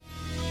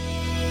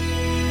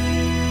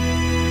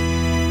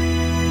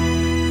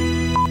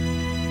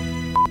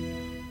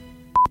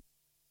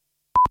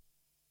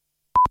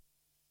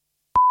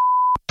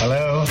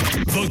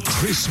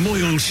Chris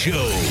Moyle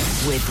Show.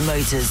 With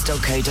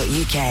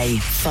motors.co.uk.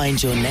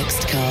 Find your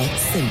next car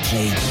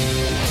simply.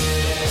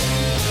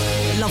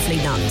 Lovely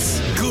nuts.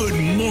 Good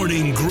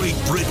morning, Great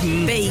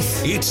Britain. Beef.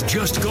 It's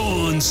just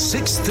gone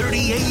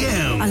 6:30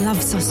 a.m. I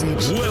love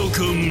sausage.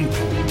 Welcome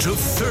to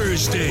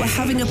Thursday. We're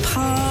having a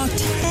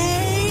party.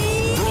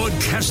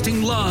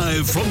 Broadcasting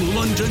live from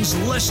London's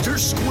Leicester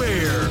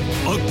Square,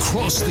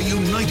 across the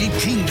United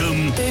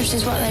Kingdom. Boobs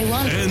is what they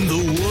want. And the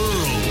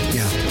world.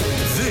 Yeah.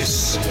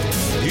 This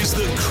is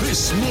the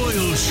Chris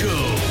Moyle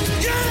Show.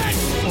 Yes!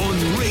 On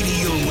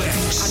Radio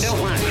X. I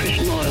don't like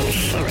Chris Moyle,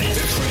 sorry.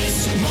 The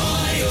Chris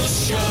Moyle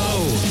Show.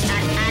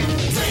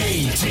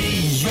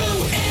 Radio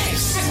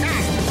X.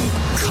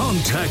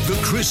 Contact the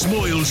Chris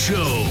Moyle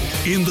Show.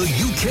 In the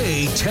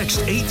UK,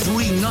 text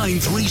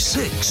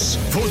 83936.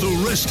 For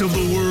the rest of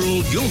the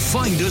world, you'll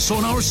find us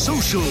on our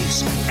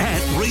socials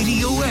at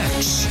Radio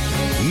X.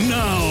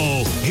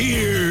 Now,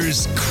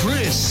 here's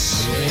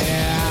Chris.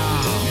 Yeah.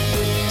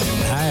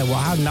 Hey, well,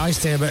 how nice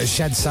to hear a bit of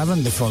Shed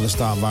 7 before the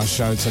start of our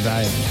show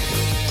today.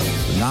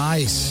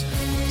 Nice.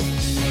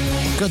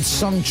 Good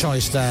song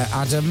choice there,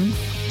 Adam.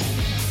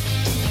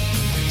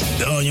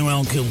 Oh, you're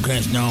welcome,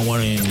 Chris. No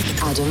worries.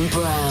 Adam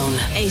Brown.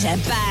 He's a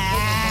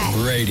bad.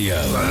 Radio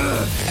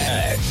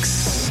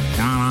X.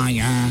 How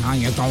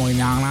you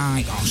doing,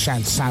 alright?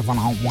 Shed 7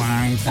 on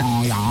way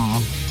for ya.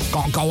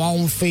 Gotta go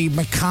home, feed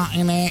me cat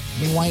in it.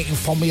 Be waiting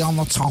for me on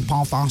the top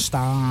of the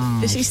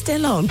stairs. Is he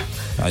still on?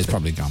 Oh, he's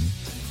probably gone.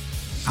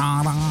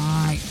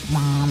 Alright,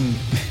 Mum.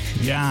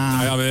 Yeah.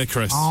 Hey, I'm here,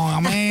 Chris. Oh,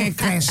 I'm here,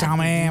 Chris. I'm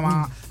here,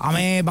 man. I'm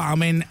here, but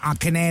I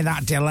can hear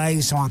that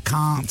delay, so I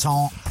can't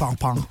talk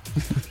proper.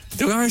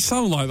 Do I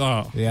sound like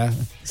that? Yeah.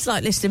 It's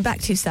like listening back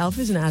to yourself,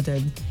 isn't it,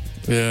 Adam?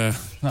 Yeah.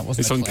 That wasn't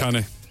It's a clip.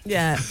 uncanny.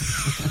 Yeah.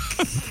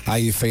 How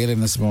you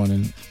feeling this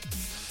morning?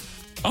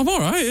 I'm all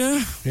right,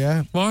 yeah.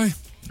 Yeah. Why?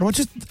 Well,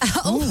 just...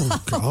 Oh,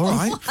 all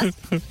right.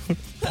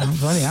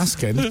 I'm only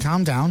asking.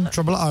 Calm down.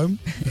 Trouble at home?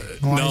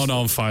 No,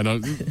 I'm fine.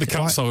 The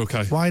cat's Why-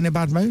 okay. Why in a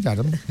bad mood,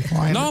 Adam? No,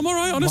 I'm all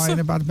right, honestly. Why in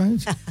a bad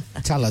mood?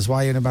 Tell us,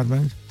 why are you in a bad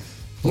mood?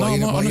 No, Why are you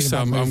in a- I'm why are you in a honestly,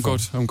 bad I'm mood for?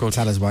 good. I'm good.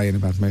 Tell us why you're in a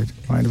bad mood.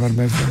 Why are you in a bad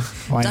mood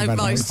for? Why are you in a Don't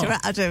bad mood? boast her,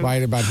 Adam. Why are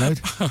you in a bad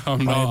mood? I'm Why are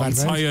you in a not. I'm bad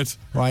mood? tired.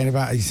 Why are you in a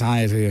bad... You're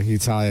tired, are you? You're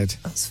tired.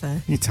 That's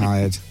fair. You're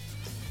tired.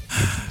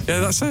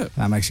 Yeah, that's it.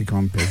 That makes you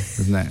grumpy,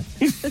 doesn't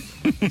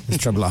it?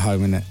 There's trouble at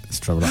home, innit? There's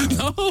trouble at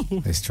home. No.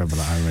 There's trouble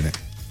at home,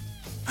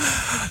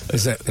 innit?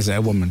 Is it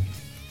a woman?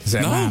 Is it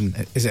a No.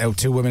 man? Is it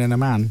two women and a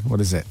man?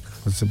 What is it?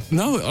 What's the...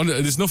 No,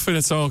 there's nothing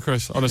at all,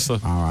 Chris, honestly.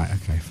 All right,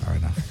 okay, fair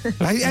enough.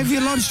 Have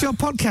you launched your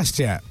podcast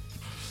yet?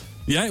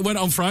 Yeah, it went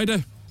on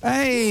Friday.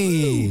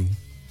 Hey!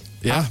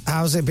 Yeah.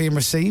 How's it being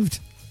received?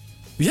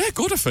 Yeah,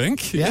 good, I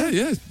think. Yeah?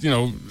 Yeah. You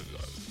know,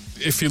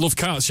 if you love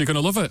cats, you're going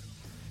to love it.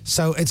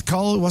 So it's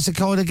called, what's it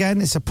called again?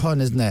 It's a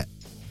pun, isn't it?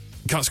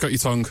 Cat's got your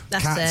tongue.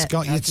 That's Cat's it.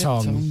 got your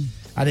tongue.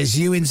 And it's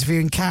you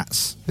interviewing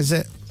cats, is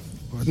it?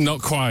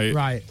 Not quite.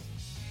 Right.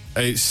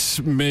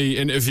 It's me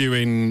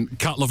interviewing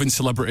cat-loving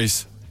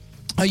celebrities.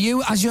 Are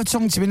you, as you're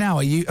talking to me now,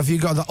 have you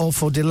got that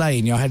awful delay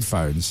in your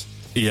headphones?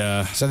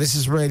 Yeah. So this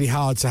is really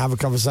hard to have a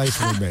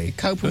conversation with me.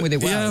 Coping with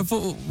it well. Yeah,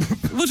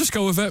 but we'll just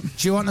go with it.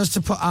 Do you want us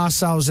to put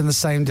ourselves in the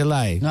same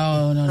delay?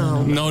 No.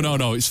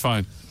 No, it's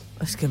fine.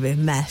 It's going to be a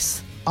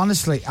mess.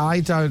 Honestly, I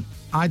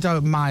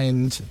don't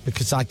mind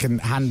because I can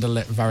handle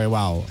it very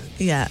well.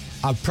 Yeah.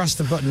 I'll press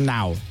the button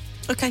now.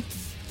 Okay.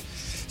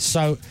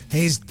 So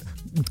he's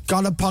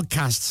got a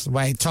podcast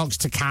where he talks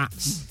to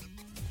cats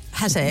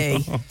Has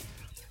he?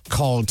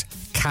 called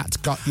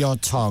Cat Got Your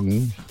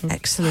Tongue,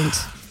 Excellent.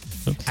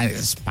 and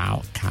it's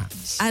about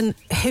cats. And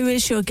who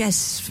is your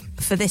guest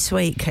for this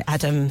week,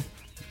 Adam?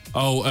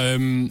 Oh,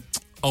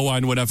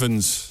 Owen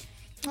Wood-Evans.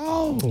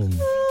 Oh.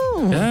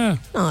 Yeah.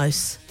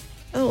 Nice.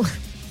 Oh,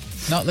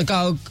 Not the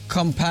Go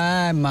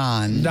Compare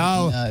man.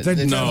 No,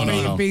 the No.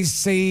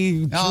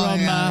 BBC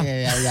drummer.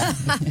 Yeah.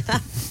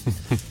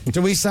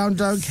 Do we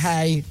sound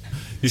okay?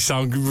 You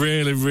sound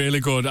really, really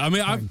good. I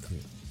mean,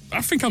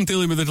 I think I'm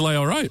dealing with the delay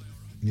all right.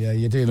 Yeah,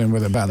 you're dealing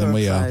with it better than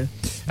we You're a are.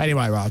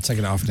 Anyway, right, I'll take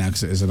it off now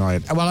because it is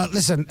annoying. Well,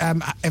 listen,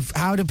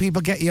 how do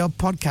people get your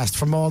podcast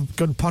from all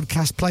good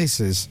podcast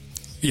places?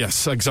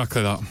 Yes,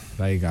 exactly that.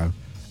 There you go.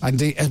 And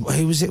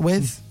who was it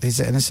with? Is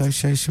it an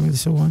association with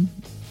someone?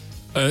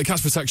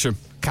 Cat's Protection.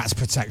 Cats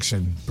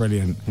Protection.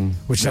 Brilliant.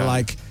 Which are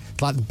like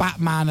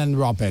Batman and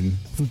Robin,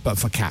 but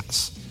for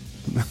cats.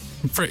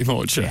 Pretty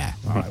much, Yeah.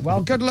 All right.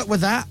 Well, good luck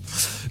with that.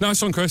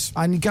 Nice one, Chris.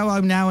 And you go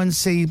home now and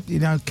see,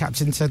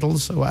 Captain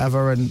Tiddles or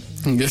whatever, and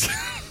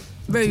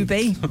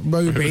Ruby.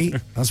 Ruby.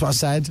 That's what I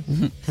said.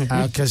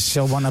 Because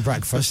she'll want her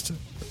breakfast.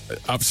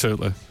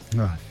 Absolutely.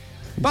 Right.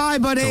 Bye,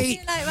 buddy. See you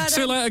later, Adam.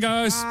 See you later,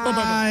 guys. Bye-bye.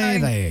 Bye.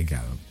 There you go.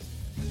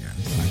 Yeah,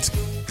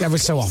 right. Every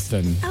so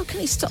often. How can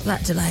he stop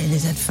that delay in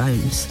his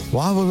headphones?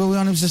 Why would we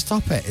want him to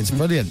stop it? It's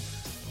brilliant.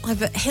 Oh,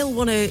 but he'll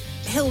want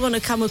to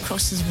come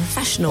across as a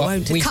professional, Well,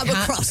 won't he? we Come can't-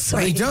 across,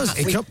 sorry. He does.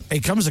 He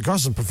comes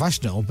across as a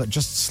professional, but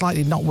just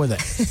slightly not with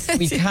it.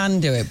 We can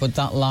do it, but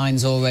that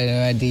line's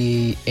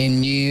already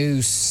in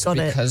use Got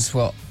it. because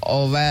we're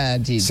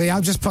already See,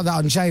 I've just put that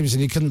on James,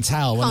 and you couldn't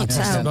tell when I Can't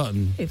pressed the tell.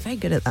 button. You're very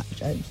good at that,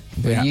 James.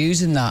 we're Yeah.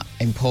 using that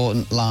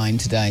important line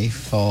today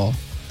for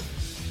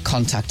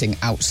contacting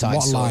outside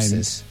What line?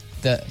 sources.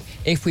 That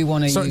if we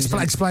want to So use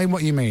explain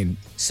what you mean.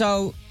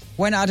 So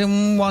when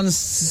Adam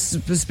wants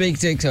to speak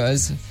to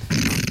us,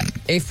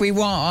 if we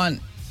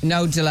want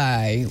no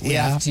delay, we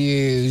Yeah. have to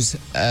use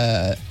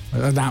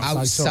An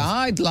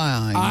outside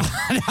line.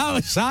 An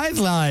outside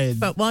line.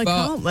 But why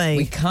But can't we?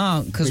 We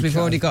can't because we've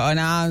already got an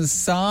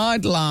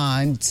outside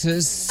line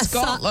to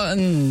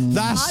Scotland.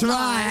 That's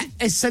right.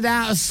 It's an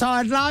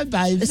outside line,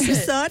 babe. It's a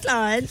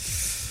sideline.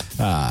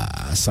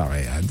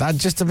 Sorry. That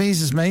just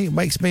amuses me,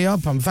 wakes me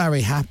up. I'm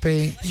very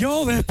happy.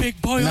 You're a big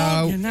boy, No.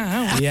 aren't you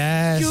now?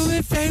 Yes.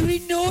 a very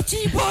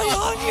naughty boy,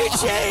 aren't you,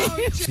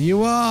 James?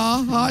 You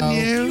are, aren't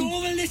you?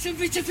 You're a little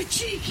bit of a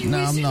cheeky No,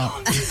 I'm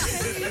not.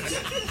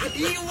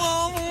 You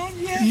are, aren't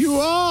you? You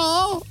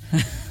are.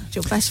 It's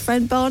your best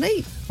friend,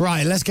 Barney.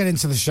 Right, let's get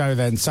into the show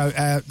then. So,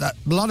 a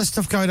lot of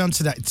stuff going on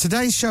today.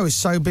 Today's show is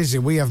so busy.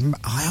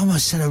 I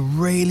almost said a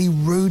really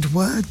rude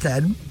word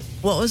then.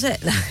 What was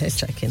it? No,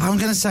 joking. I'm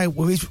going to say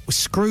we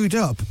screwed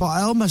up, but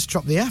I almost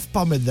dropped the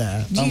F-bomb in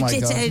there. Oh You my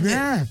did God. it.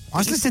 Yeah. I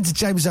was listening to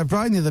James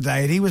O'Brien the other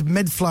day, and he was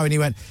mid-flow, and he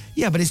went,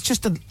 yeah, but it's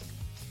just a...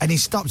 And he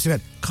stopped, and he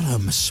went, God, I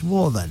almost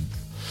swore then.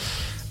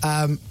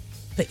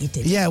 But you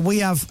did. Yeah, we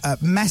have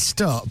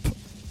messed up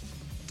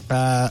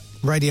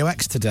Radio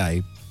X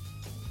today.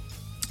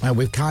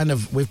 We've kind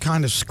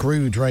of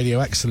screwed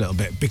Radio X a little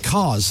bit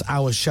because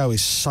our show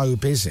is so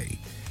busy.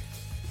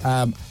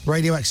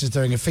 Radio X is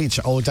doing a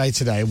feature all day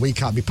today, and we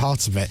can't be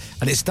part of it.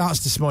 And it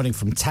starts this morning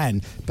from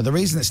 10. But the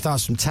reason it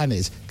starts from 10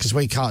 is because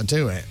we can't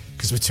do it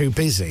because we're too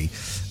busy.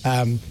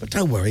 But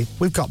don't worry,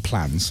 we've got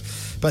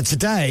plans. But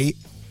today,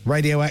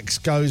 Radio X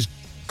goes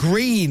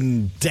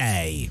Green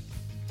Day.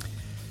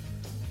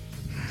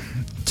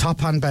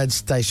 Top and Bed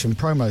Station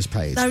promos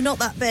page. No, not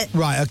that bit.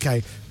 Right,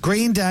 okay.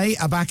 Green Day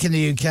are back in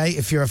the UK.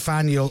 If you're a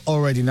fan, you'll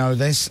already know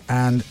this.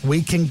 And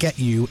we can get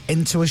you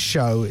into a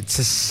show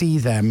to see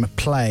them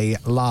play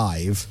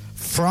live.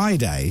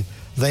 Friday,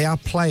 they are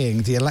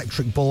playing the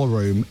Electric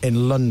Ballroom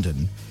in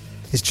London.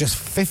 It's just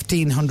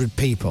 1,500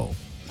 people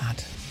Mad.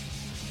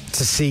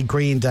 to see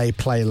Green Day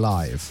play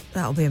live.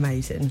 That'll be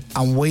amazing.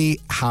 And we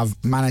have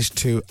managed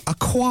to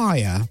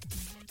acquire,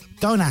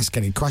 don't ask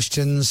any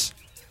questions,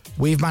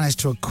 we've managed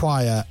to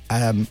acquire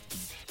a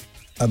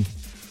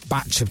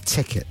batch of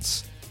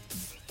tickets.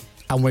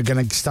 And we're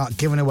going to start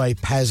giving away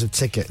pairs of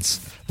tickets.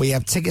 We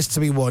have tickets to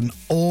be won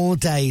all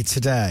day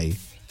today,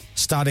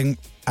 starting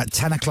at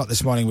 10 o'clock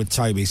this morning with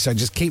Toby. So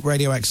just keep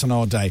Radio X on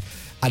all day.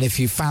 And if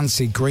you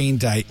fancy Green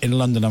Day in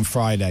London on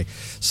Friday.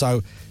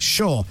 So,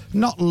 sure,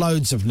 not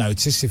loads of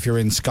notice if you're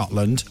in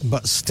Scotland,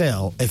 but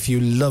still, if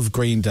you love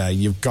Green Day,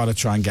 you've got to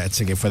try and get a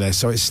ticket for this.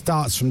 So it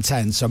starts from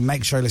 10, so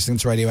make sure you're listening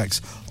to Radio X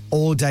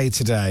all day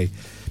today,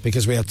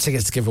 because we have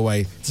tickets to give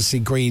away to see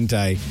Green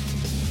Day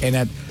in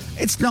a...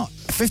 It's not...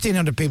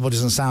 1,500 people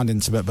doesn't sound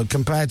intimate, but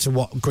compared to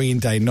what Green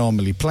Day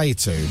normally play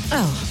to,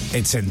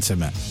 it's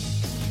intimate.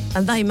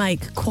 And they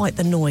make quite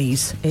the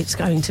noise. It's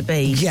going to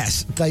be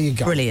Yes, there you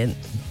go. brilliant.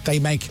 They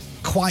make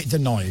quite the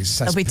noise.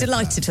 They'll Let's be put that.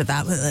 delighted with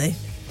that, won't they?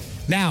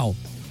 Now,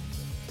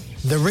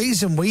 the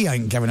reason we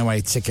ain't giving away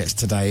tickets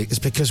today is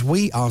because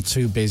we are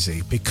too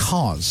busy,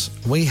 because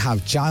we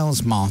have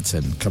Giles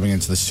Martin coming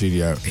into the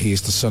studio. He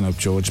is the son of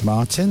George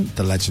Martin,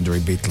 the legendary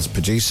Beatles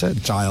producer.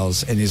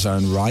 Giles, in his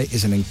own right,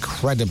 is an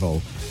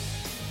incredible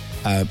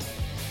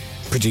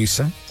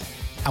producer,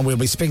 and we'll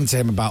be speaking to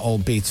him about all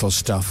Beatles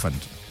stuff and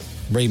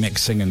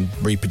remixing and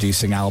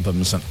reproducing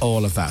albums and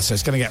all of that. So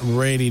it's going to get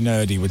really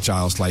nerdy with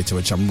Giles later,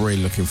 which I'm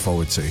really looking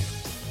forward to.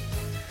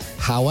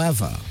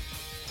 However,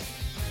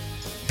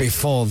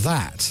 before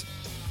that,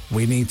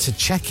 we need to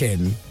check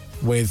in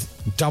with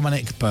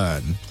Dominic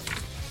Byrne,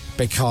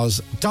 because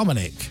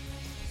Dominic,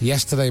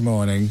 yesterday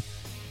morning,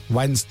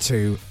 went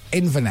to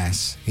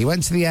Inverness. He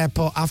went to the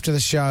airport after the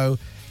show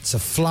to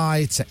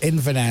fly to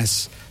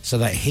Inverness so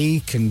that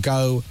he can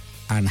go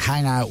and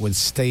hang out with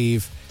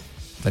Steve,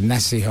 the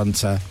Nessie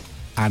hunter,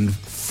 and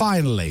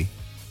finally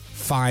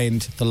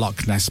find the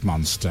Loch Ness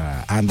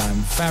Monster. And I'm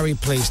very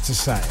pleased to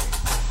say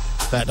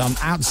that on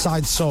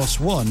Outside Source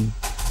 1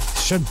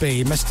 should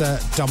be Mr.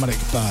 Dominic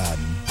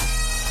Byrne.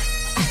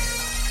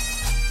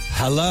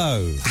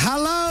 Hello.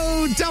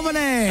 Hello,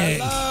 Dominic!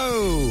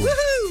 Hello.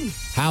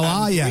 Woohoo! How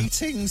are you?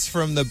 Greetings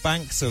from the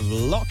banks of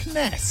Loch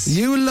Ness.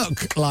 You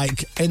look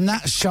like, in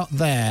that shot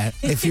there,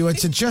 if you were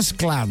to just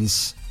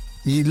glance,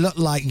 you look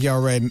like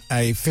you're in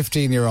a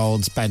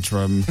 15-year-old's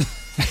bedroom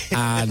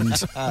and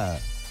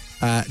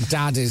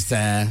Dad is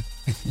there.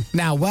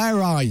 Now,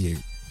 where are you?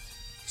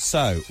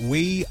 So,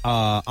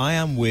 I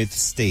am with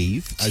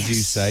Steve, as you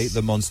say,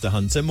 the Monster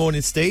Hunter.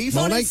 Morning, Steve.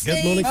 Morning,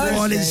 Good morning, Steve. Chris.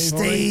 Morning,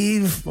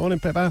 Steve. Morning,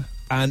 Pippa.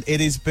 And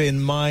it has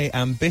been my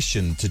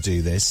ambition to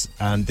do this,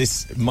 and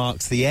this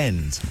marks the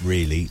end,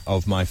 really,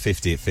 of my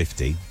 50 at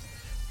 50.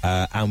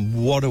 And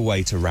what a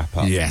way to wrap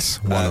up. Yes,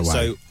 what a way.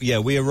 So, yeah,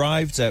 we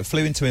arrived,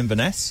 flew into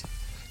Inverness.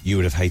 You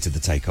would have hated the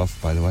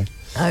takeoff, by the way.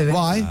 Oh, really?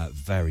 Why?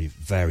 Very,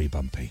 very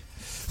bumpy.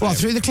 What,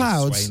 through the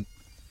clouds?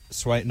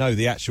 Swaying, no,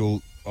 the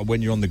actual,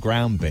 when you're on the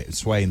ground bit,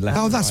 swaying left.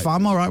 Oh, and that's right. fine.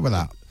 I'm all right with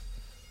that.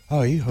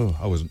 Oh,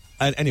 I wasn't.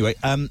 Anyway,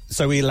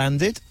 so we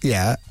landed.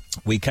 Yeah.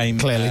 We came,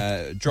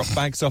 Clearly. dropped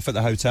bags off at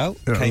the hotel,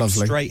 Yeah, came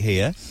lovely. straight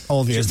here.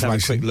 All the just information.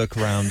 have a quick look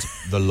around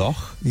the loch.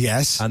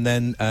 Yes. And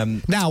then...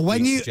 Now,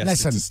 when we you...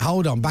 suggested Listen,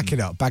 hold on. Back it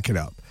up.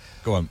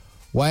 Go on.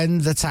 When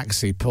the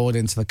taxi pulled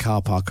into the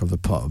car park of the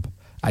pub,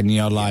 and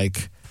you're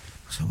like,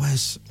 so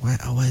where's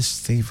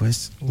Steve?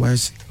 Where?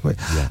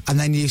 Yeah. And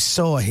then you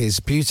saw his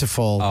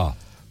beautiful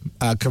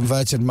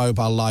converted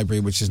mobile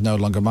library, which is no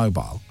longer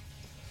mobile.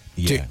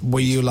 Yeah. Were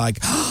you like,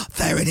 oh,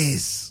 there it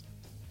is?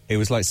 It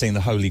was like seeing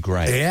the Holy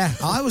Grail. Yeah,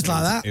 I was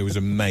like that. It was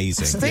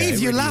amazing. Steve, Yeah, it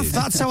you really laughed. is.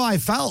 That's how I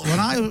felt when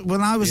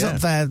I was Yeah. up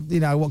there. You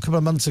know, a couple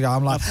of months ago.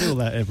 I'm I like, feel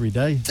that every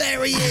day.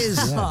 there he is.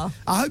 I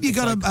hope you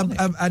got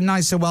a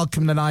nicer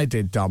welcome than I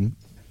did, Dom.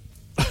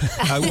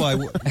 Oh, why?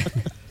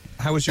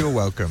 How was your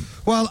welcome?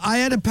 Well, I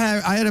had a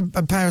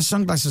pair of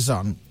sunglasses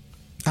on,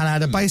 and I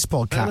had a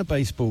baseball cap. And a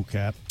baseball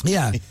cap.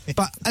 Yeah,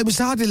 but it was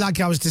hardly like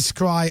I was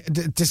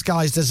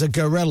disguised as a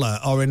gorilla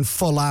or in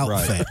full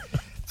outfit.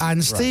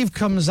 And Steve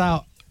comes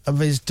out of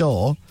his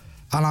door,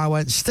 and I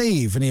went,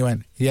 Steve, and he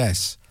went,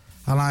 yes.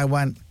 And I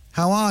went,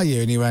 how are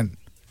you? And he went,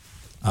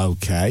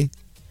 okay.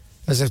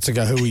 As if to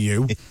go, who are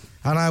you?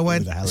 And I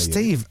went, the hell are you?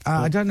 Steve,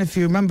 I don't know if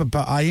you remember,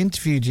 but I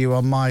interviewed you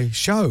on my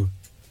show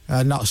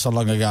not so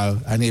long ago.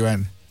 And he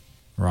went,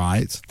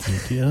 right.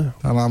 Yeah.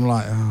 And I'm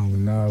like, oh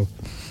no.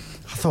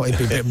 I thought it'd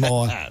be a bit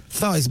more.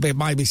 Thought it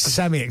might be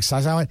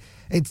semi-exciting.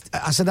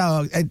 I said,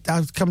 oh,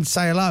 I've come to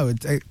say hello,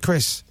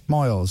 Chris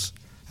Moyles.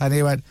 And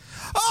he went,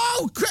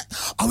 oh,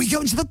 Chris, are we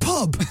going to the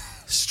pub?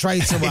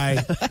 Straight away.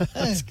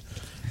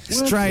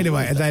 Straight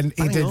away. And then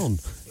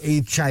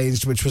he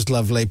changed, which was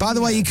lovely. By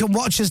the way, you can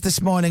watch us this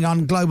morning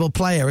on Global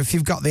Player. If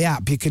you've got the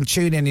app, you can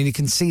tune in and you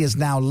can see us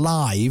now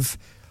live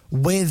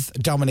with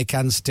Dominic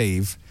and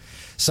Steve.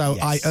 So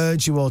I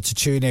urge you all to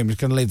tune in. We're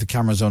going to leave the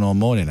cameras on all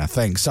morning, I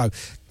think. So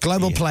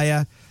Global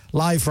Player,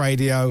 live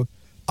radio,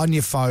 on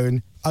your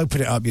phone,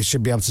 open it up. You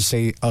should be able to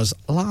see us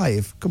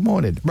live. Good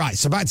morning. Right,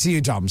 so back to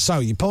you, Dom. So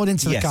you pulled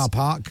into the car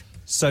park.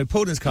 So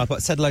pulled into the car park,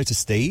 said hello to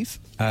Steve.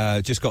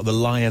 Just got the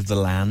lie of the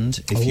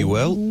land, if you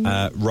will.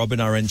 Robin,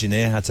 our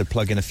engineer, had to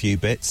plug in a few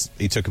bits.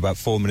 He took about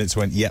 4 minutes,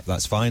 went, yep,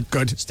 that's fine.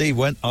 Good. Steve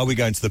went, are we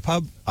going to the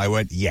pub? I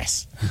went,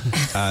 yes.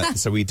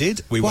 So we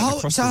did. We went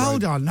across the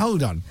road.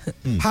 Hold on.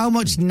 How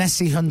much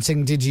Nessie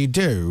hunting did you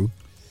do?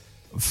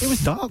 It was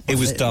dark. It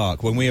was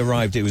dark. When we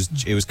arrived, it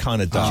was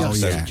kind of dark. Oh,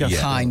 so yeah.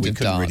 Just kind we of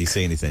couldn't dark. really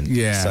see anything.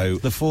 Yeah. So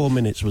The 4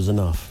 minutes was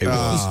enough. it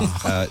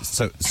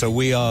was. So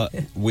we are.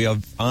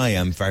 I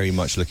am very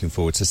much looking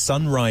forward to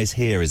sunrise.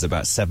 Here is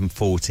about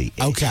 7:40.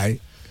 Okay.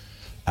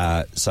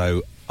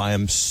 So I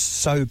am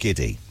so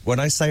giddy.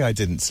 When I say I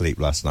didn't sleep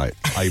last night,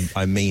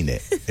 I mean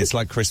it. It's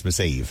like Christmas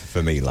Eve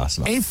for me last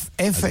night.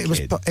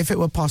 If it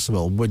were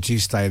possible, would you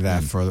stay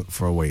there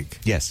for a week?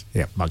 Yes.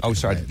 Yeah. Okay. Oh,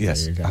 sorry. There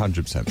Yes. you go.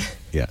 100%.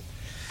 Yeah.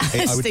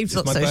 Steve's it's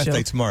not my so birthday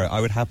sure. tomorrow. I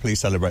would happily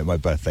celebrate my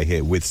birthday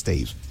here with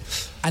Steve.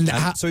 And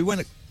So we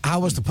went. how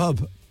was the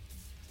pub?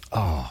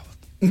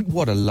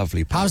 What a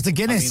lovely pub. How's the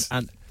Guinness?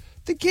 And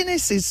the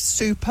Guinness is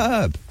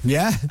superb.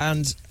 Yeah.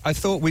 And I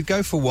thought we'd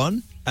go for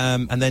one,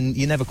 and then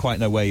you never quite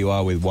know where you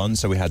are with one,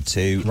 so we had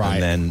two,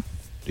 Right. and then,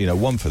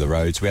 one for the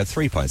road. So we had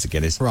 3 pints of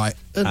Guinness. Right.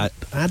 And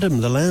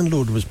Adam, the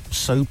landlord, was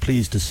so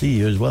pleased to see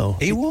you as well.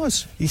 He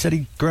was. He said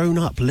he'd grown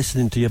up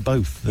listening to you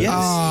both. Yes.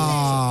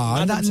 Oh,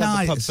 isn't that Adam's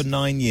had the pub nice? for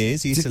 9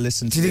 years. He used to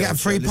listen to Did he the get a old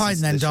free show, pint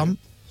listen then, to the Dom?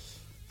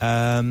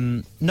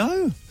 show.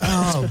 No.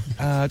 Oh.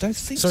 I don't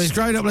think So he's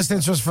grown up listening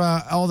to us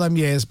for all them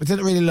years, but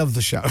didn't really love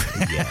the show.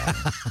 Yeah.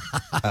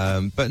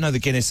 But no, the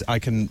Guinness, I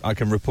can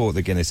report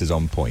the Guinness is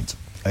on point.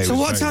 It So was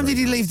what very, time very did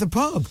he nice. leave the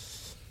pub?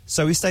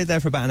 So we stayed there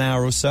for about an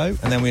hour or so,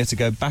 and then we had to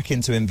go back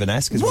into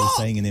Inverness because we were What?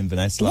 staying in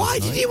Inverness last Why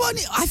night. did you want?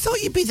 I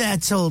thought you'd be there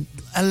till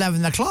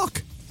 11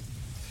 o'clock,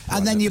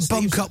 and then no, you but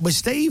bunk Steve's- up with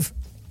Steve.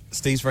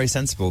 Steve's very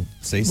sensible.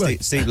 See, Well-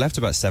 Steve left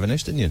about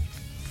 7ish, didn't you?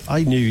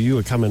 I knew you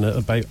were coming at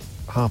about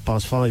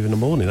 5:30 in the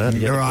morning. I had to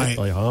get Right.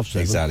 by 7:30.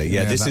 Exactly.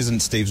 Yeah, Yeah, this that-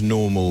 isn't Steve's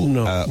normal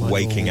Not my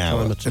waking normal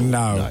hour. time at all.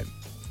 No. No,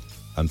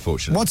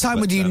 unfortunately. What time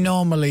But, would you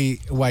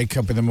normally wake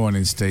up in the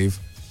morning, Steve?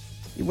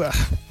 Well,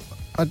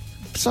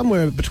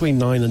 somewhere between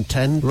 9 and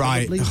 10.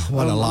 Right. Probably.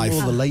 What a I'm life.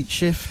 on the late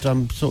shift.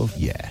 I'm sort of.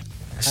 Yeah.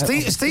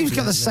 Steve's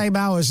got the same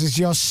hours as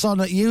your son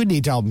at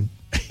uni, Dom.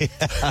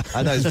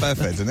 I know, it's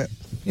perfect, isn't it?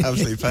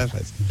 Absolutely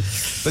perfect.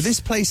 But this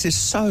place is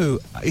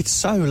it's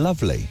so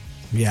lovely.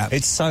 Yeah.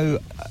 It's so...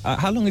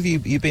 how long have you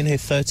been here?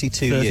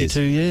 32 years?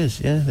 32 years,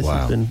 yeah. This Wow.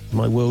 has been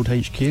my world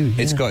HQ. Yeah.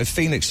 It's got... If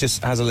Phoenix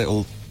just has a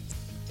little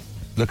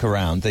look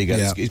around, there you go.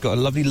 Yeah. It's got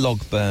a lovely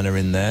log burner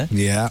in there.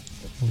 Yeah.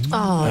 Oh,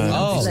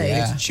 lovely.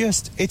 yeah.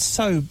 It's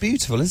so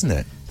beautiful, isn't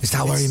it? Is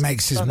that where he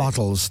makes his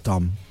models,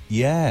 Dom?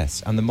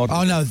 Yes, and the model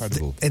Oh, no, is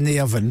incredible. in the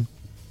oven.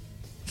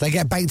 They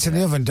get baked in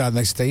the oven, don't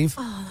they, Steve?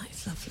 Oh,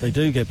 that's lovely. They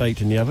do get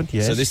baked in the oven,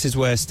 yes. So this is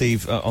where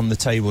Steve, on the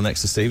table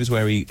next to Steve, is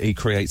where he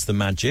creates the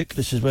magic.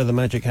 This is where the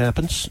magic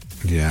happens.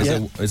 Yeah.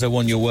 Is there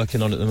one you're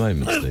working on at the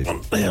moment, Steve?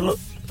 Yeah, look.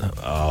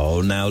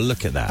 Oh, now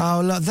look at that.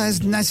 Oh, look,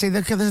 there's Nessie.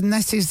 Look at the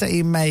Nessies that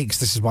he makes.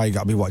 This is why you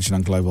got to be watching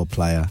on Global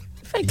Player.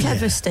 Very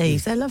clever,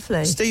 Steve. They're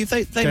lovely. Steve,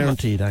 they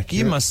Guaranteed accurate.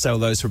 You must sell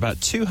those for about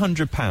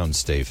 £200,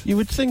 Steve. You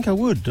would think I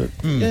would,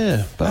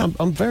 yeah, but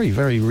I'm very,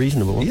 very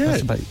reasonable. Yeah.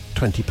 That's about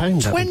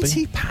 £20. that would be.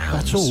 £20?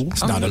 That's all.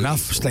 That's not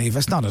enough, Steve.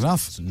 That's not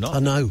enough. It's not. I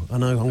know. I'm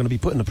going to be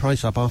putting the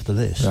price up after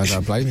this. I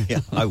don't blame you. Yeah,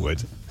 I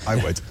would.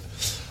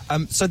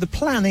 So the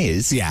plan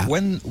is, Yeah.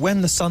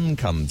 when the sun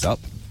comes up,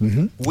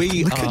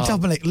 we Look are at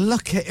Dominic.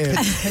 Look at him.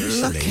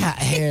 Look at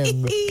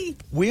him.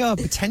 we are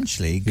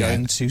potentially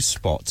going to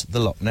spot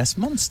the Loch Ness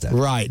monster.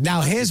 Right.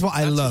 Now, here's what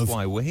I That's love.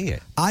 why we're here.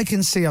 I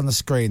can see on the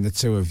screen the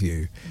two of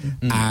you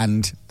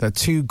and the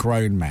two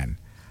grown men.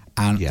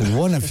 And Yeah.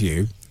 one of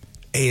you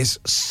is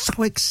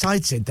so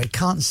excited they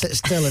can't sit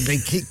still and they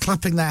keep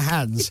clapping their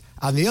hands.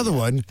 And the other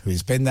one,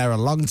 who's been there a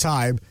long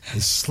time,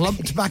 is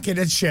slumped back in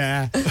a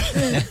chair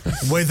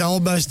with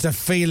almost a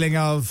feeling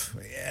of,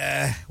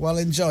 yeah, well,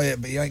 enjoy it,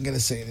 but you ain't going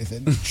to see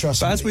anything.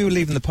 Trust But me. as we were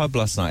leaving the pub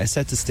last night, I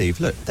said to Steve,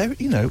 look,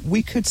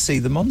 we could see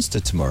the monster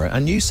tomorrow.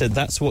 And you said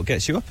that's what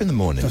gets you up in the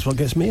morning. That's what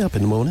gets me up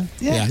in the morning.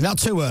 Yeah, not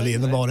too early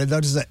in the morning,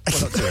 though, does it?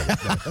 Well, not too early. No,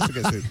 that's what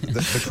gets you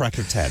the crack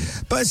of 10.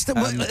 But,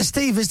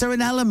 Steve, is there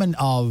an element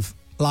of,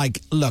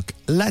 like, look,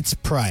 let's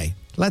pray,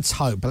 let's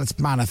hope, let's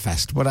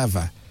manifest,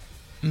 whatever.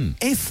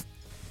 If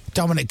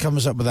Dominic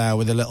comes up there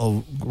with a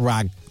little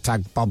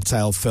ragtag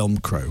bobtail film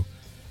crew,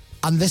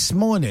 and this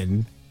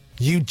morning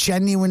you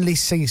genuinely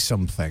see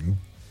something,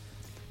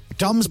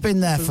 Dom's been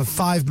there for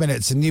 5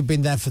 minutes and you've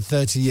been there for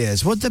 30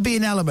 years, would there be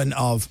an element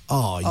of,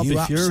 I'll you be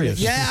absolutely- furious.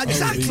 Yeah,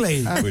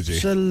 exactly. Would you?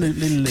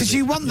 Absolutely. Because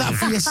you want that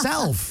for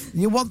yourself.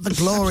 You want the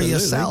glory Absolutely.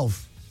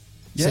 yourself.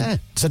 Yeah.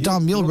 So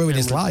Dom, you'll ruin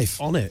his camera's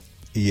life. On it.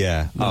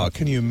 Yeah. Oh,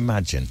 can you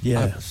imagine?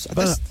 Yeah.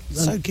 That's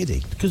so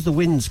giddy. Because the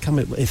wind's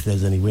coming, if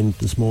there's any wind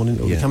this morning,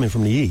 it'll be coming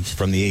from the east.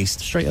 From the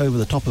east. Straight over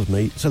the top of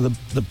me. So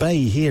the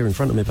bay here in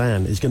front of my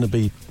van is going to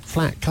be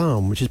flat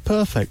calm, which is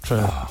perfect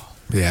for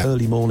Yeah.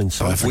 early morning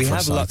sight. We for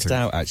have lucked sighting.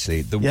 out,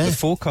 actually. The Yeah.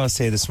 forecast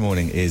here this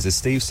morning is, as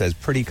Steve says,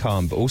 pretty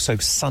calm, but also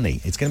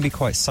sunny. It's going to be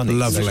quite sunny.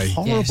 Lovely.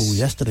 Horrible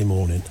yesterday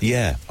morning.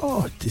 Yeah.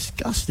 Oh,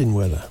 disgusting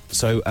weather.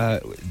 So,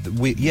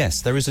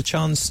 yes, there is a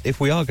chance,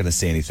 if we are going to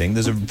see anything,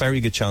 there's a very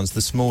good chance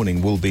this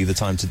morning will be the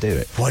time to do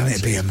it. Wouldn't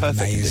it be Absolutely perfect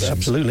amazing? conditions.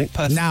 Absolutely.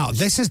 Perfect. Now,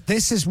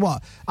 this is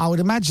what I would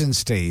imagine,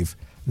 Steve.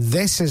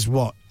 This is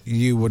what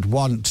you would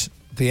want.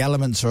 The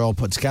elements are all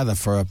put together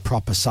for a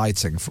proper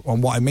sighting.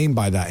 And what I mean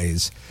by that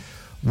is,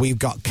 we've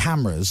got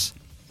cameras,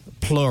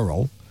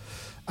 plural,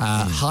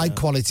 high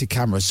quality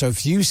cameras. So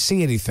if you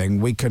see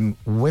anything, we can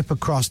whip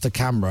across the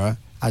camera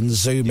and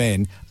zoom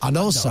in. And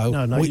also,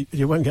 No,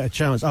 you won't get a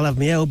chance. I'll have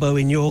my elbow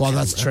in your well,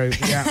 camera. that's true.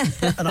 Yeah.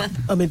 And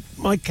I mean,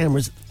 my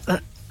camera's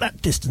that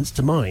distance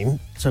to mine,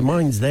 so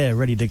mine's there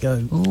ready to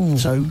go.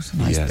 So Nice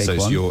Yeah, big so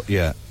it's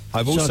one. I've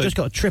I've also just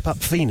got to trip up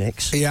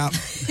Phoenix. Yeah.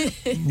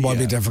 Won't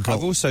be difficult.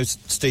 I've also,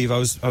 Steve, I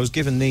was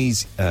given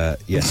these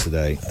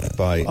yesterday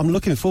by. I'm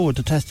looking forward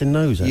to testing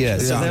those. Actually. Yeah,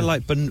 so Yeah. they're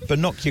like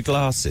binocular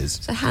glasses.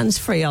 So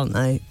hands-free, aren't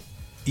they?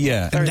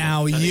 Yeah.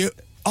 Now you.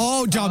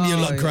 Oh, Dom, you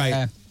look great.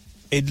 Yeah.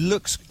 It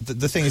looks.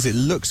 The thing is, it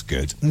looks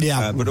good.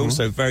 Yeah. but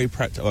also very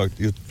practical. Oh,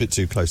 you're a bit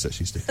too close,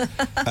 actually, Steve.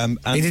 And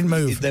He didn't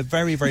move. They're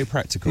very, very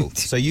practical.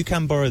 So you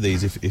can borrow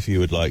these if you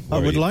would like. I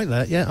would Rory. like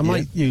that. Yeah, I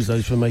might use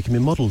those for making me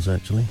models.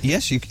 Actually.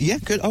 Yes, you. Yeah,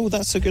 good. Oh,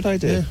 that's a good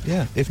idea.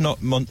 Yeah. If not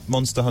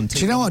monster hunting.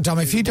 Do you know what, Dom?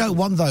 If you don't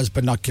want those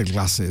binocular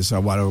glasses or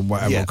whatever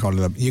Yeah. we're calling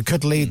them, you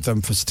could leave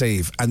them for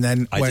Steve. And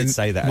then I when did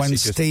say that when actually,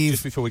 Steve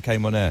just before we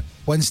came on air.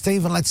 When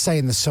Steve, let's say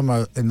in the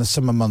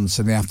summer months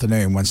in the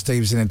afternoon, when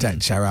Steve's in a deck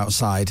chair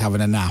outside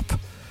having a nap,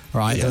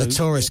 right, and the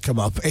tourists come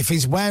up, if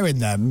he's wearing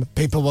them,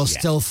 people will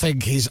still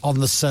think he's on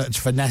the search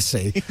for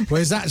Nessie,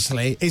 whereas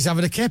actually he's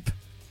having a kip.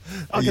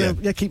 I'm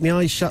gonna keep my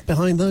eyes shut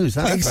behind those.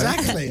 That'd be great.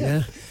 Exactly.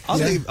 Yeah. I'll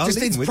Yeah. leave Just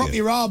need to with prop you.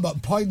 your arm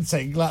up,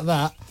 pointing like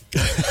that.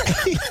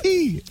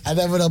 And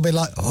everyone will be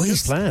like, oh,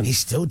 plan. he's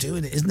still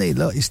doing it, isn't he?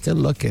 Look, he's still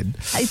looking.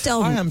 Hey,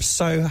 Dom. I am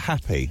so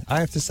happy. I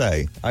have to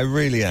say, I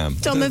really am. I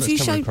Dom, don't know have if you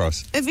it's coming shown?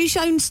 across. Have you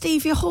shown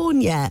Steve your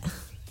horn yet?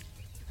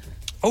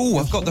 Oh,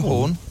 I've got the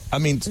horn. I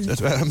mean,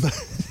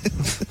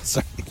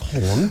 sorry.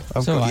 Horn.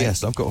 I've got,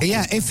 yes, I've got a horn.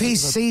 Yeah, if he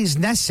sees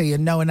Nessie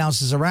and no one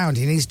else is around,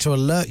 he needs to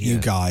alert you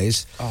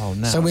guys. Oh,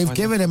 no. So we've I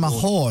given love him a the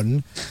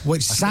horn,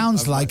 which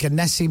sounds I've like a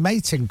Nessie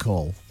mating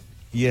call.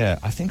 Yeah,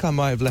 I think I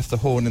might have left the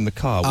horn in the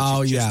car,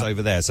 which is just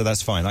over there, so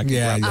that's fine. I can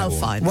Yeah, grab the yeah.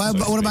 horn. fine. Well, So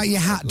but what to about speak. your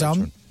hat,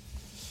 Dom?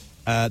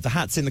 The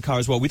hat's in the car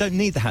as well. We don't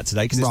need the hat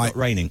today because it's Right. not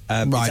raining.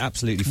 It's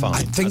absolutely fine. I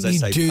think As you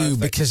say, do perfect.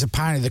 because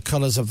apparently the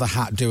colours of the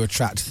hat do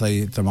attract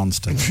the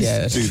monster. Yeah,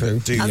 that's Do- true.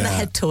 do- And the yeah.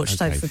 head torch,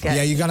 don't Okay, forget.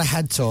 Yeah, you got a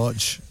head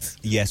torch,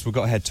 Yes, we've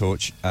got a head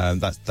torch.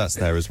 That's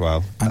there as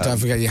well. and don't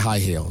forget your high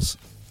heels.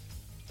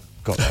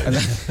 Got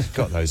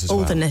those as All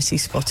well. the Nessie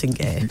spotting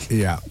gear.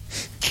 Yeah.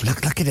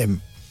 Look at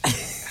him.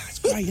 It's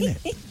great,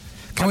 isn't it?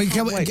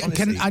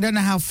 I don't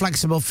know how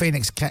flexible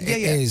Phoenix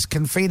is.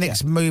 Can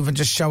Phoenix move and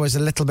just show us a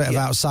little bit of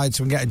outside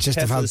so we can get a gist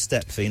Careful of the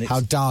step, Phoenix. how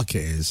dark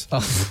it is?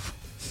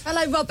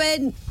 Hello,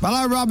 Robin.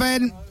 Hello,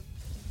 Robin.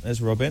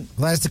 There's Robin.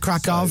 There's the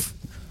crack of.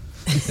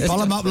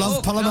 Pull him up,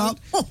 love. Pull him up.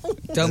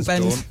 Don't There's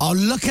bend. Dawn. Oh,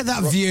 look at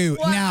that view.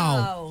 Wow.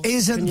 Now,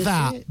 isn't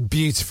that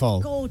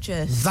beautiful?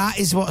 Gorgeous. That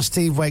is what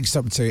Steve wakes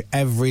up to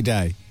every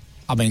day.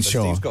 I mean, So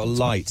sure. Steve's got a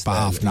light About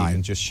there half that he nine.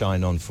 can just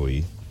shine on for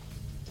you.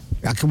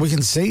 We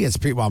can see it's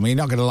people. I mean, you're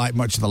not going to like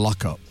much of the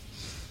lockup.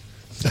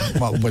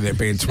 Well, with it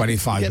being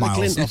 25 Get the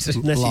miles glint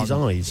off Nessie's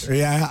long. eyes.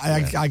 Yeah,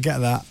 I get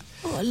that.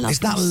 Oh, I love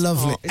It's not this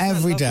lovely spot. Isn't that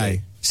every lovely?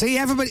 day. See,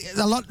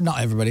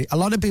 not everybody. A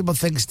lot of people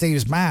think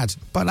Steve's mad,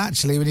 but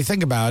actually, when you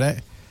think about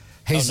it,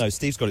 Oh no,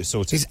 Steve's got it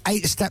sorted. he's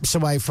 8 steps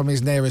away from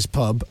his nearest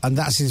pub, and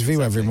that's his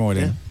view every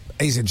morning.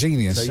 He's a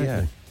genius. So,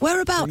 yeah.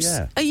 Whereabouts? Oh,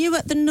 yeah. Are you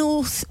at the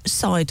north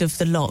side of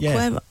the lock? Yeah,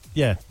 Where?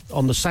 yeah.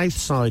 On the south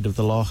side of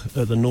the loch,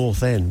 at the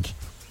north end.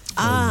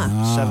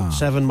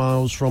 7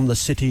 miles from the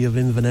city of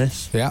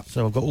Inverness. Yeah.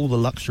 So I've got all the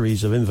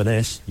luxuries of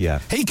Inverness. Yeah.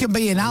 He can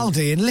be in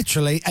Aldi in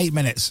literally 8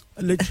 minutes.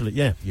 Literally,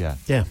 yeah. Yeah.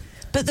 Yeah.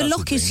 But the That's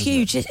lock the is thing,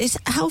 huge. It's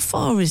how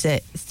far is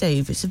it,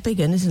 Steve? It's a big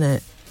one, isn't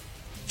it?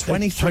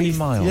 23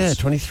 miles. Yeah,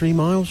 23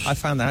 miles. I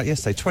found that out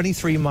yesterday.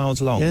 23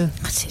 miles long. Yeah.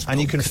 That's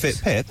And you can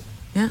fit Pip.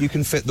 Yeah. You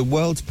can fit the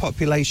world's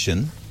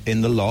population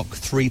in the lock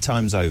 3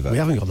 times over. We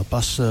haven't got the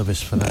bus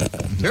service for that.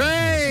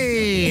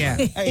 Hey!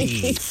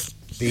 Hey,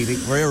 Stevie,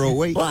 we're here all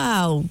week.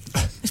 Wow.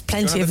 There's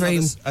plenty Have of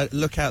room. another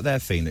look out there,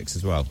 Phoenix,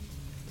 as well.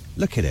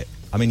 Look at it.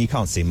 I mean, you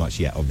can't see much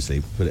yet,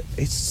 obviously, but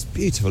it's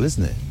beautiful,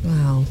 isn't it?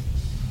 Wow.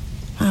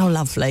 How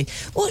lovely.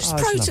 What's Oh,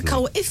 it's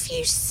protocol? lovely. If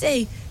you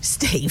see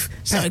Steve,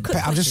 sorry, quick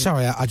I'm just question.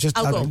 sorry. I just.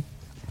 Oh, go on.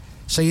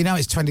 So you know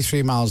it's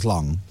 23 miles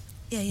long.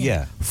 Yeah.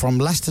 Yeah. From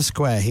Leicester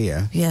Square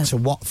here Yeah. to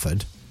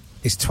Watford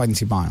is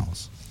 20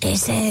 miles.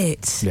 Is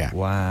it? Yeah.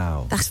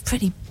 Wow. That's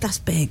pretty. That's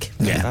big.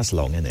 Yeah. That's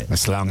long, isn't it?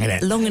 That's long, isn't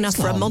it? Long enough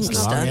for a monster.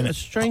 long, A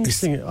strange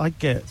thing I've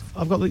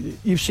got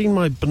you've seen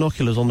my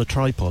binoculars on the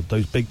tripod,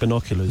 those big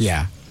binoculars.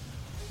 Yeah.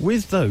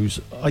 With those,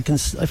 I can,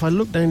 if I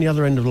look down the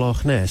other end of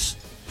Loch Ness,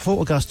 Fort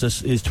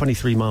Augustus is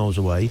 23 miles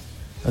away,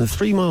 and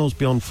 3 miles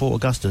beyond Fort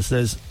Augustus,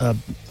 there's a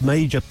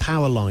major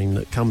power line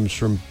that comes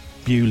from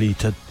Bewley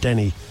to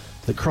Denny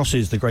that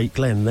crosses the Great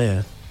Glen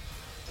there.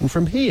 And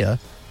from here,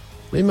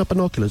 in my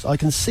binoculars, I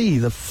can see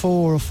the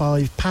 4 or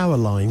 5 power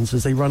lines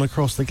as they run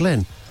across the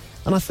glen.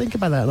 And I think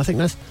about that, and I think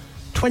that's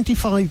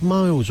 25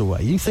 miles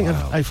away. You think of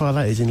Wow. how far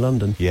that is in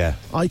London? Yeah.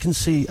 I can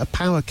see a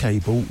power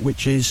cable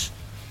which is,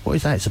 what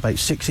is that? It's about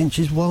 6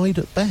 inches wide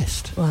at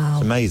best. Wow.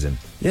 It's amazing.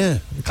 Yeah,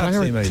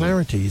 Absolutely amazing.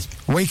 clarity is.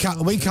 We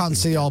can't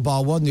see all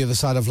bar one the other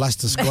side of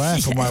Leicester Square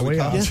from where we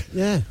are.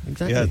 Yeah,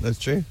 exactly. Yeah, that's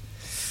true.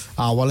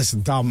 Oh, well,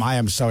 listen, Dom, I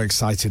am so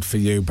excited for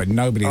you, but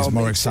nobody is Oh,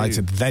 more me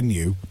excited than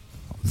you.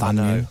 I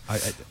know.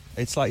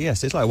 It's like,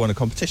 yes, it's like I won a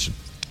competition.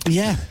 You.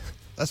 Yeah.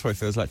 That's what it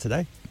feels like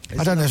today.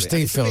 I don't know if It's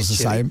Steve a bit feels the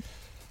chilly. same.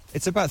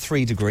 It's about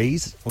 3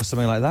 degrees or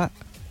something like that.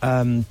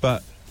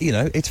 But, you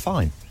know, it's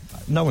fine.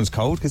 No one's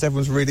cold because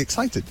everyone's really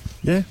excited.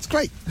 Yeah. It's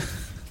great.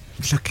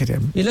 Look at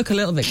him. You look a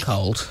little bit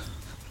cold.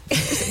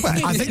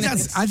 Well, I think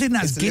that's It's a little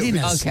bit-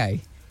 giddiness.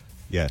 Okay.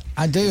 Yeah.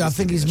 I do. I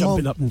think he's more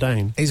Jumping up and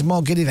down. he's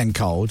more giddy than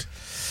cold.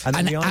 And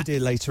then And- the idea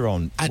later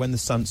on, and- when the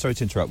sun, sorry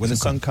to interrupt, when the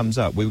sun comes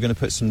up, we were going to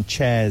put some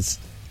chairs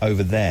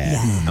over there,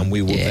 and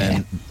we will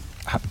then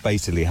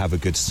basically have a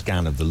good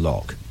scan of the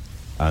lock.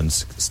 And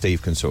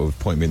Steve can sort of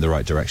point me in the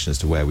right direction as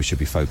to where we should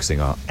be focusing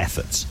our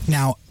efforts.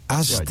 Now,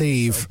 as Right.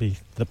 Steve, That'd be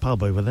the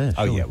pub over there.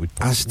 Oh, sure. yeah, we'd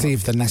as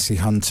Steve the Nessie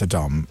Hunter,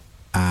 Dom,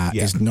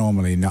 is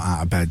normally not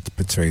out of bed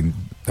between,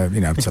 till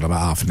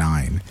about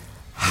 9:30.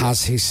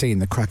 Has he seen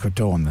the crack of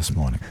dawn this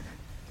morning?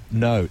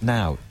 No,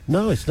 now.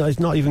 No, it's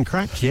not even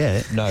cracked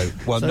yet. No,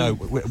 well, So- no,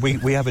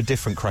 we have a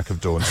different crack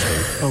of dawn,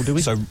 Steve. Oh, do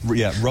we? So,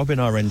 yeah, Robin,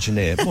 our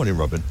engineer. Morning,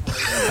 Robin.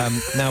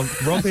 Now,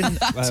 Robin,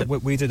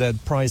 we did a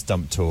prize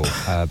dump tour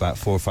about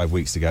 4 or 5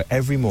 weeks ago.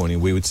 Every morning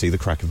we would see the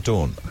crack of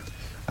dawn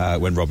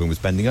when Robin was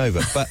bending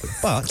over.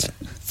 But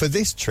for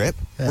this trip,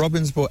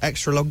 Robin's bought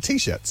extra long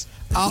T-shirts.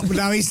 Oh,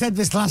 no, he said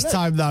this last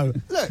time, though.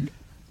 Look.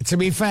 To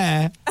be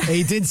fair,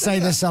 he did say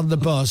this on the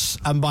bus,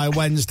 and by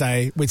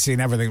Wednesday, we'd seen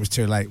everything. It was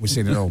too late. We'd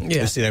seen it all.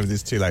 We've seen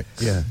everything's too late.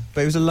 Yeah.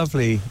 But it was a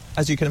lovely,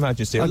 as you can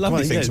imagine, Steve, a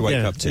lovely thing to wake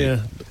up to.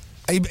 Yeah.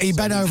 He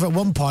bent over at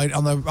one point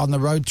on the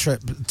road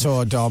trip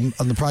tour, Dom,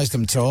 on the prize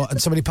dump tour,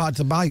 and somebody parked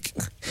the bike.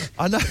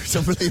 I know, it's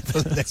unbelievable.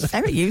 Isn't it?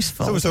 Very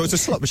useful. So it's a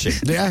slot machine.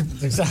 Yeah,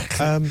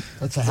 exactly.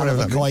 That's a hell of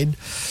a whatever that coin.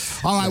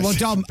 All right, well,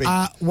 Dom, Big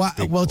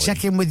we'll coin.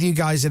 check in with you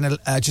guys in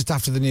just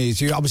after the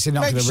news. You're obviously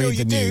not Make going to sure read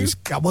the you do. news.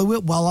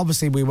 Well,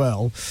 obviously we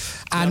will.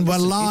 And we're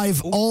listen, live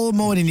it's- all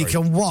morning. You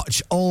sorry. can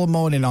watch all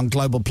morning on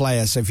Global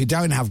Player. So if you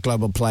don't have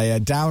Global Player,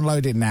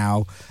 download it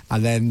now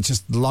and then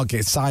just log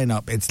it, sign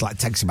up. It's like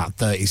takes about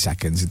 30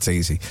 seconds. It's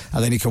easy.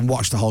 And then you can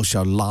watch the whole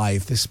show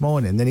live this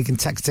morning. Then you can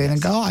text in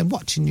and go, I'm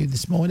watching you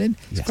this morning.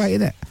 It's great,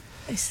 isn't it?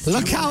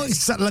 Look how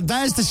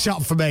there's the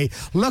shot for me.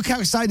 Look how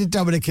excited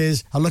Dominic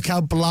is, and look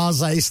how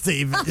blasé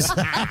Steve is.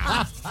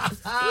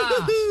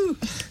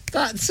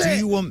 That's it.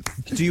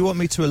 Do you want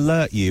me to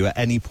alert you at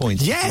any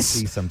point? Yes.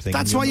 If you see something.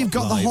 That's and why you're you've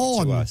not got the live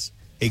horn. to us?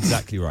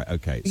 Exactly right.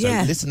 Okay. So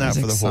Yeah. listen out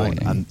for the horn,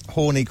 and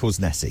horn equals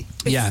Nessie.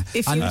 Yeah,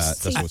 If and, you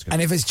that's see- what's going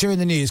and if it's during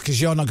the news,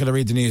 because you're not going to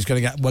read the news,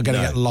 we're going to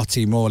get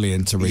Lottie Morley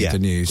in to read Yeah, the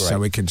news, so great.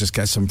 we can just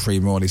get some free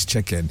Morley's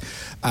chicken.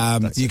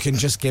 You can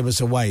just give us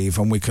a wave,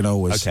 and we can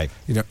always, Okay.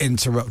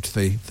 interrupt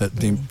the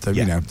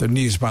Yeah. the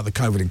news about the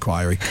COVID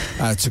inquiry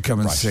to come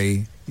and Right.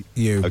 see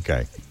you.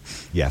 Okay.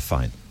 Yeah.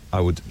 Fine.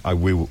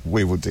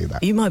 We will do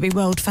that. You might be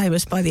world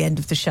famous by the end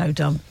of the show,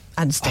 Dom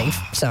and Steve.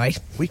 Sorry,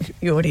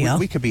 you already are.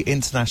 We could be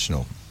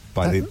international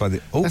by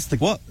the. Oh, That's the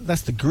what?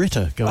 That's the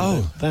gritter going.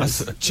 Oh, there.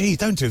 gee!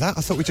 Don't do that.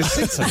 I thought we just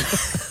said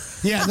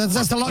something. Yeah,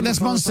 that's the Loch Ness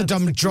Monster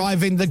Dom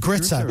driving the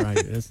gritter.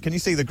 Right, yes. Can you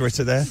see the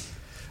gritter there?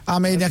 I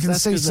mean, I can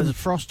That's see 'cause some. there's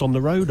frost on the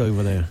road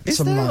over there.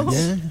 Some lights.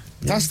 Yeah.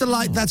 That's the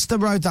light. That's the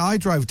road that I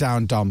drove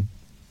down, Dom.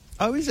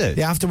 Oh, is it?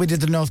 Yeah, after we did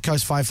the North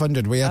Coast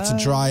 500, we had to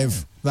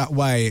drive that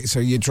way. So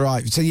you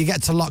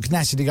get to Loch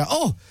Ness and you go,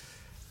 oh,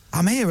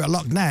 I'm here at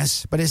Loch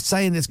Ness, but it's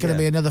saying it's going to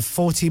be another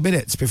 40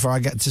 minutes before I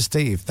get to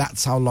Steve.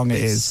 That's how long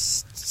it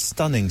is. It's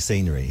stunning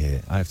scenery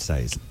here, I have to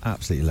say. It's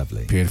absolutely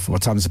lovely. Beautiful.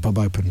 What time does the pub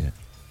open? Yeah.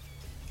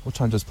 What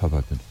time does pub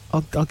open?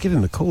 I'll give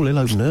him a call. He'll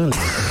open early.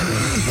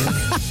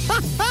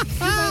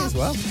 May as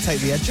well. Take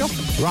the edge off.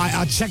 Right,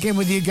 I'll check in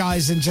with you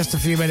guys in just a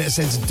few minutes.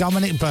 It's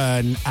Dominic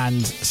Byrne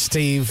and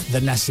Steve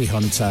the Nessie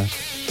Hunter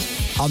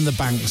on the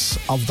banks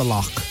of the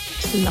Loch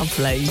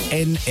Lovely.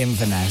 in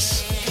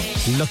Inverness,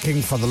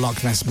 looking for the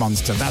Loch Ness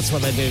Monster. That's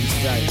what they're doing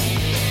today.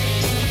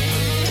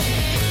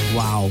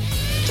 Wow.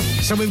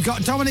 So we've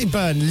got Dominic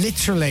Byrne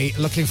literally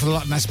looking for the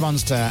Loch Ness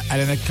Monster,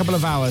 and in a couple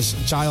of hours,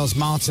 Giles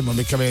Martin will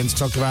be coming in to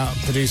talk about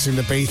producing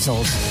the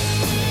Beatles.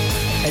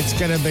 It's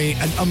going to be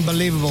an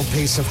unbelievable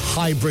piece of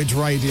hybrid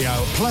radio.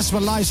 Plus, we're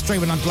live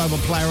streaming on Global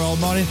Player all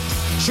morning.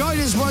 Join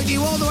us, won't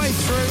you, all the way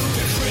through.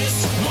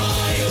 Chris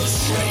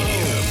Miles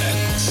Radio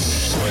X.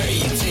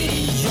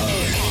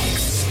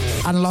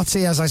 And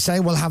Lottie, as I say,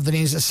 will have the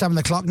news at 7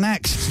 o'clock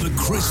next. The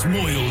Chris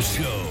Moyles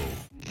Show.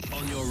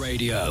 On your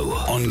radio,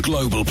 on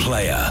Global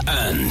Player,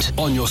 and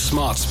on your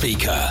smart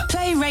speaker.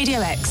 Play Radio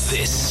X.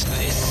 This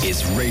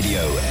is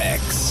Radio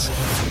X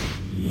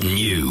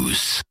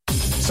News.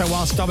 So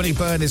whilst Dominic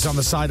Byrne is on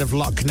the side of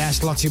Loch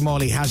Ness, Lottie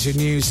Morley has your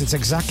news. It's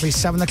exactly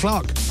 7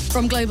 o'clock.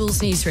 From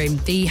Global's newsroom,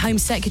 the Home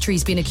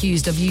Secretary's been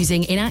accused of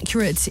using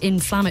inaccurate,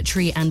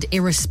 inflammatory and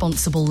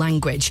irresponsible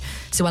language.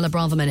 Suella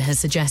Braverman has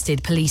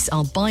suggested police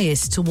are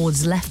biased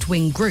towards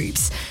left-wing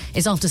groups.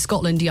 It's after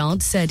Scotland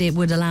Yard said it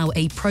would allow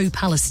a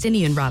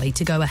pro-Palestinian rally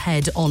to go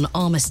ahead on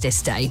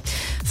Armistice Day.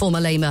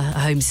 Former Labour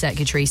Home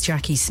Secretary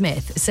Jackie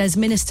Smith says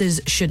ministers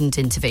shouldn't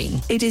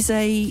intervene. It is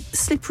a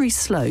slippery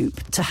slope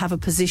to have a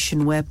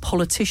position where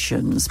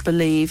politicians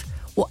believe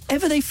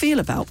whatever they feel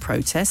about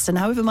protest, and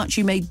however much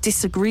you may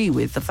disagree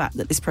with the fact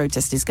that this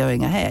protest is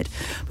going ahead,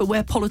 but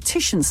where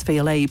politicians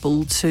feel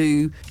able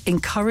to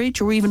encourage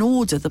or even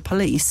order the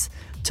police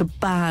to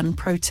ban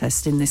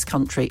protest in this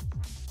country.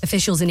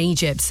 Officials in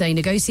Egypt say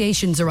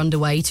negotiations are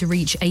underway to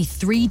reach a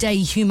 3-day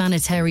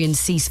humanitarian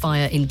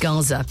ceasefire in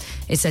Gaza.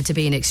 It's said to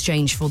be in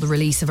exchange for the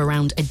release of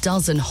around a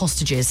dozen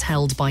hostages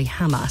held by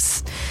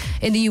Hamas.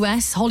 In the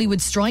US, Hollywood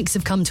strikes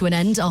have come to an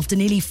end after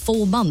nearly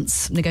 4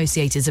 months.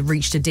 Negotiators have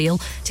reached a deal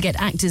to get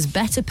actors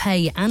better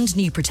pay and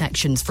new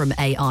protections from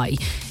AI.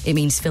 It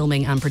means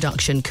filming and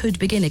production could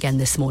begin again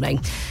this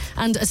morning.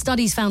 And a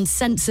study's found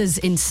sensors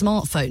in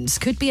smartphones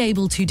could be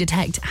able to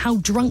detect how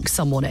drunk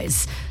someone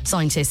is.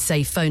 Scientists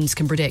say phones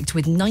can predict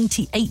with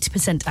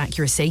 98%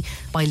 accuracy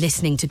by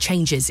listening to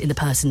changes in the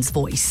person's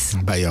voice.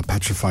 I bet you're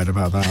petrified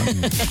about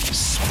that.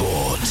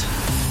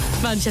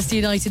 Sport. Manchester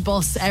United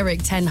boss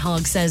Erik ten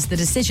Hag says the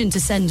decision to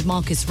send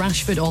Marcus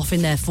Rashford off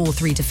in their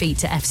 4-3 defeat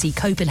to FC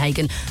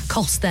Copenhagen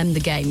cost them the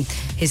game.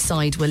 His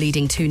side were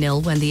leading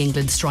 2-0 when the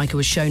England striker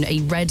was shown a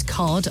red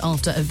card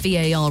after a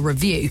VAR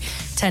review.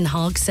 Ten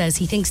Hag says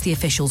he thinks the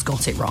officials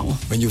got it wrong.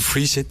 When you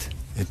freeze it,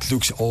 it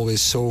looks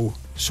always so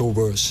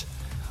worse.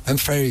 I'm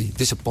very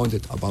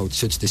disappointed about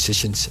such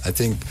decisions. I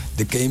think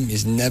the game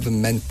is never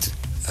meant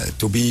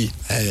to be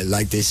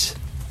like this.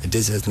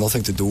 This has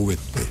nothing to do with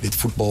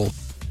football.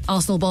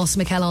 Arsenal boss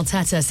Mikel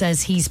Arteta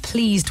says he's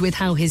pleased with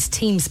how his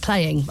team's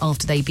playing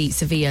after they beat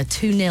Sevilla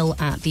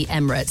 2-0 at the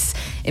Emirates.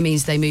 It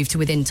means they move to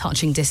within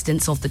touching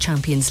distance of the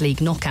Champions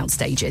League knockout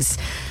stages.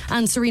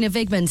 And Serena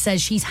Vigman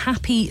says she's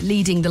happy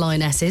leading the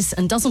Lionesses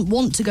and doesn't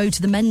want to go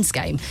to the men's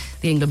game.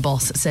 The England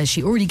boss says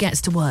she already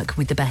gets to work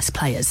with the best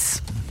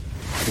players.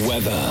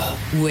 Weather.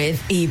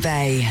 With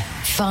eBay.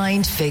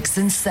 Find, fix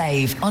and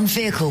save on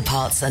vehicle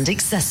parts and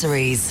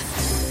accessories.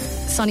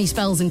 Sunny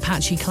spells and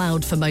patchy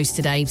cloud for most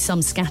today.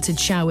 Some scattered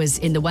showers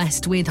in the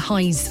west with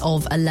highs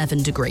of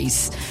 11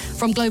 degrees.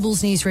 From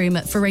Global's newsroom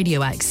for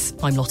Radio X,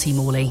 I'm Lottie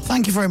Morley.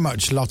 Thank you very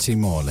much, Lottie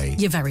Morley.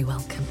 You're very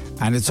welcome.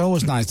 And it's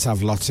always nice to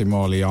have Lottie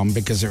Morley on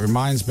because it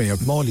reminds me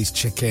of Morley's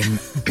Chicken,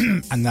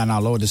 and then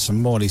I'll order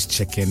some Morley's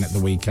Chicken at the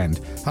weekend.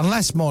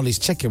 Unless Morley's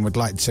Chicken would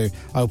like to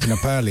open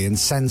up early and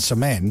send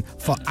some in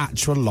for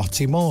actual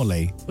Lottie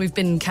Morley. We've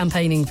been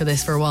campaigning for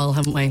this for a while,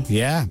 haven't we?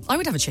 Yeah. I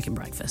would have a chicken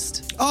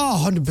breakfast.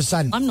 Oh,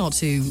 100%. I'm not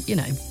too,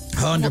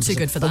 100%. I'm not too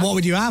good for that. But what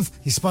would you have?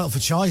 You're spoilt for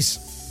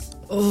choice.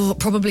 Oh,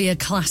 probably a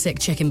classic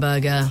chicken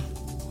burger,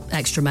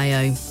 extra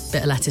mayo,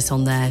 bit of lettuce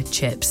on there,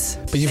 chips.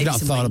 But you've maybe not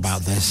some thought wings.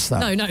 about this, though.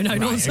 No, not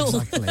at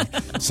all.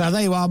 Exactly. So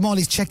there you are,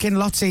 Morley's Chicken.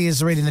 Lottie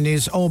is reading the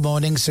news all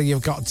morning, so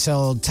you've got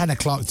till 10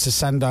 o'clock to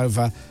send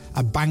over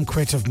a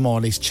banquet of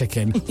Morley's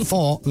Chicken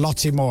for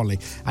Lottie Morley.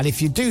 And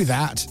if you do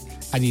that,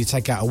 and you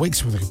take out a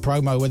week's worth of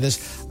promo with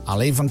us,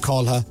 I'll even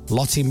call her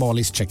Lottie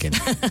Morley's Chicken.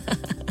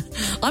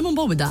 I'm on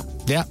board with that.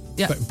 Yeah.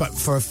 Yeah. But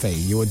for a fee,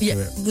 you would do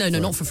it. No,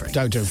 not for free.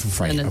 Don't do it for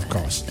free, No, of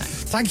course. no.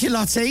 Thank you,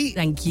 Lottie.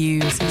 Thank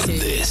you. See you soon.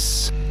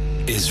 This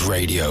is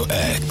Radio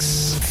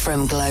X.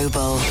 From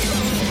Global.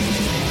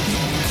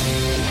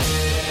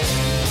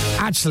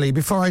 Actually,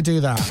 before I do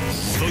that,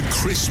 The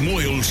Chris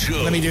Moyle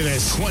Show. Let me do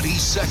this. 20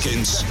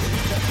 seconds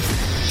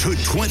to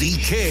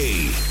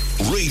 20K.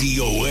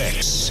 Radio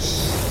X.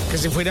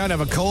 because if we don't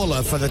have a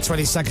caller for the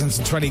 20 seconds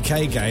to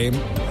 20k game,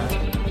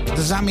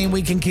 does that mean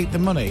we can keep the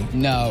money?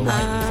 No.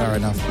 Right, fair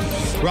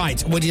enough.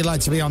 Right, would you like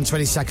to be on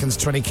 20 seconds,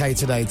 20k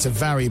today? It's a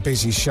very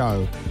busy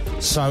show,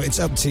 so it's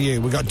up to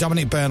you. We've got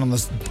Dominic Byrne on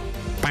the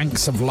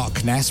banks of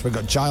Loch Ness. We've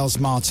got Giles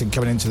Martin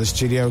coming into the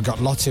studio. We've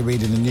got Lottie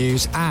reading the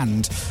news,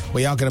 and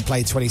we are going to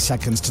play 20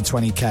 seconds to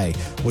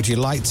 20k. Would you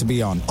like to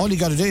be on? All you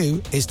got to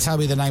do is tell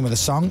me the name of the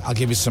song. I'll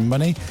give you some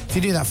money. If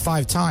you do that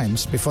 5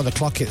 times before the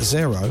clock hits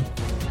 0,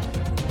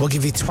 we'll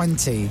give you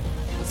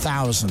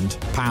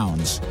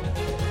 £20,000.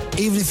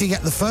 Even if you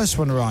get the first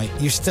one right,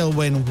 you still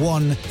win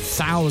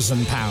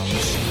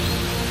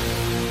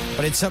 £1,000.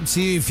 But it's up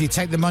to you if you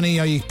take the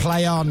money or you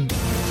play on.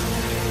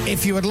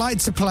 If you would like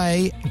to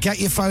play, get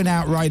your phone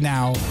out right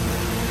now.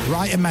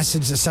 Write a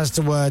message that says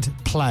the word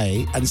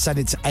play and send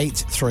it to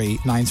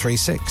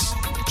 83936.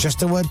 Just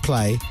the word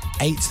play,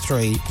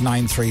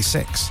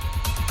 83936.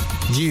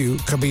 You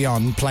could be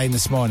on playing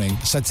this morning.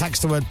 So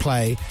text the word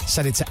play,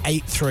 send it to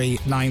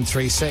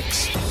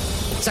 83936.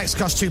 Text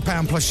costs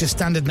 £2 plus your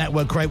standard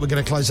network rate. We're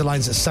going to close the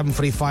lines at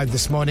 7:45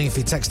 this morning. If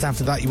you text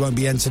after that, you won't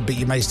be entered, but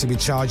you may still be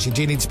charged. You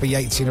do need to be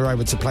 18 or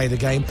over to play the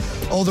game.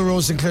 All the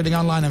rules, including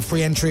online and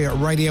free entry at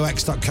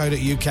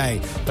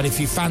radiox.co.uk. But if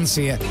you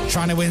fancy it,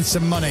 trying to win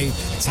some money,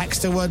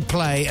 text the word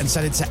play and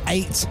send it to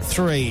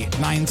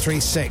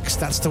 83936.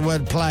 That's the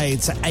word play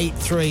to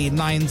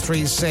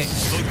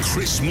 83936. The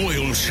Chris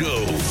Moyle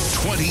Show.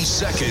 20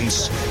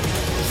 seconds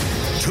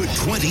to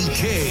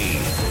 20K.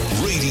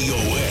 Radio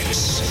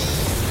X.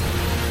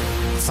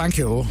 Thank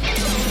you.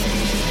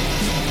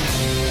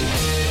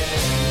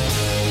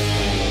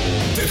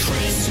 The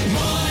Chris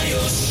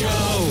Moyle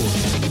Show.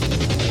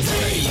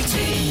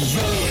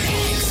 Radio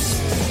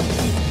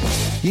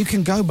X. You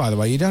can go, by the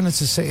way. You don't have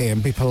to sit here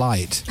and be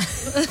polite.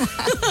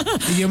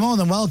 You're more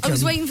than welcome. I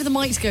was waiting for the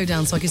mic to go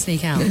down so I could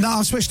sneak out. No,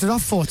 I've switched it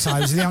off 4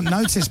 times and you haven't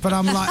noticed, but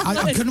I'm like,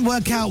 I couldn't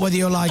work out whether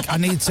you're like, I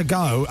need to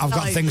go, I've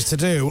got things to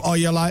do, or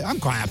you're like, I'm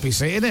quite happy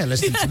sitting here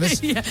listening to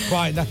this. Yeah.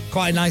 Quite a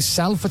nice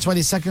sell for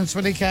 20 seconds,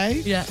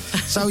 20k. Yeah.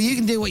 So you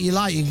can do what you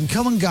like. You can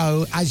come and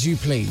go as you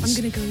please. I'm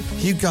going to go.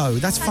 You go.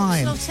 That's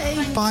fine.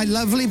 Lottie. Bye.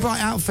 Lovely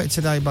bright outfit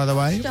today, by the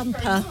way.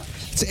 Jumper.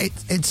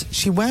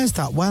 She wears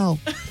that well.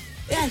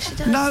 Yeah, she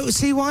does. No,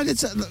 see why did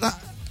that?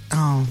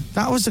 Oh,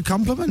 that was a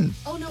compliment.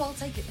 Oh, no, I'll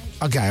take it.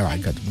 Thank you. Okay, all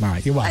right, good. All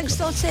right, you're welcome. Thanks,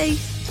 Lottie.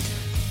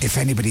 If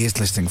anybody is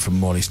listening from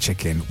Morley's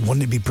Chicken,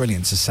 wouldn't it be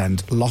brilliant to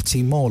send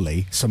Lottie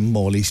Morley some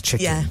Morley's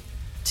Chicken? Yeah,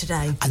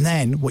 today. And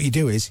then what you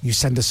do is you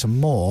send her some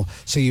more.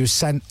 So you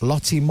send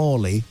Lottie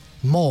Morley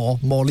more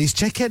Morley's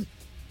Chicken.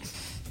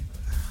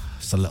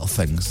 It's the little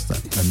things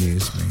that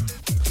amuse me.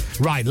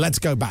 Right, let's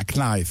go back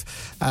live.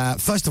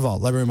 First of all,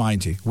 let me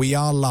remind you, we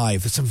are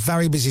live. It's a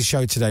very busy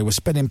show today. We're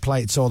spinning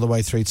plates all the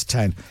way through to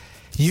 10.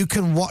 You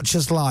can watch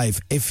us live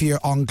if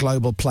you're on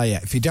Global Player.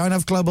 If you don't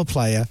have Global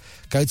Player,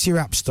 go to your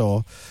app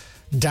store,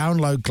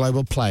 download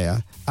Global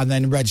Player, and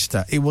then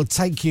register. It will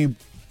take you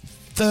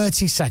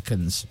 30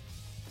 seconds,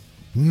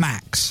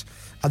 max.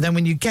 And then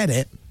when you get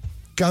it,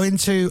 go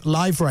into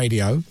live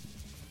radio,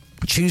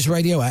 choose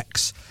Radio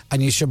X,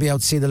 and you should be able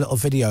to see the little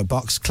video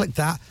box. Click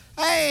that.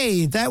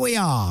 Hey, there we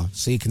are.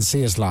 So you can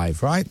see us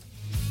live, right?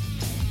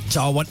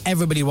 So I want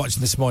everybody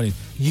watching this morning,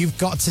 you've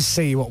got to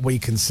see what we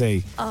can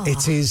see. Oh.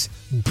 It is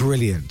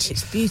brilliant.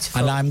 It's beautiful.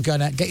 And I'm going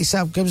to give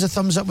us a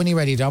thumbs up when you're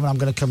ready, Dom, and I'm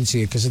going to come to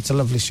you because it's a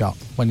lovely shot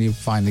when you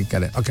finally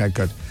get it. Okay,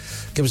 good.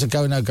 Give us a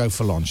go, no go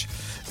for launch.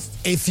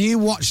 If you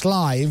watch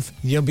live,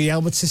 you'll be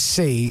able to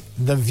see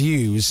the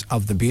views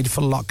of the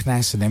beautiful Loch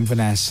Ness and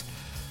Inverness,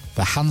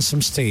 the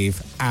handsome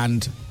Steve,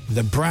 and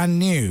the brand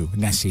new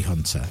Nessie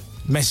Hunter,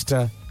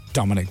 Mr.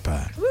 Dominic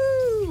Byrne.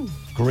 Woo!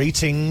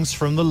 Greetings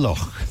from the Loch.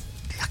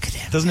 Look at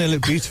him. Doesn't it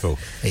look beautiful?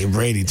 It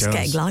really It's does.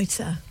 getting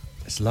lighter.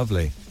 It's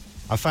lovely.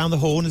 I found the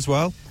horn as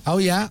well. Oh,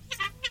 yeah.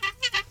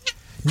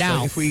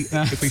 Now, So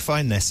if we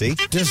find Nessie,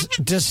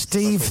 does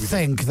Steve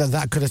think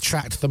that could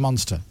attract the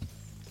monster?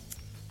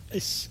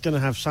 It's going to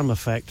have some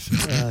effect.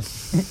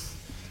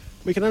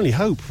 We can only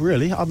hope,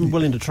 really. I'm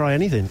willing to try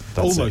anything.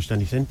 Almost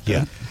anything.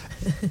 Yeah.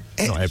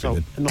 Not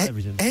everything. Not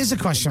everything. Here's a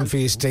question for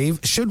you, Steve.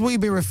 Should we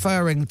be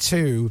referring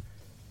to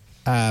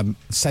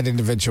said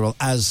individual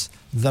as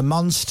the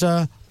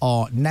monster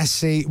or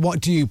Nessie?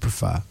 What do you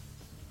prefer?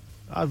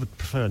 I would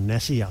prefer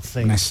Nessie, I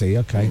think. Nessie,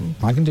 okay.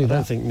 I can do I that.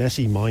 don't think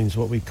Nessie minds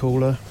what we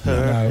call her.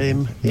 No.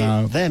 Him,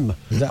 No. it, them.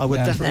 I would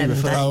definitely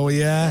refer Oh,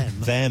 yeah.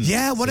 Them.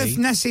 Yeah, what if See?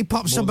 Nessie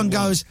pops More up and than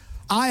one. goes,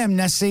 I am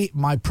Nessie,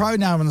 my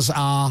pronouns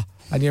are...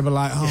 And you'll be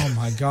like, oh,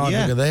 my God,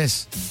 Yeah. look at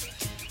this.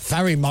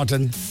 Very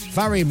modern.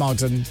 Very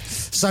modern.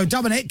 So,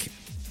 Dominic,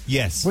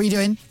 Yes. what are you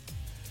doing?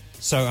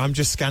 So I'm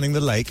just scanning the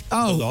lake.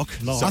 Oh, the lock.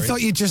 I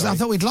thought I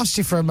thought we'd lost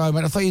you for a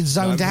moment. I thought you'd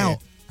zoned out.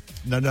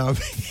 No.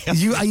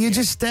 Are you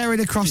just staring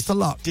across the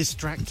lock?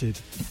 Distracted.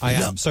 I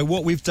am. So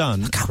what we've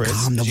done, Look how Chris,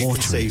 calm the as you can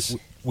water see, is.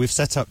 we've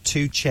set up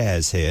 2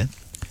 chairs here.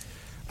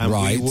 And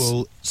Right. we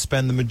will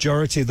spend the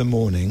majority of the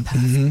morning...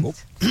 Oh,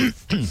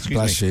 excuse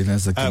Bless me. you,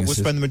 there's the We'll Guinnesses.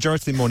 spend the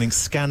majority of the morning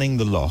scanning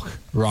the lock.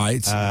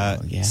 Right.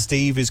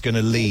 Steve is going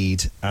to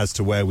lead as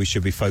to where we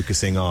should be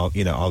focusing our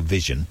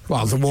vision.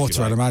 Well, the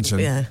water, I'd imagine.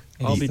 Yeah.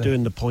 I'll be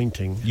doing the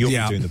pointing. You'll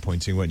Yeah. be doing the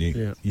pointing, won't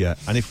you? Yeah.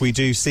 And if we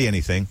do see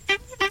anything,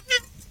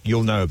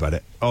 you'll know about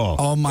it.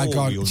 Oh my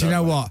God. you'll Do you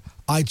know about what?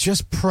 I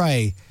just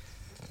pray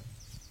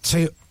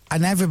to,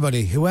 and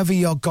everybody, whoever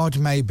your God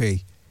may be,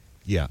 it.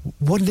 Yeah.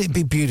 wouldn't it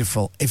be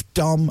beautiful if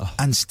Dom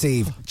and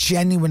Steve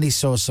genuinely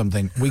saw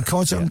something? We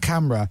caught it on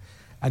camera,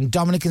 and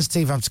Dominic and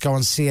Steve have to go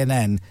on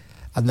CNN,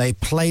 and they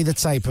play the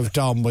tape of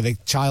Dom with a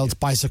child's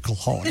bicycle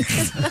horn.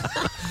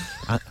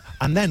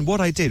 And then what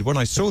I did when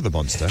I saw the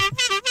monster,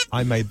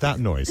 I made that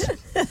noise.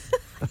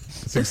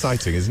 It's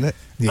exciting, isn't it?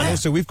 Yeah. And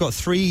also, we've got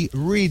 3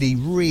 really,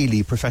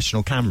 really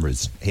professional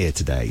cameras here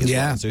today. As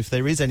Yeah. well. So if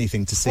there is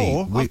anything to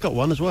see, I've got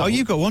one as well. Oh,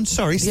 you've got one.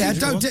 Sorry, Steve. Yeah,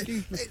 you've got don't.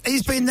 one.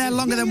 He's been there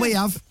longer than we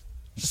have.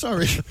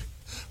 Sorry.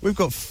 We've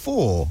got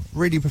 4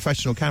 really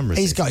professional cameras.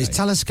 He's here got his today.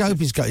 telescope.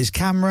 He's got his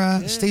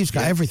camera. Steve's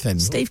got everything.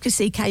 Steve could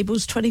see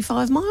cables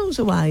 25 miles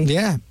away.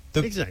 Yeah.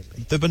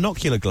 Exactly. The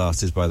binocular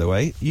glasses, by the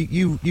way,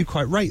 you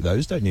quite rate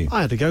those, don't you? I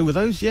had to go with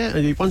those, yeah.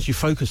 And once you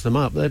focus them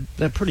up,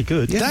 they're pretty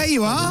good. There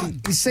you are. You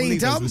We'll see,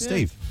 leave those Dom? with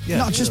Steve. Yeah.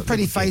 Not just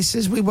pretty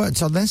faces. We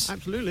worked on this.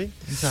 Absolutely.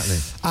 Exactly.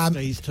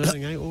 Days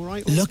turning out all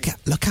right. Look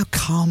how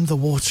calm the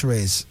water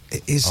is.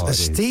 It is, Oh, it as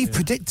is, Steve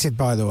predicted,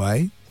 by the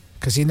way,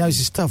 because he knows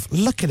his stuff.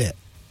 Look at it.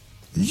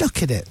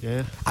 Look at it.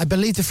 Yeah. I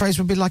believe the phrase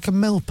would be like a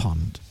mill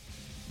pond.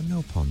 A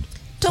mill pond.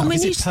 Dom, when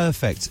is you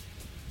it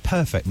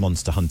perfect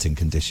monster hunting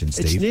conditions,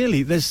 It's Steve?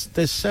 nearly there's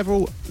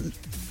several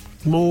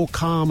more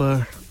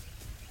calmer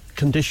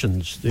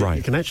conditions. Right.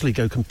 You can actually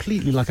go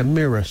completely like a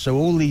mirror. So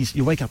all these,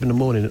 you wake up in the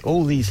morning and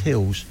all these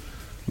hills,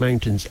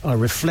 mountains are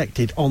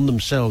reflected on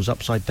themselves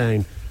upside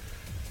down,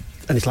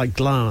 and it's like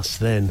glass.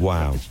 Then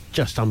Wow. it's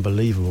just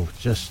unbelievable.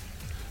 Just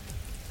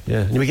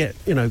yeah, and we get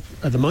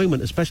at the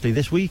moment, especially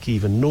this week,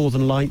 even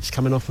Northern Lights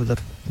coming off of the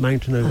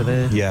mountain over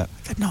there. Yeah.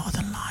 The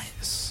Northern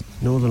Lights.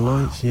 Northern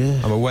Lights, yeah.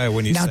 I'm aware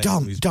when you Now, say Dom,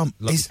 all these Dom,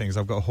 lovely is- things,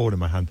 I've got a horn in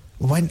my hand.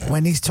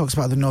 When he talks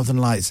about the Northern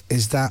Lights,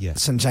 is that Yeah.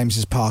 St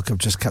James's Park have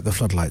just kept the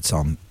floodlights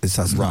on? Is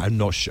that Right, I'm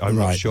not sure. I'm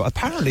not Right. sure.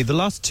 Apparently, the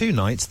last 2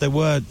 nights there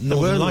were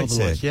Northern Lights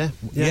Northern here.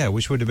 Lights, yeah.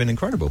 which would have been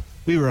incredible.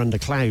 We were under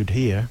cloud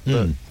here,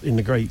 but Mm. in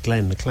the Great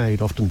Glen, the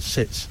cloud often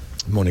sits.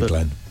 Morning, But-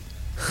 Glenn.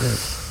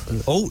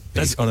 Oh,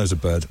 there's a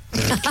bird.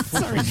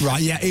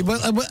 Right, yeah.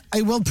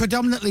 It will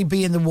predominantly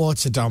be in the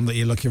water, Dom, that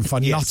you're looking for,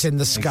 Yes, not in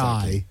the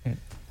sky. Exactly.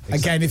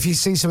 Again, if you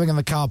see something in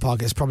the car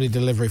park, it's probably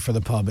delivery for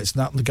the pub. It's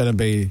not going to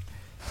be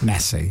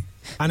Nessie.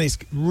 And it's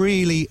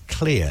really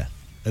clear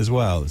as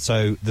well.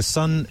 So the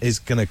sun is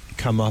going to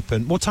come up,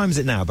 and what time is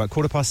it now? About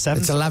 7:15?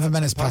 It's 11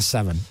 minutes past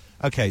 7.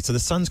 Okay, so the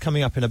sun's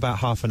coming up in about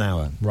half an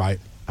hour. Right.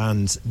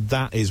 And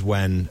that is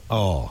when,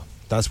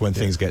 that's when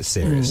things get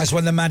serious. That's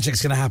when the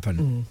magic's going to happen.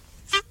 You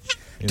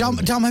know what I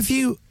mean? Dom, have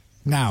you...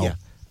 Now, Yeah.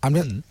 I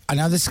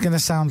know this is going to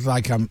sound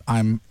like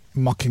I'm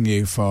mocking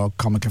you for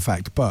comic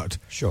effect, but...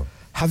 Sure.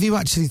 Have you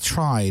actually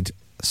tried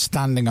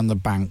standing on the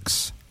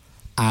banks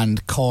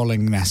and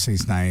calling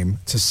Nessie's name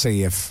to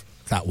see if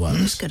that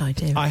works? Good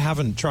idea. I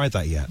haven't tried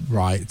that yet.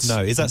 Right.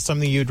 No, is that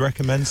something you'd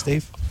recommend,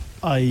 Steve?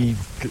 I'm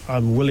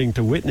willing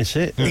to witness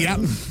it. Yeah,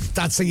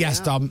 that's a yes,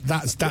 Dom.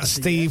 That's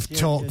Steve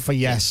talk for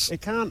yes.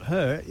 It can't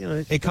hurt,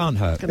 It can't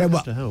hurt. Gonna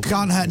have to help.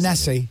 Can't hurt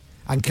Nessie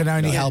and can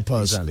only help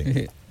us.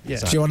 Exactly. Yeah.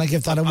 Do you want to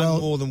give that a I'm whirl?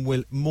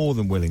 more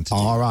than willing to do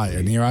All that. right,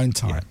 in your own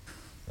time.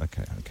 Yeah.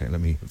 Okay,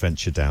 let me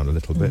venture down a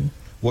little bit.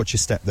 Watch your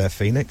step there,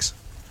 Phoenix.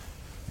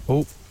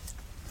 Oh.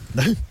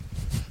 No.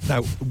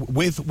 Now,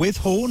 with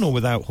horn or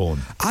without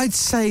horn? I'd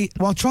say,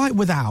 well, try it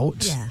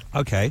without. Yeah.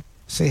 Okay.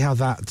 See how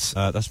that's...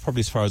 That's probably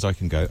as far as I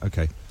can go.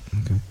 Okay.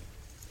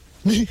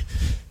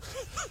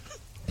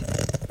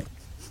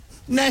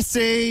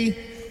 Nessie!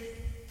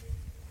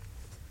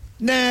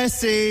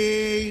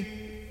 Nessie!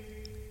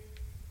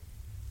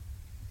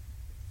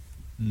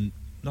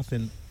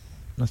 Nothing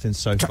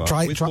so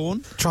far. With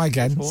horn? Try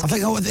again. With horn? I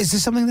think, is there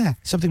something there?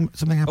 Something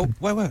happened.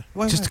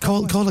 Wait. Just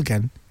call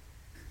again.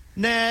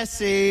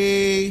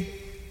 Nessie!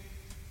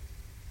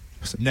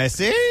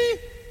 Nessie?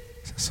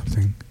 Is that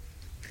something?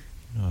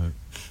 No, I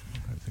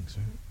don't think so.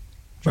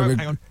 Well,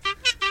 Hang on.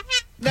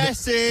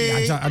 Nessie!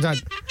 I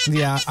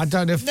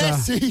don't know if...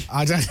 Nessie!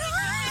 I don't...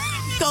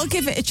 Got to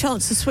give it a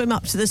chance to swim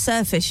up to the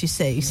surface, you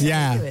see. So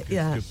Yeah. do it,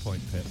 yeah. Good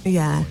point, Pip.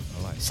 Yeah.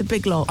 I like It's a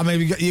big lot. I mean,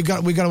 we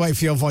got to wait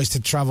for your voice to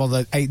travel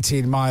the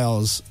 18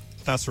 miles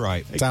That's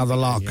right. down the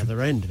lock. The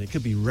other end, and it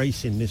could be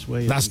racing this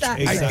way. That's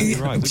exactly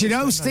right. Do you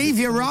know, Steve,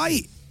 you're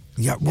right.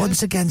 Yeah,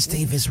 once again,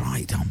 Steve is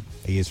right, Dom.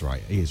 He is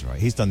right.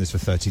 He's done this for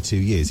 32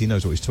 years. He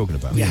knows what he's talking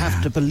about. You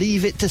have to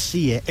believe it to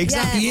see it.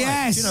 Exactly. Yeah.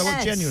 Right. Yes. Do you know what?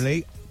 Yes.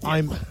 Genuinely,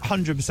 I'm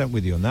 100%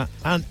 with you on that.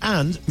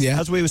 And Yeah.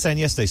 as we were saying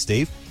yesterday,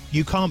 Steve,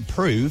 you can't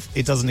prove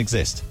it doesn't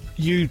exist.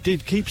 You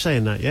did keep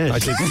saying that, yes. I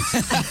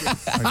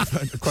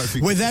did. Quite a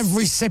few- With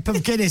every sip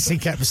of Guinness, he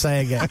kept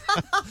saying it.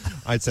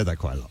 I'd said that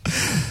quite a lot.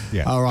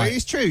 Yeah. All right. But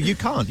it's true. You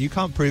can't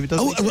prove it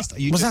doesn't exist.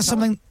 You was that just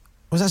something?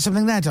 Was that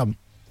something there, Dom?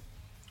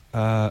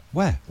 can't.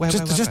 Where?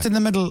 Just in the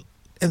middle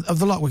of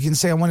the lock, we can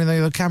see on one of the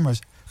other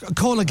cameras.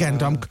 Call again,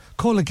 Dom.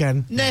 Call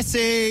again.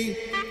 Nessie.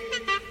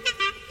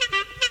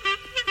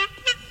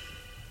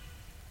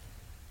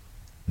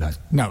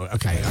 No.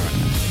 Okay. All right.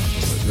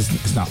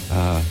 It's not.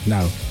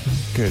 No.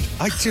 Good.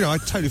 I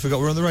totally forgot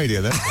we're on the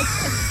radio then.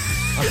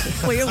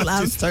 We all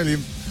have. Just totally.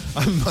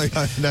 I'm my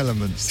own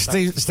elements.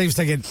 Steve's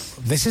thinking,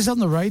 this is on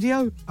the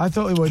radio? I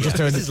thought we were just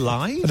doing This is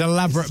live? an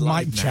elaborate This is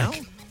live mic now?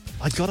 check.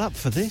 I got up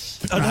for this.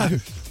 I know.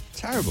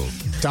 Terrible.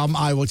 Dom,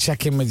 I will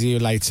check in with you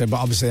later, but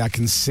obviously I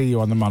can see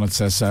you on the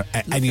monitor, so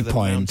at any Look at the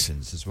point...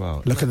 mountains as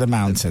well. Look at the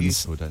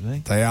mountains. They're beautiful, don't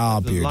they? They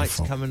are the beautiful. lights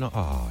coming on.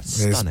 Oh, it's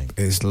It's- stunning.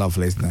 It's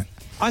lovely, isn't it?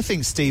 I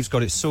think Steve's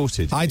got it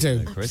sorted. I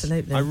do. Chris.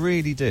 Absolutely. I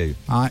really do.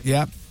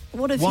 Yeah.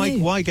 What have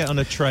you? Why get on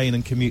a train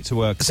and commute to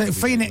work? So every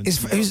day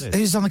Phoenix, when you've got this?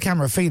 who's on the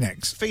camera?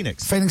 Phoenix.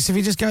 Phoenix. If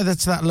you just go there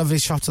to that lovely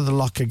shot of the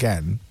lock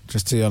again,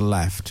 just to your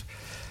left.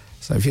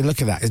 So if you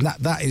look at that,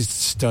 that is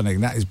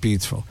stunning. That is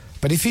beautiful.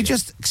 But if you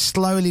just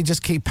slowly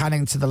just keep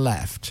panning to the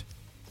left.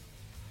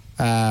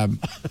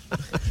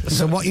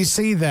 So what you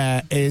see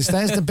there is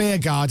there's the beer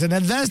garden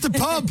and there's the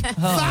pub.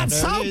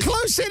 That's how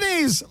close it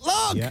is.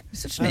 Look. Yeah.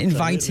 Such an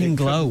inviting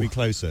glow. Be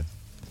closer.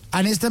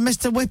 And is the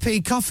Mr.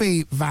 Whippy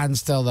coffee van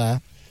still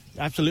there?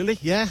 Absolutely,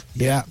 yeah.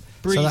 Yeah.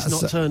 Bree's So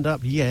that's- not turned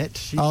up yet.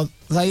 She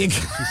there you go.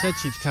 said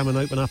she'd come and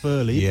open up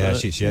early. Yeah, but,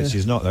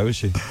 she's not though, is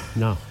she?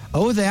 No.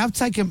 Oh, they have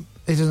taken.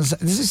 It doesn't.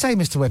 Does it say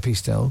Mr. Whippy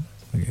still?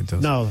 I think it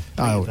does. No.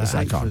 Oh, is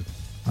that gone?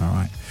 All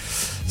right.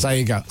 So there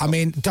you go. I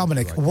mean,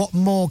 Dominic, what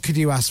more could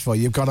you ask for?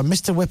 You've got a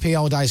Mr. Whippy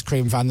old ice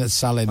cream van that's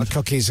selling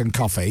cookies and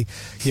coffee.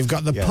 You've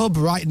got the pub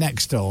right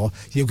next door.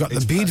 You've got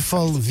the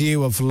beautiful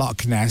view of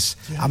Loch Ness,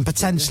 and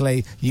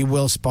potentially you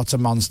will spot a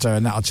monster,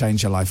 and that'll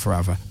change your life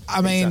forever.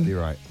 I mean, Exactly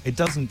right. It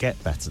doesn't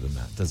get better than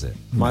that, does it?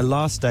 My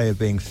last day of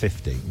being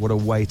 50. What a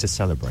way to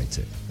celebrate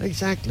it.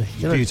 Exactly.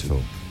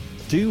 Beautiful.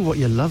 Do what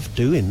you love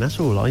doing. That's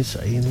all I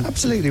say. And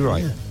Absolutely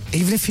right.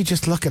 even if you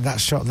just look at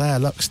that shot there,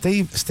 look,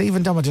 Steve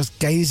and Dom are just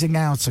gazing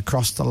out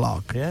across the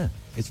loch. Yeah,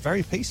 it's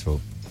very peaceful.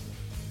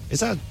 Is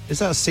that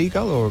a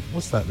seagull or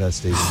what's that there,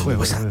 Steve?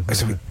 What's that?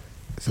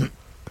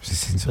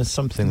 There's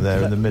something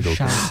there in the middle.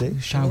 Can you see?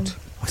 Shout.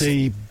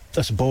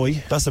 That's a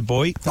boy. That's a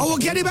boy. Oh, well,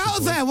 get him out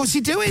of there. What's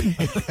he doing?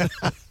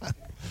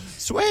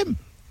 Swim.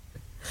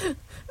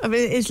 I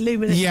mean, it is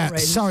luminous Yeah,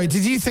 orange. sorry.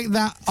 Did you think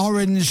that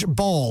orange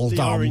ball, The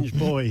Dom, orange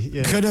boy.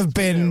 Yeah. could have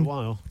been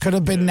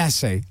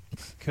Nessie?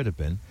 Could have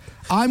been.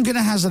 I'm going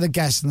to hazard a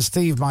guess, and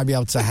Steve might be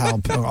able to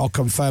help or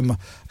confirm.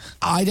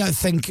 I don't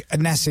think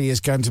Nessie is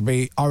going to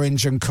be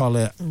orange and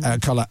colour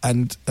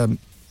and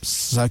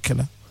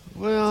circular.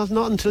 Well,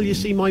 not until you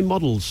see my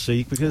models,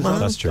 see, because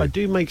That's true. I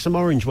do make some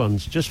orange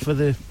ones just for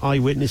the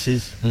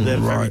eyewitnesses. They're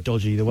very Right.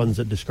 dodgy, the ones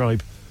that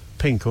describe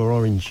pink or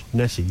orange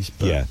Nessies.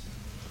 But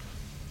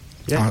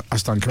Yeah. I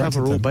stand corrected.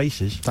 cover all then.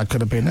 bases. That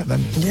could have been it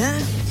then.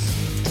 Yeah.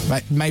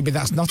 Maybe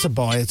that's not a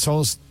boy at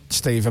all,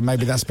 Steve, and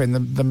maybe that's been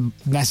the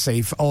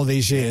Nessie for all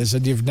these years,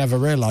 and you've never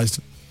realised.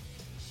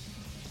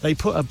 They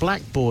put a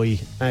black boy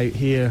out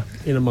here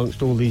in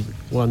amongst all these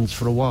ones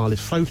for a while.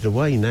 It's floated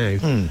away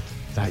now.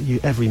 That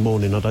every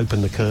morning I'd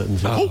open the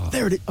curtains. And,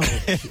 there it is.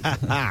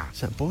 Oh,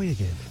 it's that boy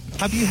again.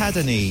 Have you had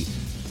any?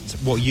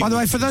 By the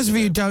way, for those of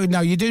you who don't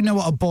know, you do know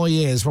what a boy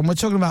is. When we're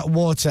talking about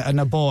water and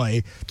a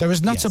boy, there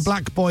is not a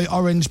black boy,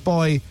 orange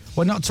boy.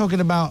 We're not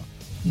talking about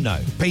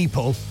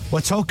people.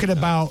 We're talking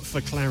about... For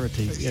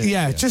clarity.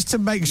 Yeah, just to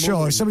make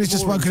sure. If somebody's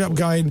just woken up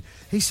going,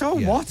 he saw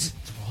what?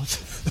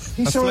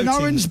 He saw an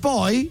orange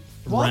boy?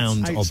 What?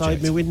 Round Outside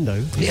object. my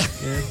window. Yeah.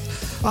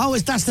 Oh,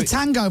 that's the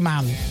Tango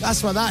Man.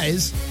 That's what that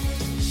is.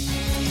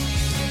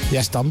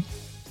 Yes, Dom?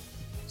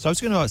 So I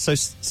was going to ask,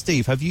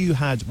 Steve, have you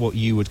had what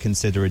you would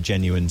consider a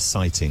genuine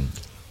sighting?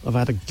 I've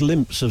had a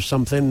glimpse of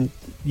something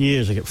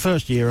years ago.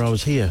 First year I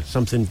was here,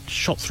 something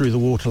shot through the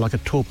water like a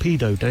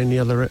torpedo down the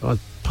other end. I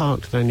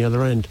parked down the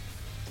other end.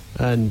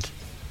 And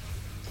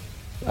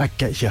that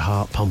gets your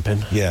heart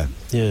pumping. Yeah.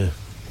 Yeah.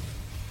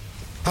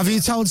 Have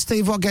you told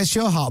Steve what gets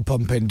your heart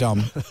pumping,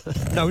 Dom?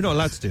 No, we're not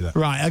allowed to do that.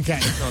 Right, okay.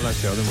 Not allowed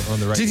to on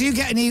the radio. Did you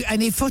get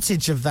any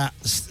footage of that,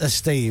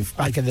 Steve,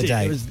 back in the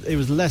day? It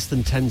was less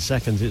than 10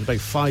 seconds. It was about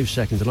 5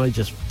 seconds, and I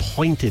just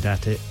pointed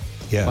at it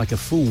like a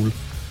fool.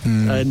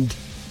 And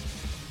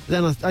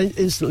then I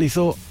instantly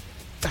thought,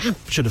 damn,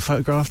 should have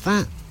photographed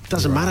that.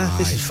 Doesn't matter.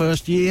 This is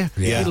first year.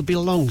 Yeah. It'll be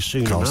along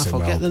soon enough.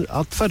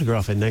 I'll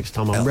photograph it next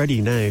time. I'm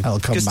ready now.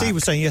 Because Steve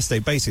was saying yesterday,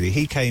 basically,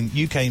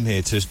 you came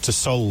here to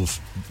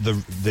solve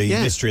the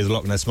mystery of the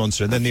Loch Ness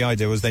Monster, and then the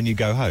idea was then you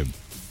go home.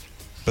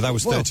 But that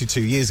was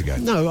 32 years ago.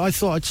 No, I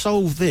thought I'd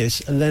solve this,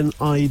 and then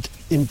I'd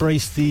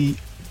embrace the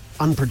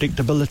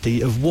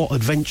unpredictability of what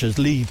adventures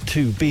lead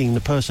to being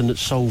the person that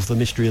solved the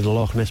mystery of the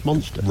Loch Ness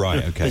Monster.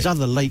 Right, okay. There's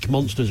other lake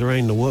monsters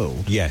around the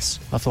world. Yes.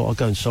 I thought I'd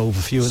go and solve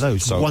a few of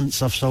those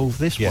once I've solved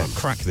this one.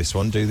 Crack this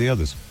one, do the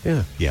others.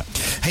 Yeah.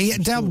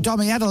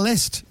 Dom, he had a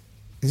list.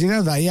 Did you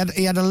know that?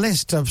 He had a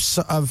list of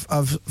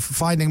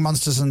finding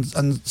monsters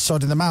and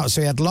sorting them out.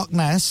 So he had Loch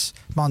Ness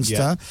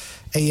Monster,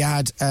 he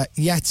had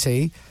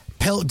Yeti,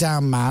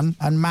 Piltdown Man,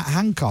 and Matt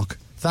Hancock.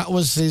 That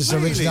was his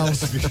original.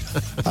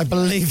 I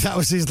believe that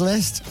was his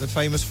list. The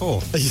famous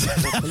four.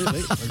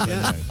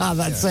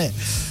 That's it.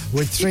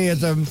 With three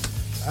of them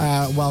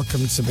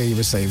welcome to be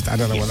received. I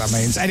don't know what that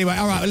means. Anyway,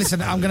 all right,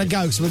 listen, I'm going to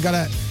go because we've got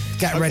to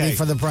get ready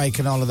for the break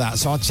and all of that.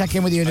 So I'll check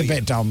in with you in a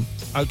bit, Dom.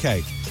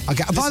 Okay.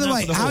 By the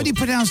way, how do you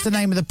pronounce the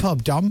name of the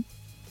pub, Dom?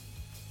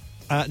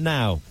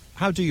 Now,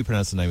 how do you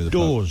pronounce the name of the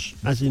Doors,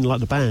 as in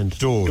like the band.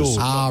 Doors.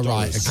 Ah,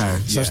 right, okay.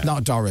 So it's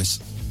not Doris.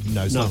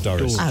 No, it's not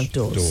Doris.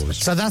 Doors.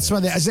 So that's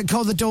where is it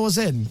called the Doors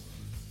Inn?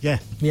 Yeah.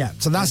 Yeah.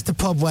 So that's the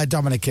pub where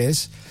Dominic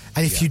is.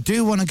 And if you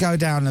do want to go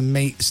down and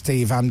meet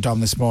Steve and Dom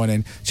this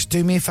morning, just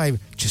do me a favour.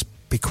 Just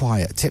be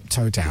quiet,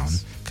 tiptoe down,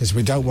 because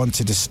we don't want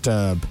to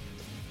disturb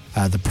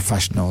the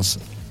professionals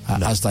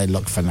as they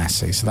look for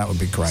Nessie. So that would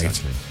be great.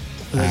 Exactly.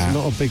 There's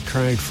not a big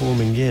crowd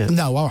forming yet.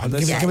 No, all right.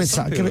 Give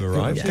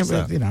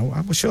it, you know,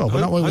 I'm sure. We're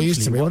not where we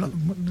used to be.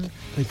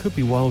 They could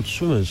be wild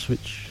swimmers,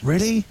 which...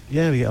 Really?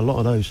 Yeah, we get a lot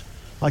of those.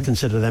 I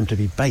consider them to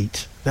be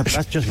bait.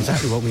 That's just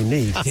exactly what we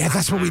need. Yeah,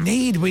 that's what we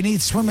need. We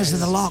need swimmers in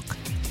the loch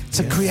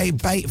to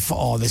create bait for...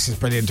 Oh, this is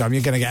brilliant, Dom.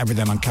 You're going to get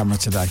everything on camera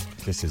today.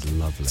 This is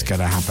lovely. It's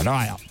going to happen. All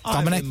right,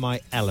 Dominic. I'm in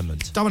my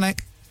element.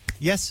 Dominic.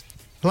 Yes?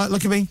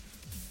 Look at me.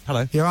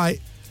 Hello. You all right?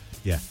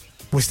 Yeah.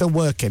 We're still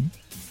working.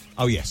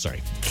 Oh, yeah,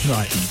 sorry.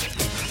 Right.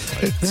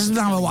 This is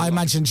now what I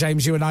imagine,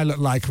 James, you and I look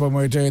like when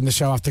we were doing the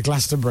show after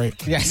Glastonbury.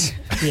 Yes.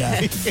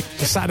 Yeah.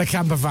 Just sat in a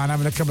camper van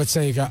having a cup of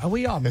tea. Go, are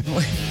we on?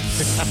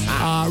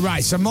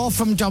 Right, so more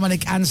from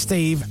Dominic and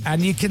Steve,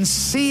 and you can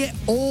see it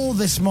all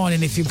this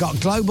morning. If you've got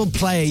Global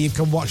Player, you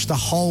can watch the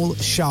whole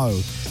show.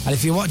 And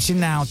if you're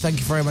watching now, thank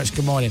you very much.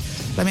 Good morning.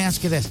 Let me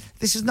ask you this.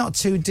 This is not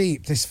too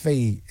deep, this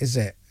fee, is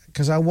it?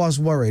 Because I was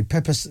worried.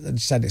 Pippa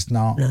said it's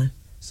not. No.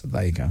 So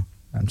there you go.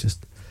 I'm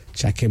just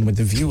checking with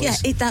the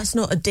viewers. Yeah, that's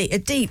not a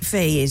deep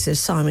fee. Is a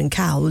Simon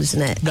Cowell,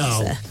 isn't it?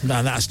 No,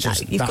 that's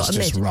just you've that's got a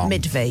just wrong.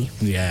 mid fee.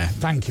 Yeah,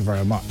 thank you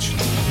very much.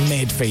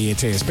 Mid fee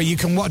it is. But you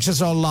can watch us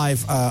all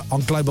live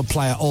on Global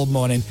Player all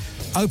morning.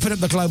 Open up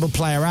the Global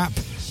Player app,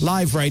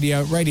 live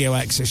radio, Radio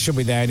X. It should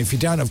be there. And if you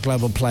don't have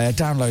Global Player,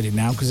 download it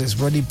now because it's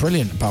really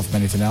brilliant. Apart from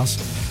anything else,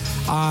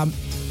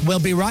 we'll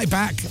be right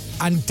back.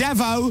 And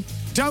Devo,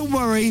 don't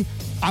worry.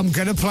 I'm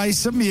going to play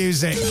some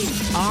music.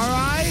 All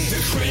right?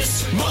 The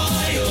Chris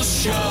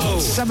Miles Show.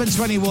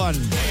 7:21.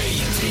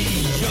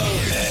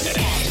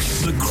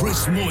 The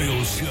Chris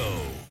Moyles Show.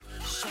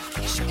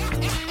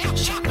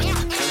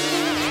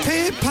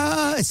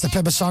 Pippa. It's the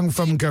Pippa song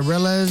from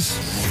Gorillaz.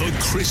 The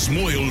Chris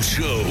Moyles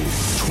Show.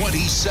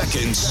 20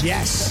 seconds.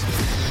 Yes.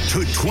 To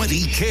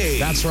 20K.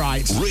 That's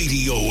right.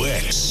 Radio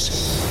X.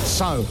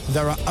 So,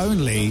 there are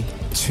only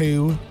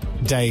 2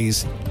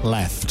 days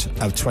left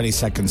of 20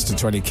 seconds to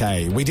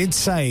 20K. We did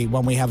say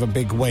when we have a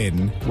big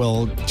win,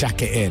 we'll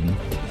jack it in.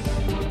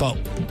 But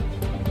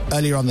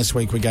earlier on this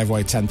week, we gave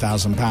away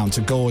 £10,000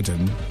 to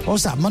Gordon. What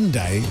was that,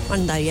 Monday?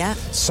 Monday, yeah.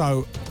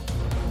 So,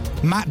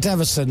 Matt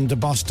Deverson, the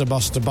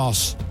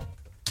boss,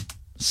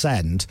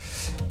 send.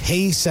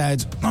 He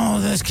said,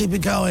 let's keep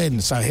it going.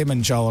 So him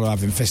and Joel are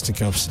having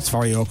fisticuffs. It's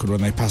very awkward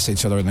when they pass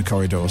each other in the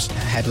corridors.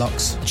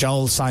 Headlocks.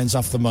 Joel signs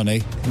off the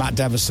money. Matt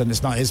Deverson,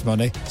 it's not his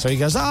money. So he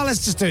goes,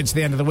 let's just do it to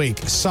the end of the week.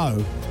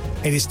 So,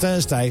 it is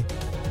Thursday.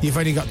 You've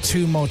only got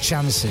 2 more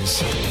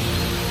chances.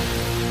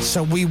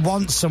 So we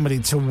want somebody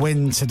to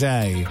win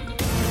today.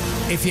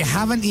 If you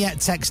haven't yet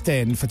texted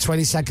in for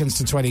 20 seconds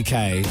to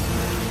 20K,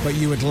 but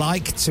you would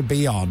like to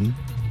be on,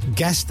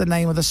 guess the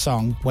name of the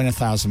song, win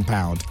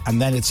 £1,000,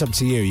 and then it's up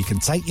to you. You can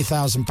take your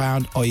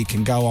 £1,000 or you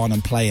can go on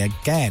and play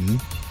again.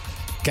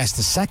 Guess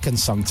the second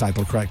song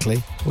title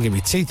correctly, we'll give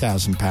you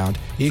 £2,000.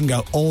 You can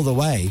go all the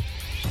way.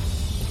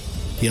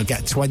 You'll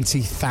get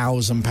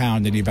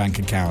 £20,000 in your bank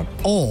account.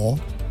 Or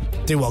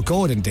do what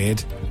Gordon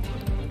did,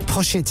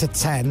 push it to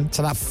 10,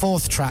 to that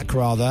 4th track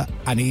rather,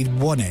 and he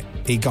won it.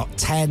 He got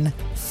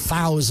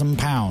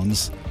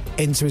 £10,000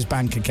 into his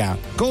bank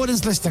account.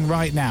 Gordon's listening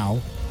right now,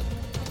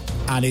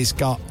 and he's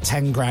got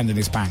 10 grand in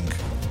his bank.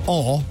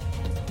 Or,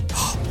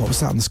 What was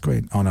that on the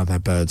screen? Oh no, they're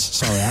birds.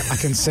 Sorry, I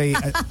can see.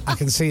 I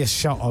can see a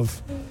shot of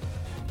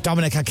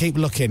Dominic. I keep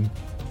looking,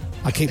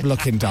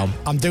 Dom.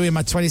 I'm doing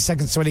my 20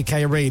 seconds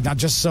 20k read. And I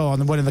just saw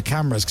on one of the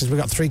cameras because we've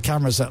got 3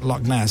 cameras at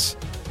Loch Ness.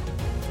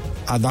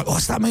 I'm like,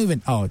 what's that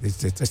moving? Oh,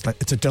 it's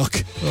a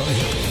duck.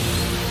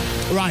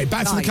 Right,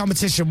 back to the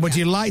competition. Would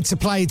you like to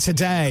play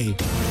today?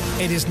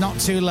 It is not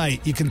too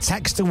late. You can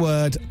text the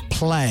word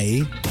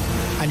play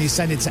and you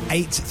send it to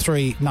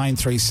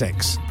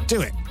 83936. Do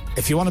it.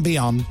 If you want to be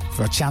on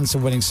for a chance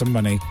of winning some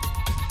money,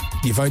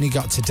 you've only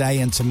got today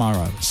and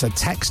tomorrow. So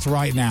text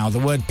right now the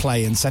word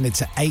play and send it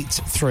to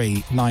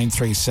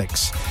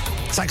 83936.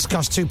 Text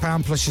costs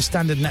 £2 plus your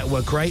standard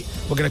network rate.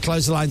 We're going to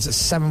close the lines at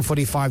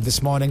 7:45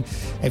 this morning.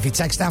 If you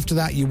text after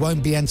that, you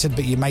won't be entered,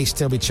 but you may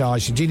still be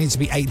charged. You do need to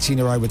be 18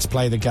 or over to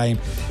play the game.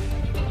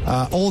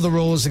 All the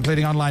rules,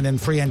 including online and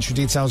free entry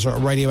details, are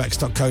at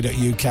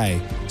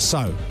radiox.co.uk.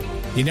 So,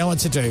 you know what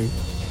to do.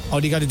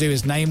 All you got to do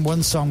is name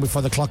one song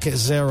before the clock hits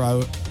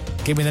 0.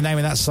 Give me the name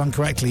of that song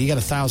correctly. You get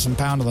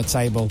 £1,000 on the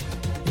table.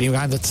 You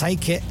can either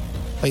take it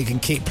or you can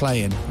keep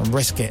playing and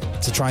risk it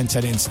to try and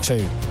turn it into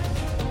 2.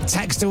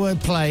 Text the word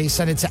play,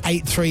 send it to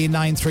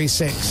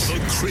 83936. The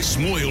Chris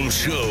Moyle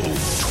Show.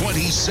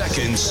 20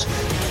 seconds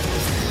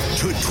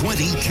to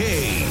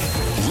 20K.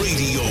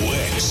 Radio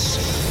X.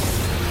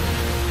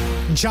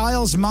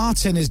 Giles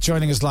Martin is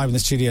joining us live in the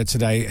studio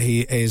today.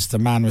 He is the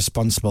man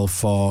responsible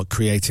for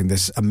creating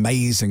this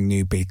amazing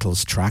new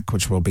Beatles track,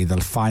 which will be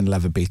the final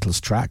ever Beatles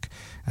track.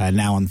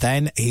 Now and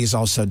then, he's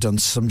also done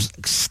some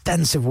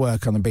extensive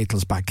work on the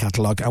Beatles back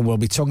catalogue, and we'll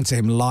be talking to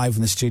him live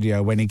in the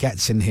studio when he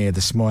gets in here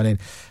this morning,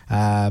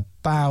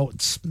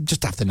 about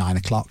just after 9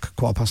 o'clock,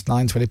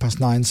 9:15,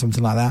 9:20,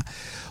 something like that.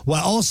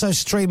 We're also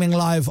streaming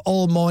live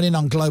all morning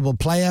on Global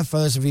Player. For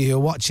those of you who are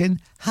watching,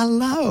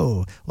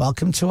 hello,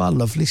 welcome to our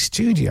lovely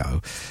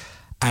studio.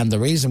 And the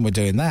reason we're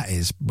doing that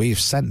is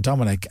we've sent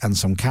Dominic and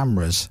some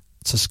cameras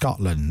to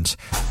Scotland,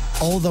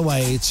 all the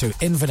way to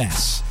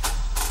Inverness,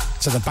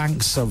 to the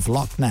banks of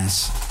Loch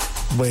Ness,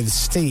 with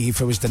Steve,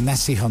 who is the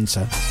Nessie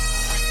hunter.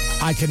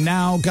 I can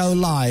now go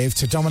live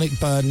to Dominic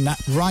Byrne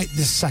right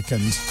this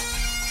second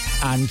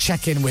and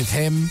check in with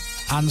him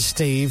and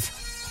Steve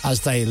as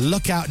they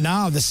look out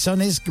now. The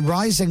sun is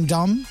rising,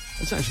 Dom.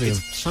 It's actually a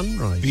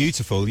sunrise.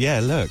 Beautiful,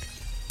 yeah, look.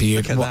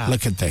 Beautiful. Look at that.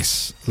 Look at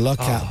this. Look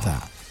at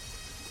that.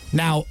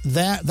 Now,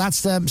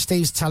 that's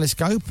Steve's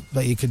telescope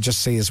that you could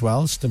just see as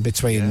well,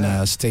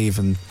 between Steve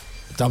and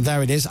Dom.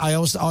 There it is.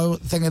 I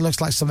think it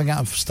looks like something out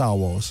of Star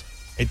Wars.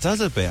 It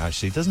does a bit,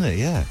 actually, doesn't it?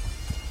 Yeah.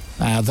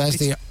 There's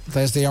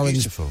the orange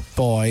beautiful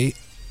boy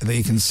that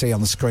you can see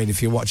on the screen.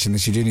 If you're watching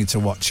this, you do need to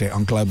watch it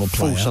on Global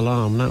Player. False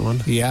alarm, that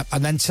one. Yeah,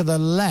 and then to the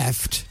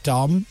left,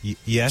 Dom.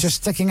 Yes. Just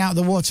sticking out of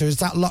the water. Is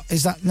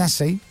that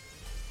Nessie?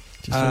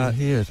 Just over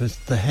here, there's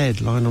the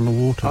head lying on the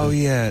water. Oh,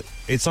 yeah.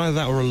 It's either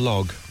that or a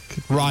log.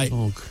 Right.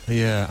 Log.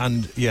 Yeah,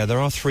 and there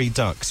are 3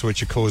 ducks,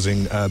 which are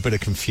causing a bit of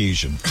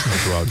confusion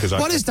as well.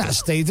 What is that,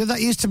 Steve? Did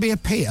that used to be a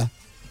pier?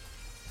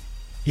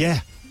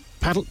 Yeah.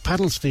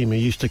 Paddle steamer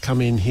used to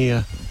come in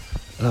here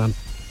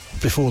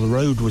before the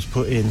road was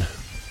put in.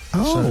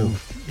 Oh. So,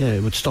 yeah,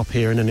 it would stop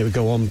here and then it would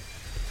go on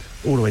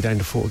all the way down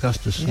to Fort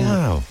Augustus. Wow.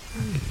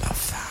 Yeah.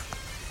 Love that.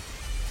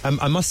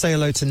 I must say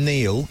hello to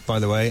Neil, by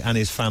the way, and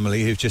his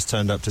family, who've just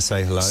turned up to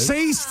say hello.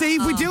 See,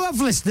 Steve, we do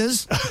have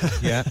listeners.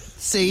 Yeah.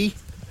 See?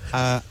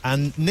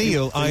 And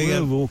Neil, they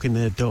were walking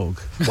their dog.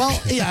 Well,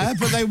 yeah,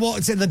 but they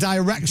walked in the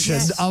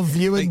direction of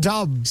you and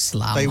Dom.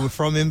 Slam. They were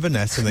from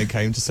Inverness and they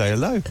came to say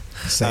hello.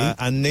 See?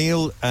 And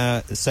Neil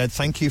said,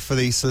 thank you for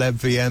the Celeb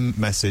VM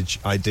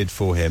message I did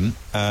for him,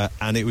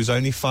 and it was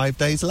only 5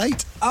 days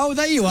late. Oh,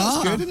 there you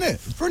are. That's good, isn't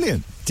it?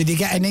 Brilliant. Did you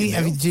get any?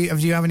 Do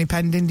you have any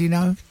pending, do you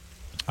know?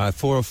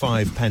 4 or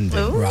 5 pending.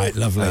 Ooh. Right,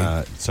 lovely.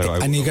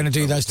 And you're going to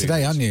do those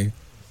today, aren't you?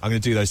 I'm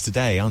going to do those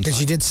today, aren't I? Because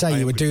you did say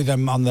you would do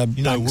them on the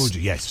I would,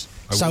 yes.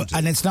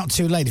 And it's not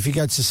too late. If you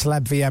go to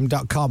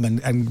celebvm.com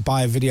and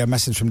buy a video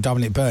message from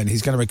Dominic Byrne,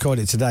 he's going to record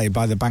it today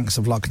by the banks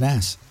of Loch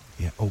Ness.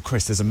 Yeah. Oh,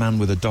 Chris, there's a man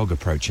with a dog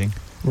approaching.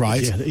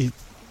 Right. Yeah,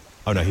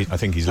 I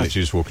think he's literally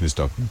just walking his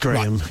dog.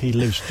 Graham, right. He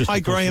lives just...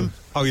 Hi, Graham.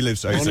 Oh, he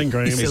lives... Morning,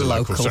 Graham. He's a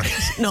local. Sorry.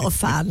 Not a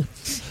fan.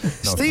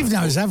 Steve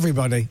knows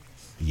everybody.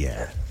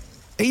 Yeah.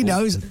 He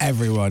knows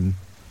everyone.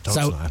 Dog's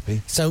not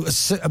happy. So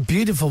a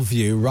beautiful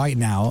view right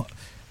now.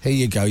 Here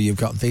you go. You've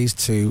got these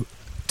 2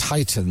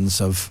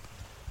 titans of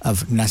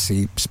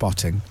Nessie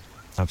spotting.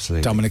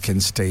 Absolutely. Dominic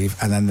and Steve.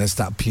 And then there's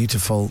that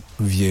beautiful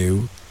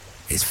view.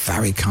 It's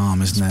very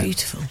calm, isn't it?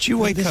 Beautiful. Do you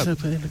wake up...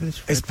 Look at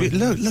this.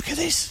 Look at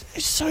this.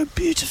 It's so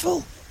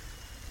beautiful.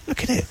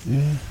 Look at it.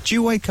 Yeah. Do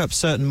you wake up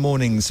certain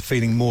mornings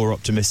feeling more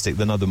optimistic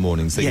than other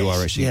mornings that you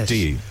are actually? Yes. Do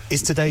you?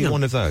 Is today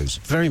one of those?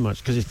 Very much,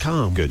 because it's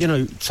calm. Good. You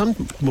know, some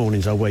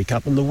mornings I wake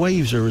up and the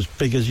waves are as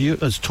big as you,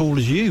 as tall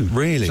as you.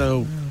 Really?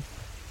 So,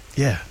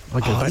 yeah. I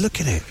go back,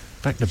 look at it.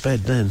 Back to bed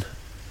then.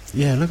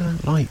 Yeah, look at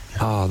that light.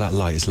 Oh, that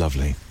light is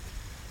lovely.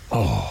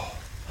 Oh.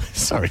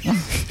 Sorry.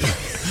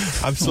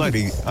 I'm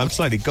slightly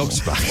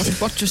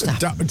gobsmacked. What just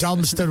happened?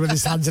 Dom stood with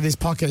his hands in his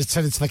pockets,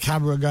 turning to the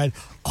camera and going,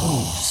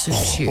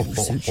 suits you.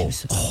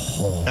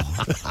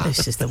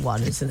 This is the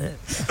one, isn't it?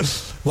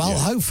 Well,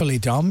 hopefully,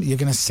 Dom, you're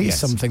going to see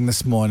something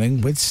this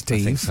morning with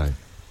Steve. I think so.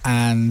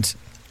 And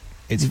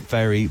it's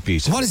very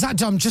beautiful. What is that,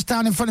 Dom? Just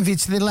down in front of you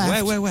to the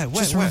left. Where?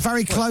 Just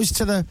very close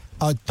to the...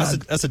 Oh, that's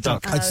a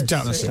duck. It's a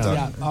duck. That's a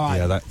duck. Yeah, all right.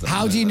 Yeah,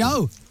 How do you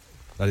know?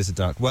 That is a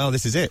duck. Well,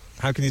 this is it.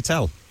 How can you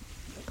tell?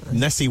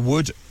 Nessie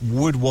would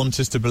want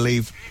us to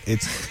believe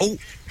it's...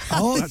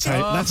 Oh, they're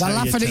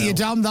laughing at you,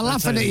 Dom. They're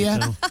laughing at you.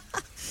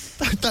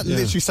 That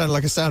literally sounded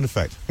like a sound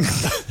effect.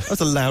 That's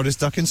the loudest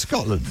duck in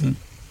Scotland.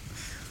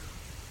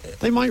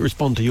 They might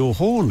respond to your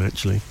horn,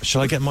 actually.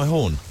 Shall I get my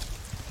horn?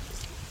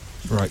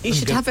 Right. You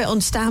should have it on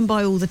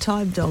standby all the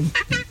time, Dom.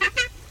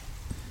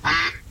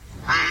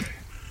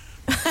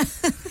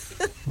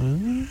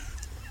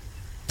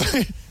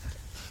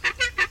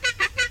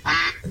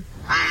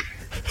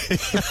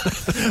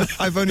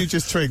 I've only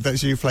just twigged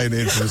that's you playing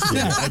the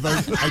instrument.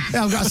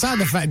 I've got a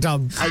sound effect,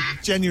 Dom. I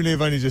genuinely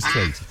have only just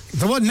twigged.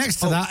 The one next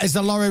to that is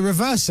the lorry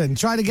reversing.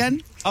 Try it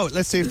again. Oh,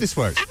 let's see if this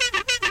works.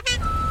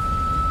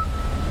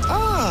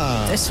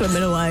 They're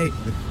swimming away.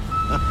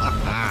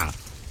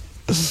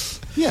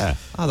 Yeah.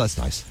 Oh, that's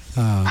nice.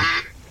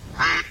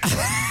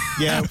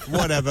 Yeah,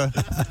 whatever.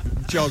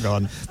 Jog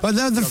on. But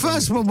the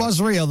first one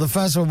was real. The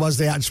first one was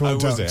the actual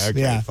ducks. Was it?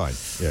 Okay, yeah. fine.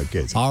 Yeah,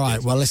 good. All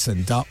right, well,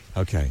 listen, Doc.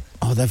 Okay.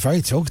 Oh, they're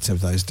very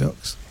talkative, those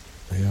ducks.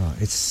 They are.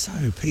 It's so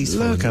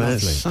peaceful. Look and at that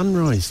lovely.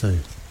 sunrise, though.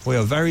 We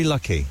are very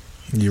lucky.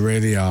 You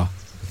really are.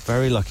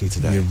 Very lucky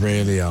today. You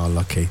really are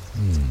lucky.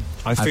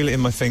 I feel it in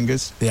my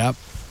fingers. Yep.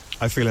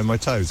 I feel it in my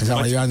toes. Is that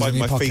what your hands in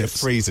your my feet are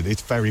pockets? freezing.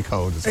 It's very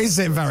cold. Is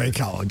it very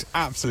cold?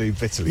 Absolutely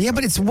bitterly Yeah, cold.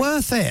 but it's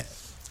worth it.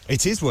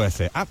 It is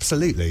worth it.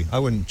 Absolutely. I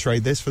wouldn't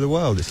trade this for the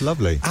world. It's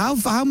lovely.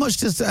 How much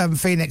does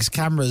Phoenix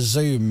camera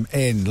zoom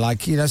in?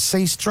 Like,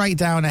 see straight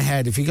down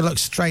ahead. If you can look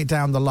straight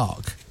down the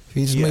lock. If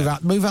you just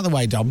move out the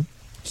way, Dom.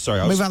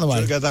 Sorry, move out the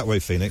way. Go that way,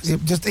 Phoenix.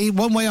 Just eat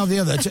one way or the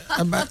other.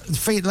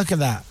 Feet. Look at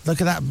that.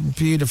 Look at that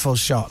beautiful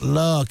shot.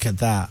 Look at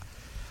that.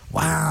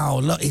 Wow.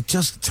 Look, it's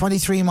just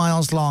 23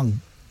 miles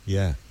long.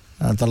 Yeah.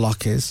 The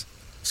lock is.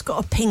 It's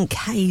got a pink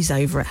haze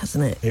over it,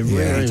 hasn't it? It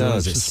really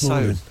does. much It's this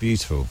morning. so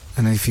beautiful.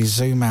 And if you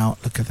zoom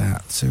out, look at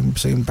that.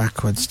 Zoom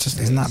backwards.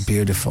 Isn't that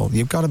beautiful?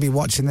 You've got to be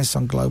watching this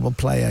on Global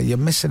Player. You're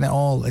missing it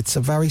all. It's a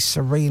very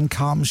serene,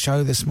 calm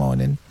show this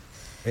morning.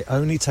 It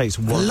only takes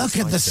one. Look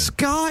at the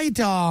sky,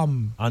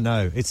 Dom. I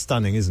know. It's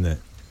stunning, isn't it?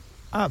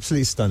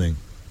 Absolutely stunning.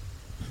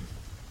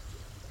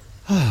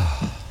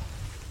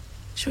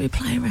 Should we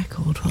play a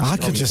record? I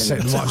could just sit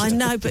and watch. I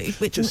know, but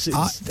it is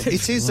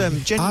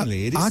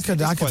genuinely. It is.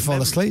 I could fall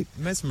asleep.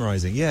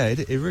 Mesmerising. Yeah,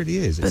 it really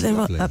is. But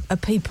there are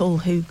people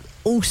who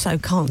also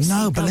can't.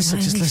 No, see, but listen,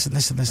 don't just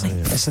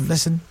they?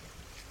 listen.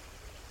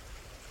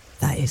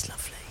 That is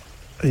lovely.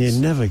 And you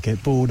never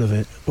get bored of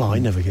it. Well, I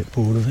never get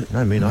bored of it.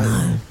 I mean,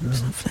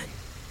 It's lovely.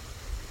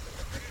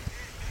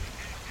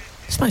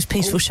 It's the most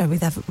peaceful show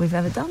we've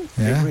ever done.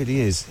 Yeah. It really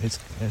is. It's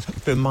a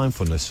bit of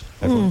mindfulness.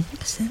 Everyone.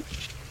 That's it.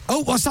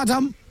 Oh, what's that,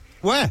 Dom?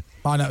 Where?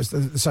 Oh, no, it's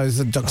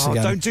the ducks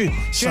again. Don't do.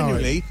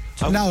 Genuinely,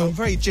 I'm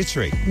very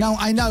jittery. No,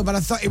 I know, but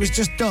I thought it was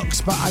just ducks,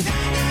 but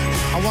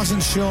I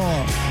wasn't sure.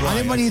 I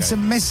didn't want you to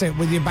miss it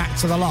with your back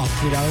to the lock,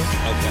 Okay.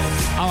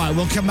 All right,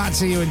 we'll come back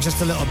to you in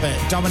just a little bit.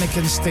 Dominic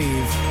and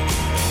Steve,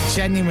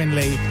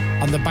 genuinely,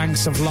 on the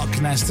banks of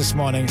Loch Ness this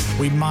morning,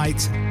 we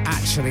might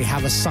actually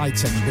have a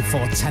sighting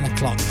before 10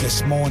 o'clock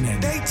this morning.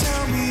 They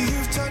tell me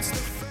you've touched the...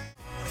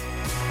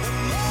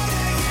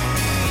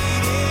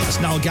 That's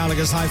Noel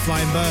Gallagher's High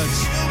Flying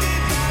Birds.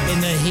 In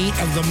the heat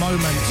of the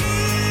moment.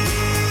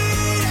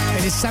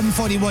 It is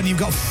 7:41. You've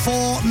got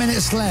 4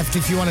 minutes left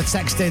if you want to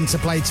text in to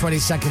play 20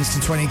 seconds to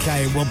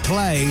 20k. We'll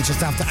play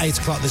just after 8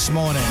 o'clock this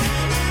morning.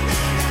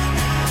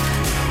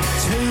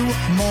 2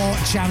 more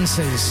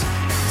chances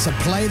to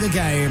play the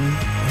game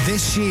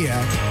this year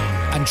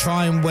and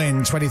try and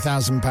win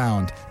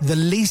 £20,000. The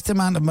least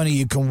amount of money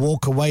you can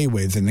walk away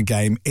with in the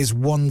game is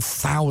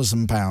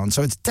 £1,000.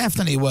 So it's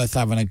definitely worth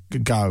having a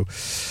go.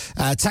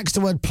 Text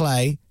the word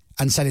play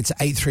and send it to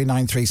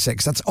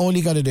 83936. That's all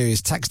you got to do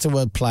is text the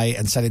word play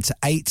and send it to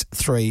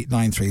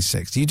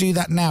 83936. You do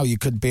that now, you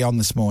could be on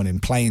this morning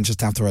playing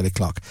just after 8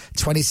 o'clock.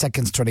 20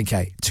 seconds,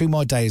 20k. 2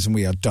 more days and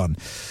we are done.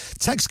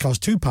 Text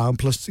costs £2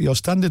 plus your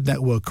standard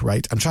network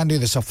rate. I'm trying to do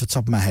this off the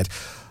top of my head.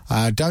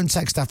 Don't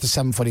text after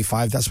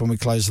 7:45. That's when we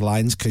close the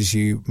lines because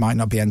you might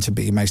not be entered,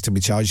 but you may still be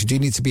charged. You do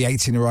need to be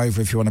 18 or over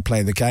if you want to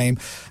play the game.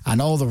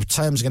 And all the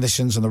terms and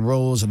conditions and the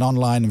rules and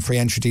online and free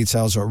entry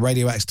details are at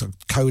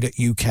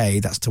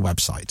radiox.co.uk. That's the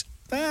website.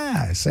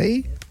 There,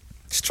 see?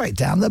 Straight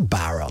down the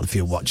barrel if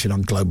you're watching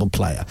on Global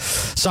Player.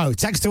 So,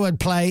 text the word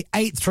play,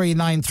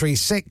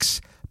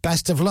 83936.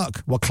 Best of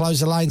luck. We'll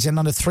close the lines in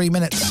under 3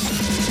 minutes.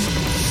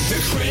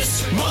 The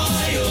Chris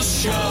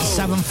Miles Show.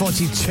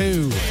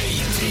 7:42.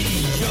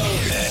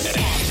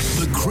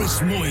 The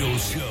Chris Moyle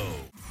Show.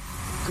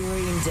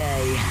 Green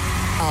Day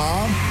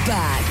are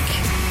back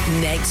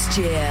next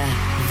year.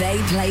 They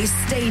play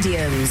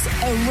stadiums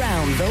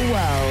around the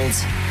world.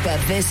 But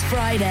this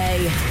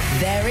Friday,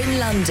 they're in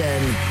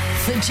London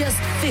for just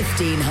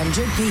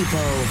 1,500 people.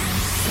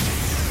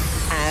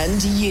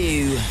 And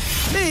you.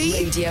 Me?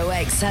 Radio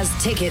X has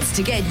tickets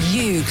to get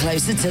you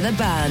closer to the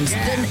band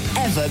than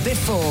ever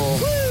before.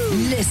 Woo!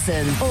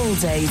 Listen all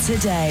day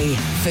today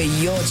for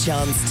your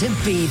chance to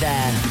be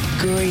there.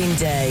 Green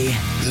Day.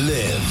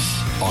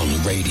 Live on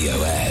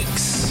Radio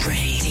X.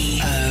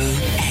 Radio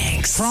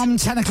X. From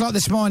 10 o'clock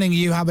this morning,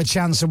 you have a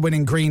chance of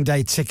winning Green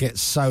Day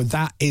tickets, so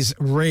that is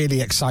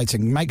really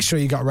exciting. Make sure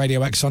you got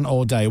Radio X on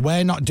all day.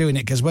 We're not doing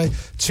it because we're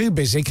too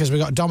busy, because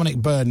we've got Dominic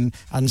Byrne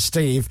and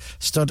Steve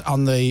stood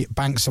on the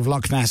banks of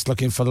Loch Ness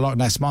looking for the Loch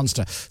Ness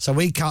Monster, so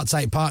we can't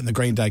take part in the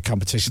Green Day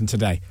competition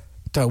today.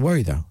 Don't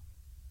worry, though,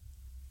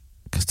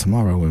 because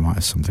tomorrow we might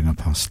have something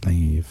up our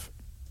sleeve.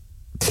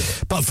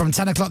 But from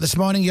 10 o'clock this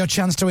morning, your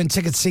chance to win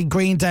tickets to see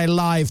Green Day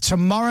live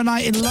tomorrow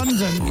night in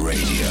London.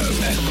 Radio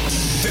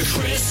X. The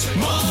Chris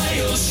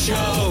Miles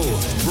Show.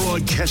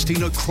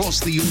 Broadcasting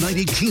across the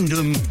United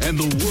Kingdom and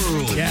the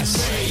world.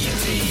 Yes.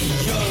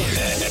 Radio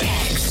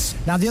X.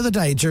 Now, the other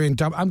day during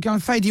Dom, I'm going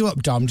to fade you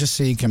up, Dom, just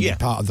so you can be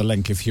part of the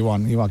link if you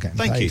want. You are getting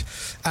Thank paid.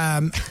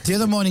 The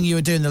other morning you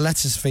were doing the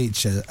letters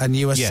feature and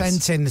you were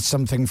sent in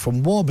something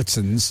from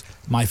Warburton's,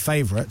 my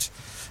favourite.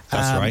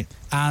 That's right.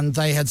 And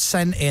they had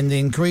sent in the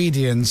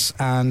ingredients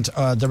and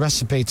the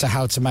recipe to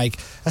how to make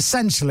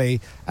essentially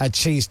a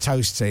cheese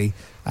toastie.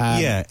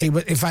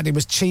 In fact, it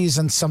was cheese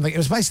and something. It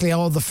was basically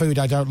all the food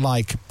I don't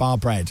like, bar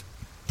bread.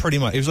 Pretty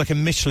much. It was like a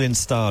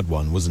Michelin-starred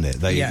one, wasn't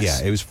it? Yes.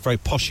 Yeah, it was very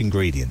posh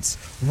ingredients.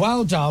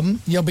 Well,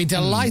 Dom, you'll be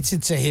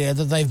delighted to hear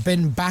that they've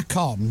been back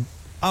on.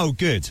 Oh,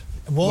 good.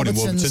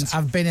 Warburton's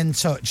have been in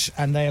touch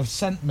and they have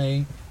sent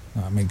me...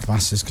 I mean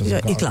glasses because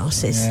I've got... your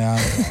glasses. Yeah,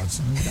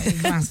 I've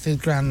got glasses,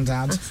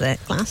 Grandad. That's it.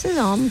 Glasses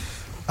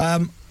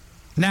on.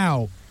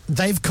 Now,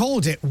 they've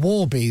called it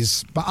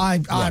Warbies, but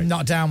I'm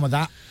not down with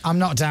that. I'm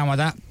not down with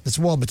that. It's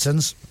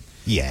Warburton's.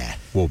 Yeah,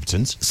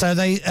 Warburton's. So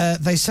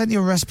they sent you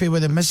a recipe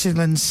with a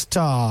Michelin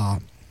star,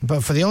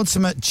 but for the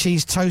ultimate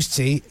cheese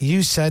toastie,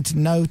 you said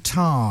no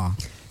tar.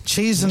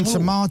 Cheese and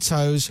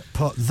tomatoes,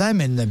 put them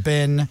in the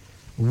bin.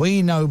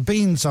 We know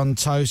beans on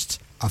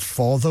toast are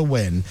for the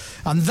win.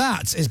 And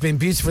that has been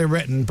beautifully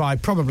written by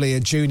probably a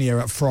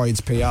junior at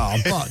Freud's PR,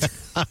 but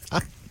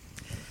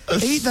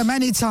eat them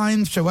any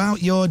time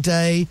throughout your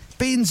day.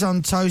 Beans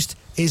on toast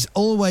is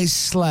always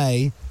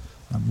slay.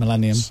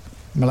 Millennium.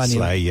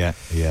 Slay, yeah.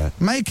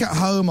 Make at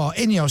home or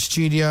in your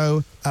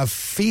studio a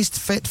feast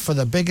fit for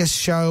the biggest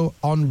show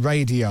on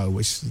radio,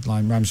 which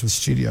line rhymes with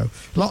studio.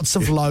 Lots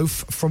of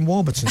loaf from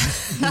Warburton.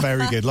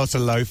 Very good. Lots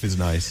of loaf is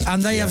nice.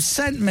 And they have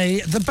sent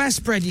me the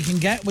best bread you can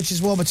get, which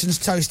is Warburton's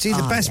Toastie.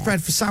 The best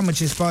bread for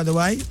sandwiches, by the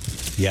way.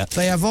 Yeah.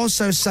 They have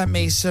also sent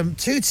me 2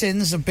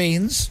 tins of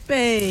beans.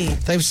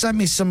 They've sent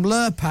me some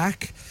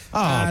Lurpak.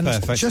 And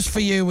perfect. just for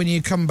you when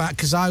you come back,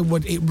 because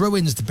it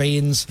ruins the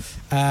beans,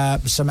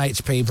 some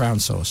HP brown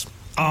sauce.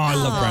 Oh, I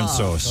love brown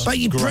sauce. But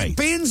Great.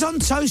 beans on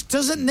toast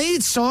doesn't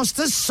need sauce.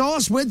 There's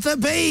sauce with the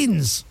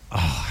beans.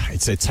 Oh,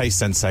 it's a taste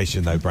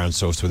sensation, though, brown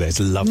sauce with it. It's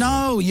lovely.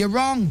 No, you're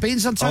wrong.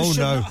 Beans on toast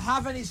should no. not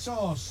have any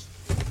sauce.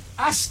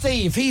 Ask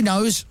Steve. He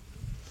knows.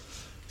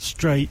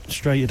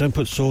 Straight. You don't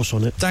put sauce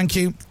on it. Thank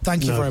you.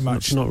 Thank you very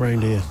much. Not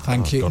round here.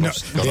 Thank you. God,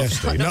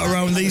 Not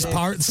around these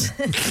parts.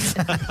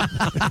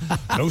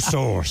 No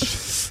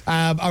sauce.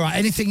 All right.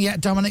 Anything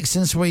yet, Dominic,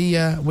 since we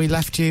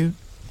left you?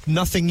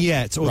 Nothing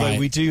yet, although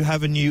we do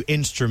have a new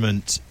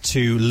instrument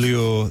to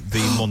lure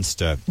the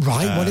monster.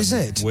 Right, what is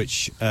it?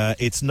 Which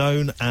it's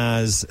known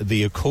as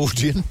the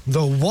accordion.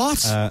 The what?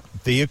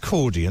 The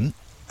accordion,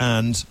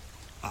 and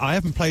I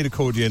haven't played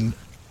accordion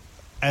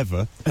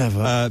ever.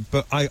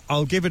 But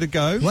I'll give it a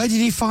go. Where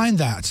did you find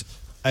that?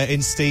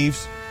 In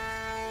Steve's.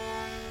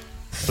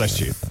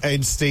 Bless you.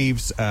 In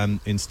Steve's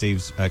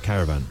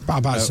caravan. I'm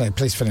about to say,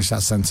 please finish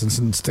that sentence.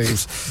 And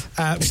Steve's.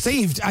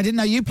 Steve, I didn't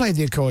know you played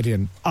the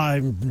accordion.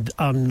 I'm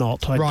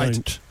not. I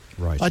don't.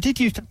 Right. I did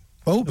used to.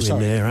 Oh, In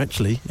sorry. there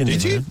actually.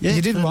 Did you? Yeah,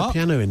 You did I had what? A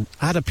piano in.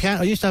 I had a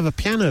piano. I used to have a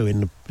piano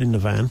in the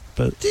van,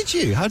 but Did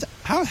you? How the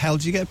hell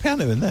did you get a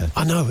piano in there?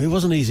 I know it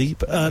wasn't easy.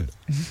 But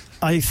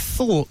I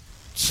thought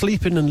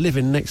sleeping and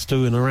living next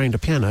to and around a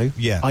piano,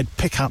 I'd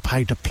pick up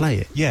how to play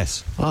it.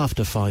 Yes.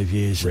 After 5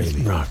 years,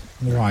 Really? right.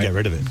 Get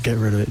rid of it. Get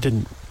rid of it.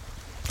 Didn't.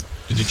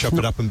 Did you chop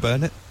it up and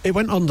burn it? It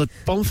went on the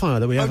bonfire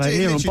that we have out did it?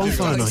 here on Did you do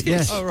bonfire it? night.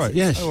 Yes. Oh, right.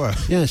 Yes. Oh, wow.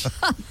 Yes.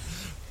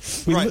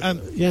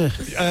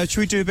 Right. Should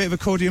we do a bit of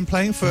accordion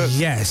playing for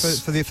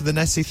the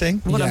Nessie thing?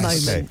 What a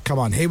moment. Okay. Come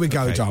on, here we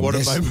go, Okay, Dom. what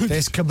a moment.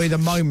 This could be the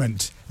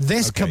moment.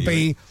 This Okay, could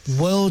be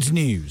world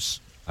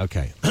news.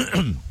 Okay.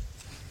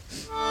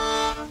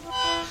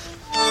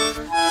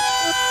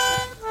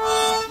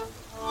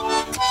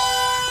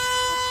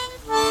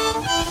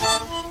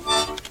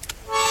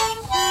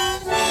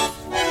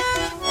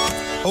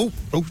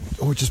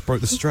 I just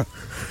broke the strap.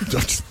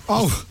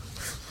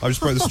 I just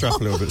broke the strap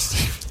a little bit,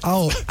 Steve.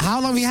 Oh, how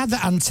long have you had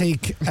that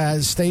antique,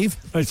 Steve?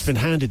 It's been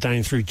handed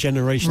down through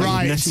generations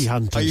Right. of Nessie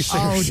hunters. Are you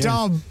Oh, serious?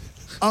 Dom.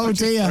 Oh,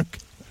 dear.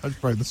 I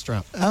just broke the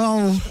strap.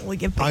 Oh, we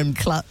give I'm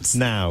klutz.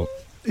 Now,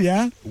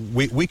 yeah.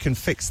 We can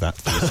fix that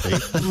for you,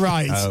 Steve.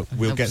 Right.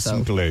 We'll get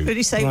some glue.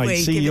 Really say Right, we,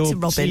 see give your, it to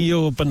Robin. see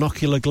your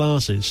binocular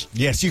glasses.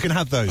 Yes, you can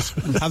have those.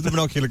 Have the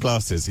binocular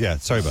glasses. Yeah,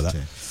 sorry about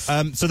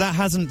that. So that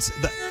hasn't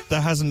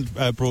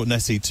brought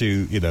Nessie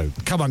to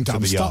Come on, to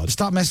Dom. the yard.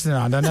 Stop messing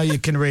around. I know you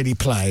can really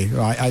play,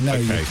 right? I know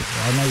you can do it.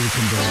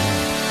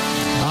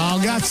 Oh,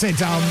 that's it,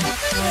 Dom.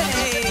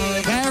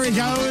 There he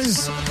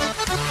goes.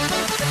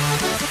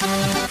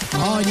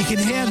 Oh, and you can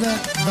hear the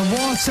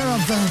water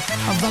of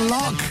the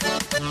lock.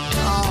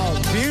 Oh,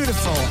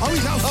 beautiful. Oh,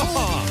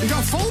 we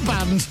got a full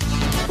band.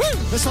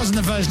 Woo! This wasn't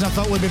the version I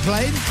thought we'd be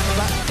playing.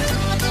 But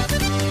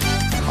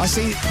I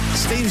see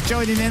Steve's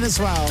joining in as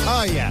well.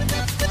 Oh, yeah.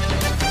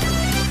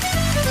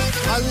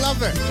 I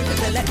love it. With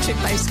an electric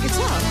bass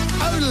guitar.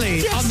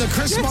 Only on the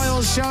Chris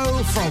Moyles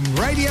Show from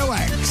Radio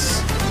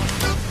X.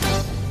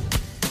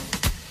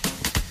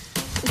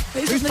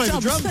 Who's playing the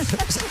drums?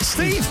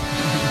 Steve.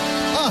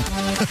 Oh.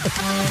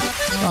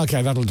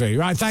 Okay, that'll do.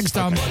 Right, thanks,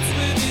 Tom.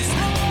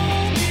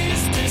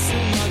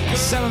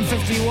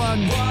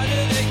 7:51.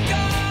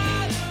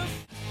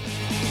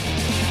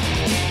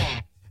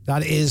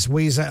 That is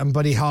Weezer and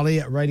Buddy Holly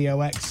at Radio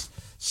X.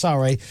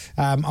 Sorry,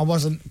 I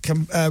wasn't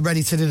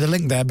ready to do the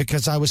link there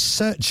because I was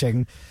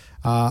searching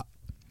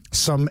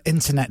some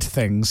internet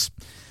things.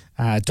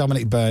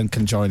 Dominic Byrne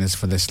can join us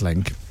for this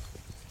link.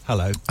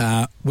 Hello.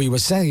 We were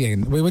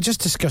just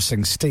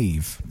discussing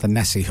Steve, the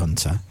Nessie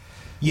hunter.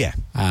 Yeah.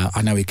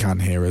 I know he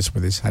can't hear us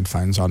with his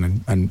headphones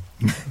on and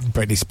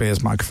Britney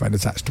Spears' microphone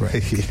attached to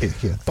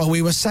it. Yeah. But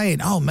we were saying,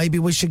 maybe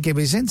we should give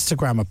his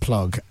Instagram a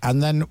plug.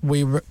 And then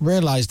we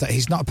realised that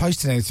he's not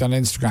posted anything on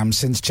Instagram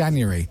since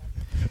January.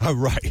 Oh,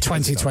 right.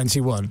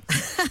 2021.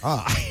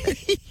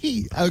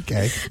 Okay.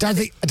 I don't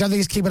think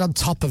he's keeping on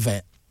top of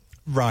it.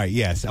 Right,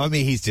 yes. I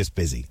mean, he's just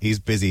busy. He's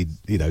busy,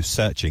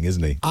 searching,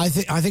 isn't he? I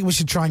think we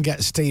should try and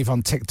get Steve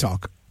on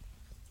TikTok.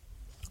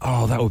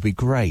 Oh, that would be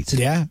great.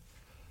 Yeah.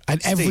 And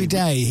every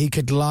day he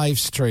could live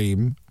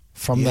stream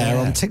from there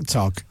on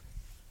TikTok.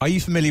 Are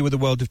you familiar with the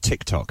world of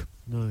TikTok?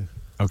 No.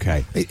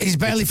 Okay. He's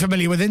barely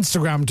familiar with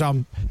Instagram,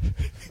 Tom.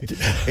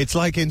 It's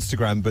like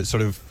Instagram, but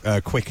sort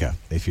of quicker,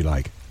 if you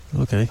like.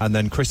 Okay. And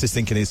then Chris is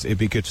thinking it'd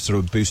be good to sort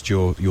of boost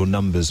your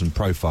numbers and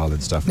profile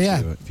and stuff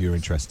if you're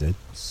interested.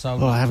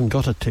 So I haven't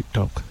got a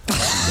TikTok.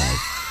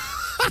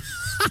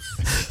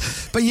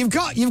 But you've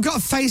got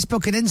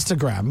Facebook and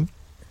Instagram.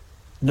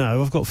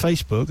 No, I've got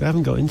Facebook. I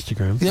haven't got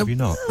Instagram. Have you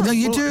not? No,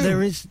 you do.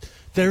 There is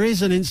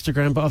an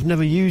Instagram, but I've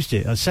never used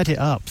it. I set it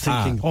up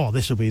thinking,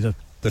 this will be the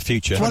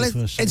future. Well,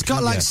 it's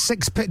got like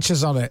 6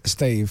 pictures on it,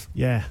 Steve.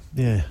 Yeah.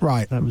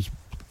 Right. That was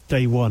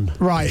day one.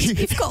 Right.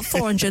 You've got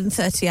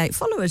 438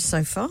 followers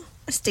so far.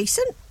 That's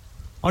decent.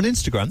 On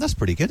Instagram, that's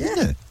pretty good,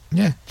 isn't it?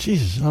 Yeah.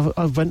 Jesus,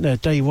 I went there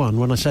day one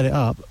when I set it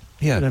up.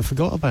 Yeah. And then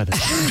forgot about it.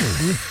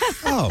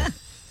 Oh.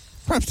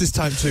 Perhaps it's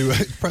time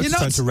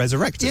to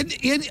resurrect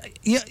it.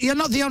 You're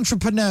not the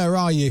entrepreneur,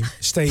 are you,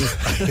 Steve?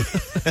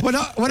 we're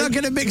not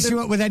going to mix you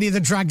up with any of the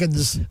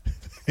dragons.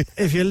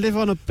 If you live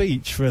on a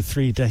beach for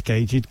 3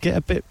 decades, you'd get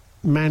a bit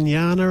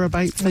manana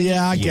about things.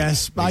 Yeah, I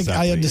guess. Exactly,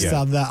 I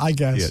understand that, I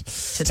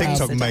guess. Yeah.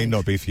 TikTok may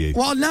not be for you.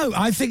 Well, no,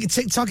 I think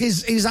TikTok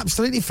is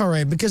absolutely for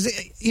him because,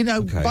 he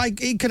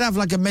could have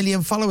like 1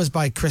 million followers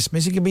by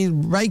Christmas. He could be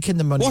raking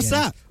the money. What's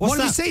that? What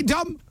have you seen,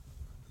 Dom?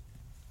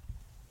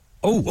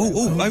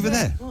 Oh, over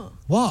there.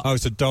 What? Oh,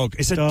 it's a dog.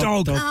 It's a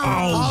dog. dog.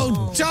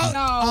 Oh, dog.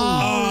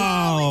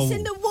 Oh, it's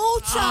in the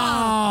water.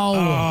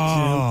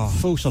 Oh.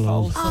 False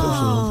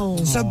alarm.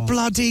 It's a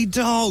bloody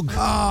dog.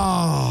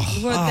 Oh.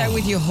 You weren't there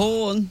with your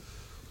horn.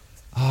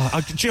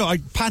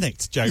 I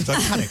panicked, James. I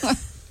panicked.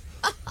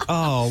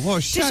 Oh, what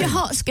a shame. Did your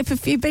heart skip a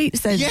few beats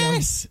then?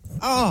 Yes.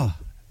 Oh.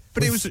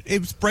 But it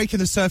was breaking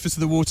the surface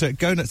of the water,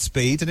 going at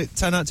speed, and it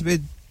turned out to be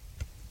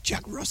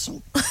Jack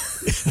Russell.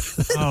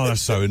 Oh, that's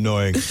so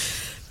annoying.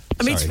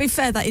 I mean, to be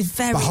fair, that is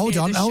very. But hold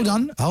on.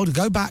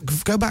 Go back,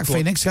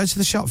 Phoenix. Go to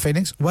the shop,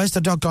 Phoenix. Where's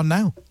the dog gone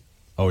now?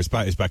 Oh, it's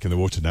back in the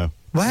water now.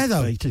 Where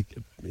though?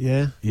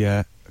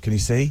 Yeah. Can you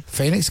see?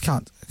 Phoenix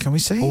can't. Can we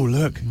see? Oh,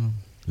 look.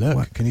 Look.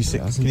 What? Can you see?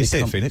 Can you see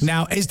it, Phoenix?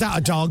 Now, is that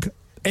a dog?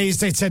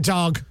 Is it a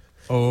dog?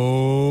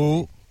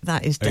 Oh.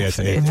 That is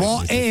definitely.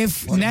 What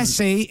if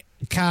Nessie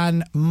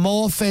can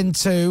morph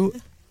into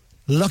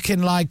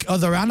looking like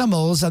other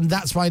animals, and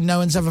that's why no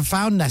one's ever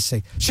found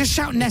Nessie? Just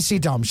shout Nessie,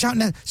 Dom. Shout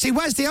Nessie. See,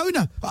 where's the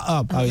owner?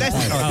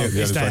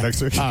 It's right next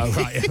to it. Oh,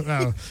 right.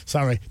 Oh,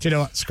 sorry. Do you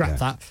know what? Scrap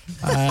that.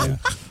 I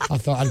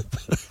thought I'd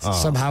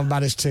somehow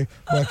managed to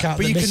work out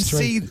the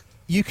mystery.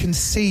 You can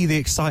see the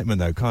excitement,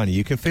 though, can't you?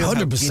 You can feel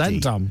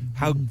 100%, Dom.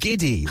 How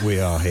giddy we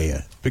are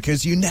here,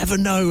 because you never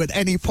know at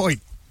any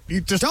point. You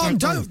just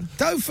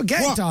don't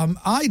forget, Dom.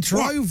 I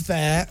drove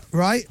there,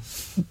 right?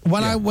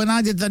 When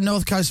I did the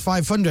North Coast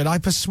 500, I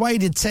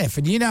persuaded Tiff,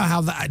 and you know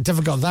how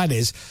difficult that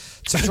is,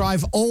 to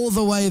drive all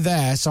the way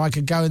there so I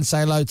could go and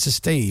say hello to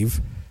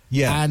Steve.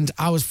 Yeah. And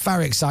I was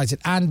very excited.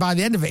 And by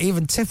the end of it,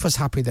 even Tiff was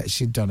happy that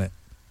she'd done it.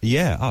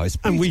 Yeah, it's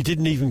and we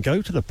didn't even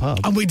go to the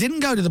pub. And we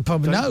didn't go to the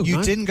pub, no.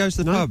 You didn't go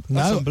to the pub?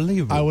 No. That's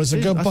unbelievable. I was a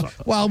good boy.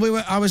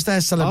 Well, I was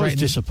there celebrating. I was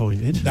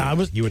disappointed.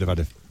 No, you would have had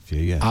a few,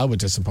 yeah. I was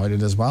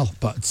disappointed as well.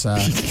 But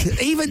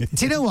even,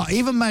 do you know what?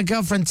 Even my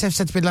girlfriend Tiff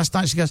said to me last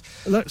night, she goes,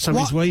 look,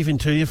 somebody's waving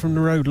to you from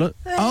the road, look.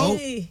 Hey. Oh,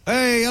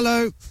 hey,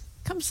 hello.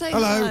 Come say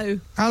hello.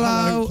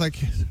 Hello.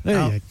 Thank you.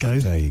 There you go.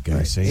 There you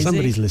go. See,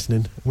 somebody's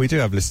listening. We do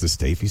have listeners,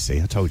 Steve. You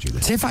see, I told you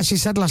this. Tiff actually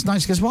said last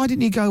night, she goes, why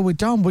didn't you go with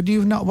Dom? Would you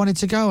have not wanted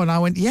to go? And I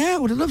went, yeah, I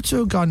would have loved to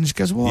have gone. And she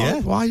goes, well,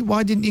 Yeah.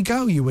 why didn't you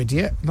go, you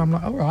idiot? And I'm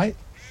like, all right.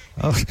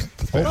 Oh,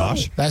 that's a bit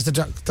harsh. There's the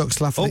ducks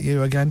laughing at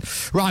you again.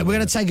 Right, we're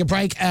going to take a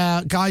break.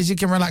 Guys, you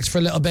can relax for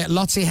a little bit.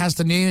 Lottie has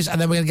the news,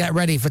 and then we're going to get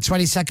ready for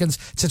 20 seconds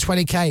to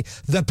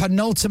 20k, the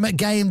penultimate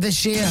game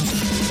this year.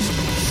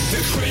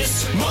 The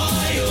Chris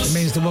Miles It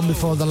means the one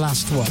before the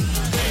last one.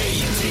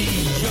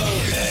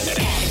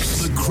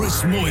 The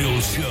Chris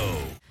Moyle Show.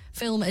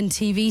 Film and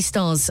TV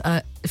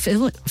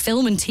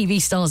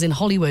stars in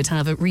Hollywood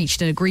have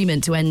reached an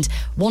agreement to end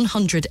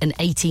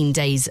 118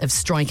 days of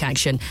strike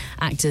action.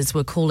 Actors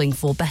were calling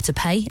for better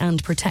pay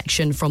and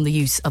protection from the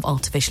use of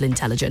artificial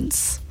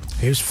intelligence.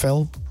 Who's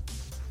Phil?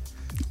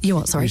 You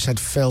what, sorry? You said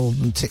Phil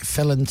and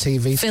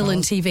TV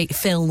Film.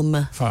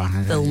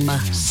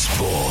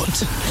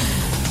 Sport.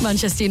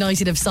 Manchester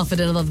United have suffered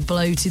another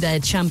blow to their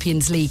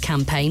Champions League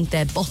campaign.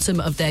 They're bottom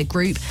of their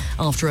group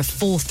after a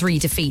 4-3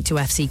 defeat to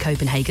FC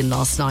Copenhagen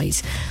last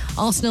night.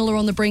 Arsenal are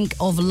on the brink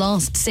of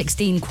last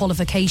 16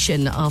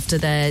 qualification after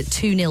their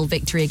 2-0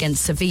 victory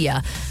against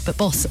Sevilla. But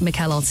boss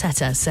Mikel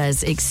Arteta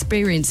says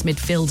experienced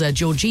midfielder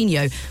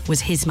Jorginho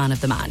was his man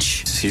of the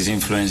match. His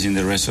influence in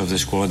the rest of the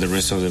squad, the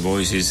rest of the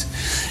boys is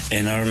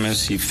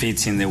enormous. He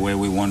fits in the way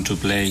we want to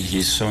play.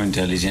 He's so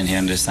intelligent. He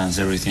understands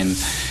everything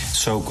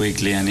so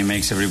quickly, and he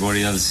makes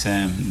everybody else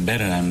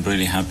better. I'm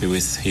really happy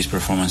with his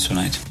performance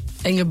tonight.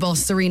 England boss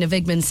Serena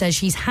Vigman says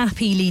she's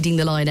happy leading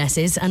the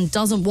Lionesses and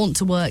doesn't want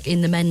to work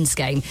in the men's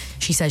game.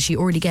 She says she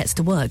already gets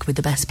to work with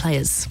the best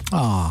players.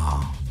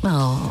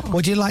 Aww.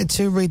 Would you like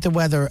to read the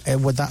weather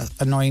with that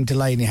annoying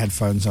delay in your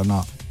headphones or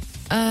not?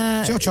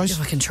 It's your choice.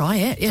 I can try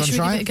it. Yeah, should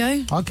we give it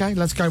a go? Okay,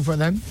 let's go for it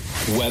then.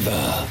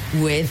 Weather.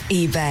 With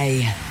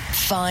eBay.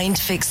 Find,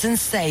 fix and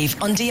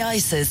save on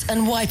de-icers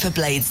and wiper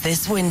blades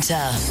this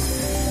winter.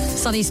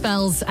 Sunny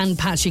spells and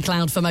patchy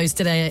cloud for most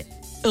today.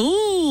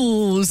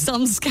 Ooh,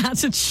 some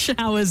scattered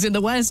showers in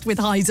the west with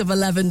highs of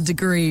 11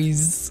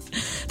 degrees.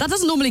 That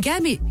doesn't normally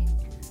get me.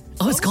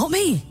 Oh, it's got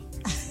me.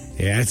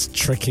 Yeah, it's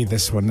tricky,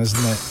 this one, isn't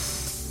it?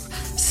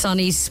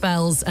 Sunny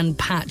spells and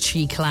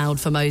patchy cloud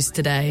for most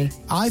today.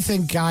 I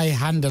think I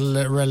handled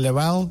it really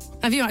well.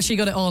 Have you actually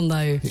got it on,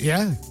 though?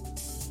 Yeah.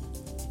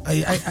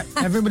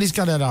 Everybody's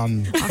got it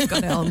on. I've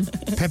got it on.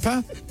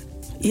 Pippa?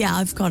 Yeah,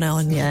 I've got it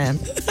on, yeah.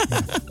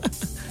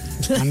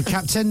 And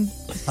Captain?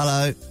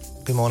 Hello.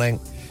 Good morning.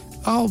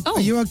 Oh, are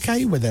you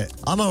okay with it?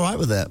 I'm all right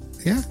with it.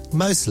 Yeah?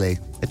 Mostly.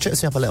 It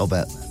trips me up a little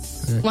bit.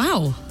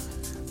 Wow.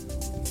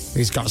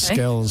 He's got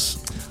skills.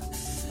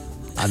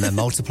 And they're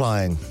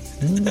multiplying.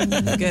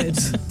 Good.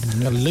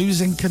 You're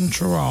losing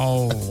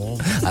control.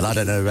 And I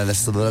don't know the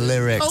rest of the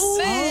lyrics. Oh,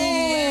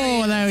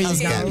 there you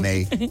Does go. get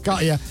me.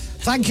 Got you.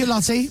 Thank you,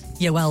 Lottie.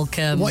 You're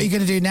welcome. What are you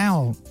going to do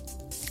now?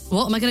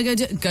 What am I going to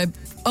go do?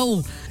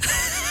 Oh,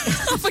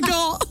 I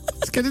forgot.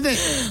 It's good, isn't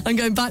it? I'm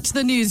going back to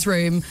the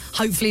newsroom.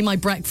 Hopefully my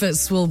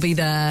breakfast will be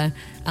there.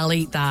 I'll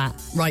eat that,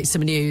 write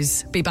some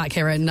news, be back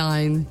here at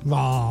 9.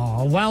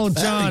 Oh, well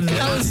done.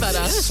 That was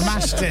better.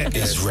 Smashed it.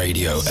 It's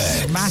Radio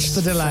X. Smashed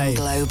the delay.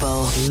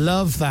 Global.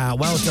 Love that.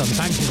 Well done.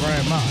 Thank you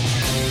very much.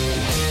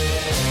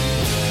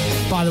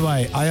 By the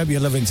way, I hope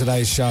you're loving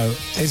today's show.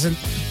 Isn't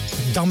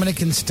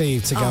Dominic and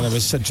Steve together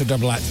is such a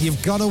double act.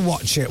 You've got to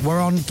watch it. We're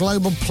on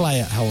Global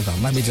Player. Hold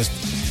on. Let me just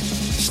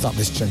stop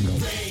this jingle.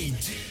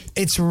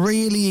 It's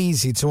really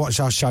easy to watch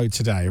our show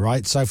today,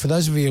 right? So for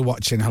those of you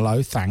watching,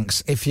 hello,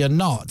 thanks. If you're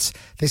not,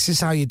 this is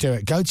how you do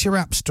it. Go to your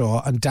app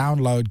store and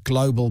download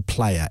Global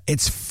Player.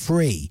 It's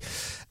free.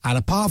 And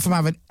apart from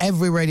having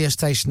every radio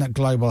station that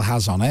Global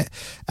has on it,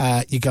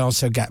 you can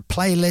also get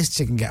playlists,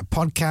 you can get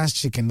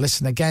podcasts, you can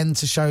listen again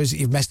to shows that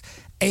you've missed.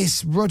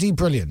 It's ruddy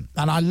brilliant.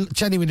 And I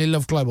genuinely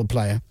love Global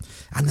Player.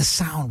 And the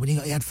sound, when you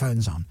got your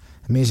headphones on,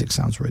 the music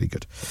sounds really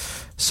good.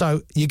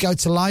 So you go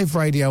to live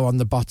radio on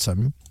the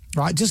bottom,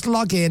 right? Just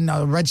log in,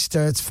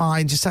 register, it's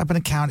fine. Just set up an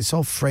account, it's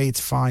all free, it's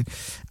fine.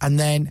 And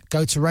then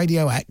go to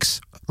Radio X,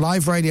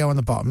 live radio on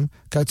the bottom,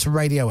 go to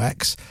Radio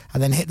X,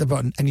 and then hit the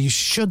button, and you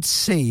should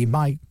see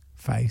my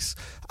face.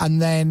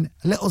 And then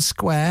a little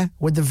square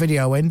with the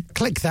video in,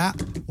 click that,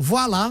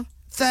 voila,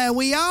 there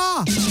we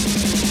are.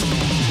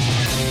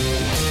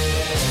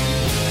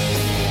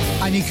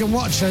 And you can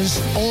watch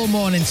us all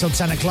morning till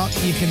 10 o'clock.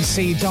 You can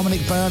see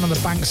Dominic Byrne on the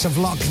banks of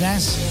Loch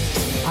Ness.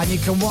 And you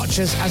can watch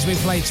us as we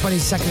play 20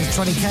 seconds,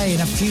 20k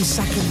in a few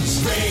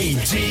seconds.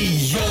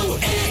 Radio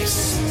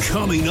X.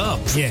 Coming up,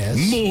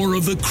 yes, more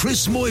of the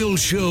Chris Moyle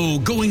Show,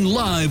 going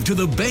live to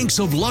the banks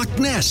of Loch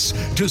Ness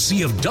to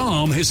see if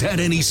Dom has had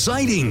any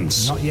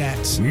sightings. Not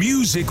yet.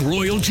 Music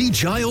royalty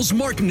Giles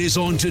Martin is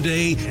on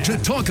today to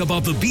talk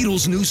about the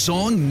Beatles' new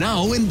song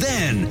Now and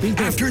Then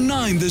after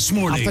 9 this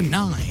morning. After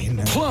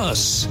 9.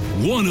 Plus,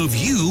 one of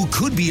you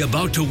could be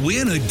about to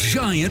win a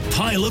giant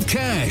pile of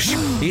cash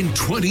in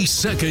 20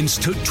 seconds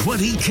to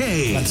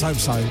 20k. Let's hope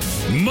so.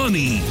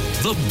 Money,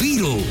 the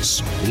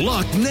Beatles,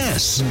 Loch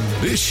Ness.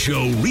 This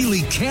show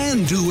really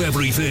can do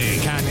everything.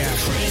 Can, yeah.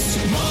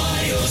 Chris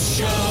Miles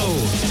Show.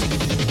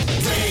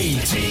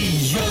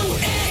 Radio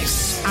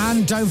X.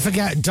 And don't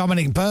forget,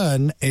 Dominic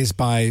Byrne is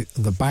by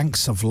the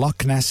banks of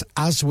Loch Ness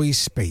as we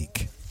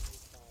speak.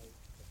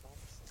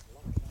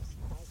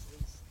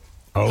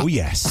 Oh,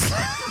 yes.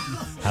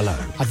 Hello.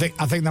 I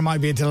think there might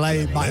be a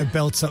delay. It might have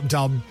built up,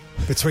 Dom,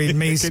 between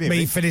me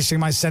finishing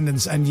my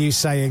sentence and you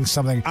saying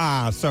something.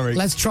 Ah, sorry.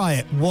 Let's try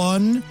it.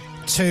 1,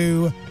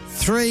 2,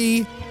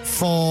 3,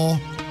 4.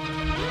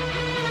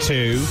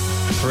 2,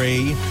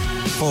 3,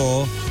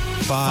 4,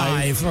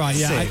 5. Right,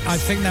 yeah. 6, I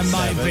think there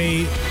might 7,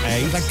 be.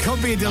 8. There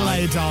could be a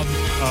delay, 9. Dom.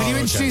 Can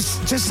you introduce?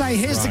 Just say,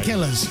 here's the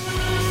Killers.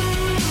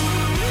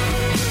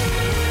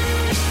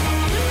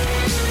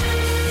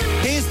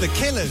 Here's the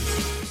Killers.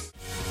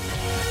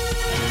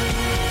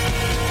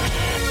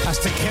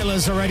 That's the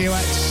Killers of Radio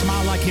X.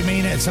 Smile Like You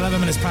Mean It. It's 11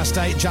 minutes past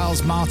 8.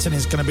 Giles Martin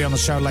is going to be on the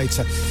show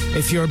later.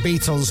 If you're a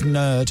Beatles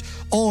nerd,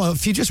 or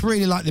if you just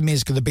really like the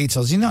music of the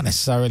Beatles, you're not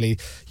necessarily,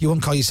 you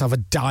wouldn't call yourself a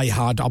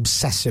die-hard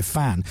obsessive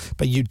fan,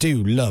 but you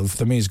do love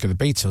the music of the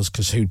Beatles,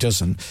 because who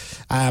doesn't?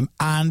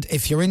 And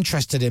if you're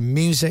interested in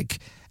music,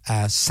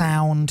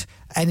 sound,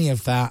 any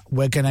of that,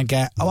 we're going to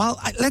get... Well,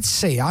 let's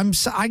see. I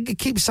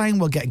keep saying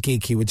we'll get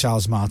geeky with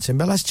Giles Martin,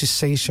 but let's just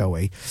see, shall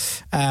we?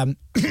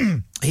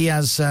 He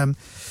has...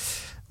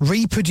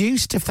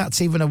 reproduced, if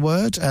that's even a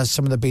word,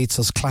 some of the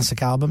Beatles'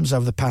 classic albums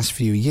over the past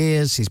few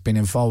years. He's been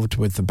involved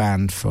with the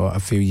band for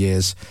a few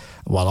years,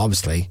 well,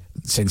 obviously,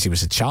 since he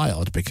was a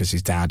child, because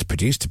his dad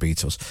produced the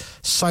Beatles.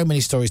 So many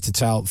stories to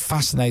tell,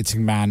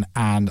 fascinating man,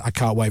 and I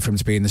can't wait for him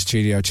to be in the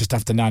studio just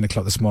after 9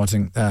 o'clock this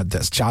morning.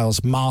 That's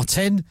Giles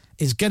Martin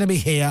is going to be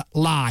here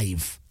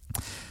live.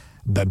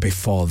 But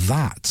before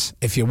that,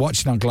 if you're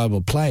watching on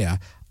Global Player,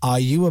 are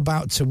you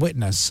about to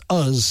witness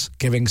us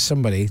giving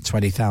somebody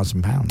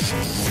 £20,000?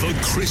 The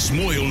Chris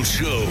Moyle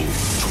Show.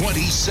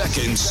 20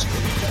 seconds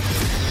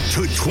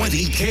to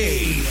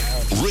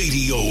 20k.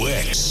 Radio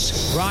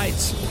X.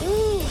 Right.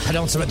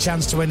 Penultimate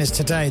chance to win is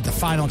today. The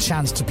final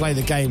chance to play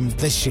the game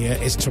this year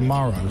is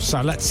tomorrow. So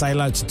let's say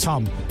hello to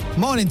Tom.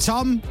 Morning,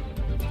 Tom.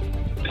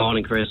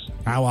 Morning, Chris.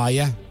 How are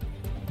you?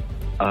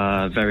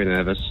 Very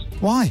nervous.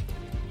 Why?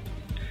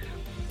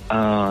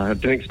 I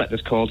didn't expect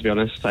this call, to be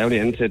honest. I only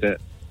entered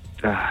at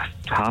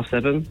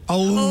 7:30.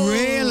 Oh,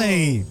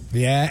 really?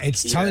 Yeah,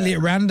 it's totally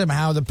at random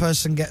how the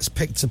person gets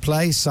picked to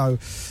play, so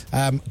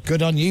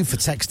good on you for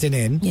texting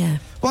in. Yeah.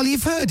 Well,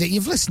 you've heard it,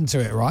 you've listened to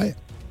it, right?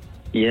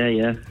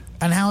 Yeah.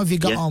 And how have you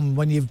got on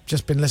when you've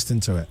just been listening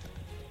to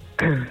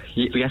it?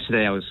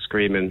 Yesterday I was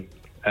screaming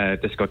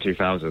Disco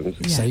 2000.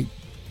 Yeah. See?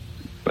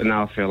 But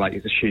now I feel like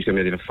the shoe's going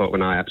to be the other foot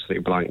when I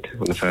absolutely blanked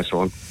on the first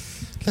one.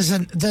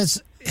 Listen, there's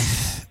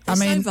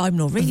no rhyme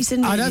nor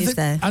reason. I don't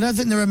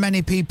think there are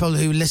many people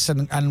who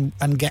listen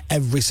and get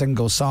every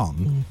single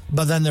song,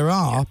 but then there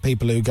are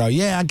people who go,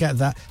 yeah, I get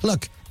that.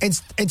 Look,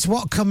 it's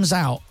what comes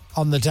out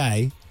on the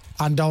day,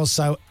 and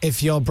also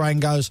if your brain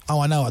goes, oh,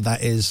 I know what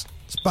that is,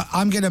 but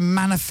I'm going to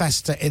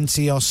manifest it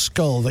into your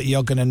skull that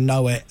you're going to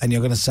know it and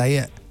you're going to say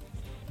it.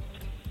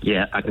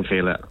 Yeah, I can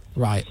feel it.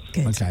 Right.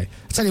 Good. Okay.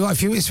 I'll tell you what,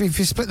 if you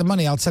split the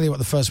money, I'll tell you what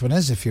the first one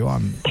is if you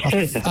want.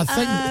 I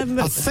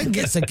think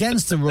it's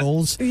against the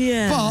rules.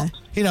 Yeah.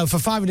 But, for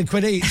 500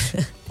 quid each,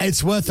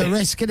 it's worth the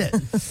risk, isn't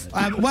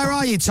it? Where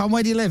are you, Tom?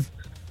 Where do you live?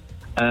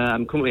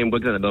 I'm currently in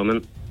Wigan at the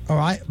moment. All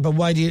right. But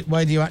where do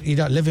you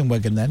don't live in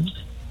Wigan then?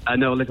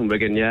 No, I live in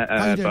Wigan, yeah.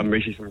 But I'm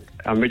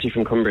originally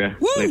from Cumbria,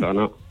 believe it or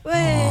not.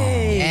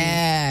 Hey.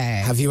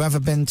 Yeah. Have you ever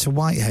been to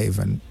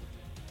Whitehaven?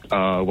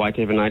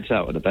 Whitehaven nights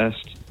out are the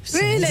best.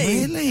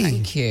 Really?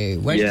 Thank you.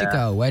 Where did you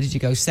go? Where did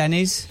you go?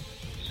 Sennies?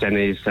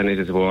 Sennies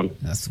is the one.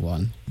 That's the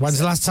one. When's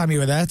the last time you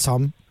were there,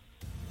 Tom?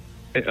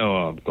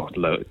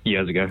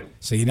 Years ago.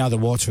 So you know the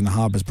water in the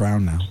harbour's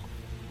brown now.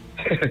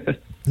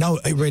 No,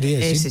 it really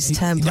is. It's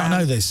turned brown. You don't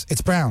know this.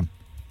 It's brown.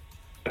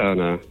 Oh,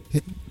 no.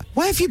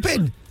 Where have you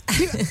been?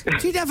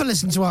 Do you never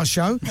listen to our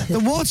show? The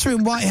water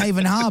in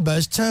Whitehaven Harbour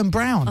has turned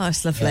brown. Oh,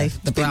 it's lovely. Yeah,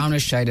 the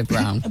brownest shade of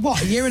brown. What,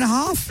 a year and a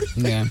half?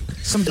 Yeah.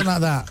 Something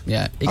like that.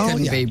 Yeah, it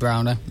couldn't be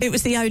browner. It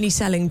was the only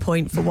selling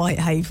point for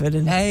Whitehaven.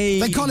 And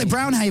They call it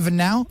Brownhaven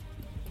now.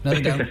 No,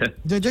 they don't.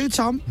 They do,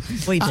 Tom?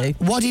 We do.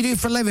 What do you do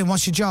for a living?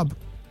 What's your job?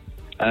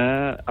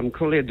 I'm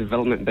currently a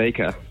development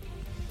baker.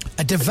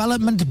 A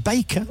development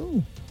baker?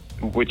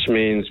 Which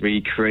means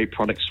we create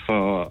products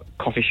for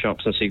coffee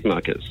shops and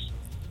supermarkets.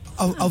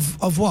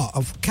 Of what?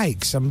 Of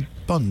cakes and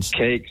buns?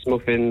 Cakes,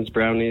 muffins,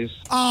 brownies.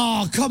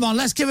 Oh, come on,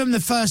 let's give him the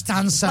first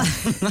answer.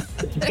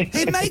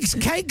 He makes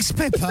cakes,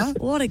 Pippa.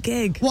 What a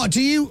gig. What,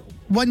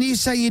 when you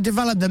say you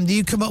develop them, do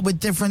you come up with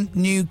different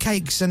new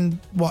cakes and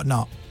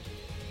whatnot?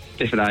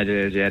 Different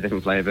ideas, yeah,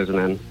 different flavours, and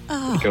then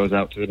it goes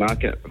out to the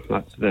market.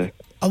 That's the.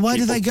 And where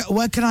do they go?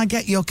 Where can I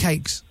get your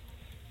cakes?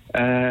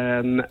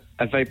 A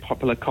very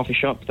popular coffee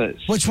shop that's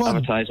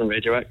advertised on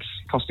Radio X,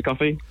 Costa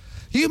Coffee.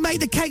 You make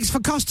the cakes for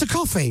Costa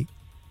Coffee?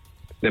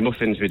 The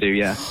muffins we do,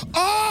 yeah. Oh,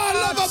 I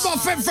love a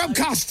muffin from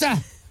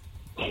Costa!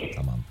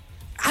 Come on.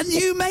 And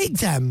you make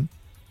them?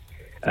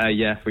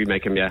 Yeah, we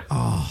make them, yeah.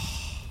 Oh.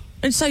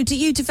 And so do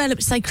you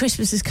develop, say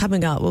Christmas is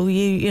coming up, will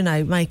you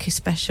make a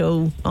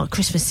special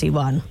Christmassy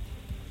one?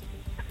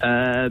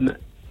 For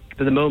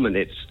the moment,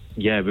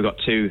 we've got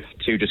two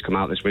just come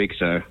out this week,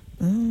 so...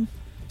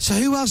 So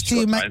who else do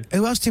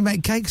you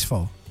make cakes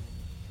for?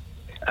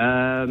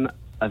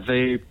 A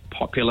very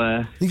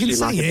popular... You can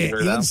say it. You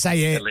can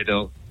say it.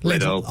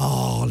 Lidl.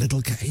 Oh,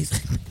 little cakes.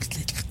 Little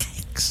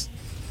cakes.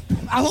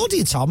 How old are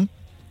you, Tom?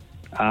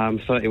 I'm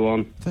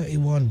 31.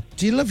 31.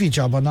 Do you love your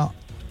job or not?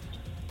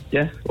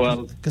 Yeah,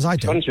 well... Because I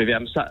do. To be honest with you,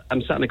 I'm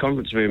sat in the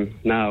conference room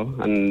now,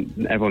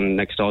 and everyone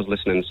next door is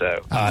listening,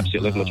 so I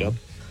absolutely love my job.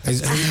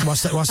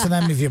 What's the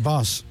name of your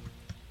boss?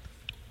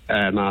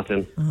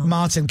 Martin.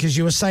 Martin, because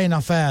you were saying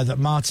off air that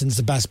Martin's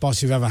the best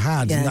boss you've ever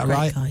had, isn't that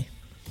right? Guy.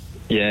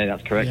 Yeah,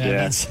 that's correct,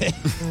 yeah. That's it.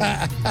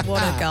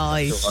 What a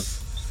guy.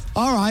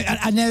 All right,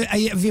 and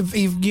have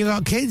you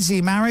got kids? Are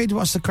you married?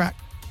 What's the crack?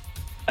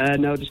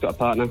 No, just got a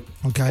partner.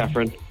 Okay.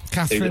 Catherine.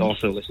 Who's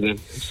also listening,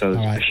 so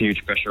there's a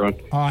huge pressure on.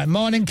 All right,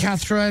 morning,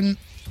 Catherine.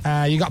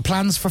 You got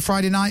plans for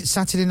Friday night,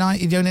 Saturday night?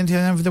 You doing anything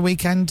over the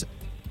weekend?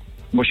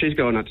 Well, she's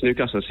going out to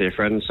Newcastle to see a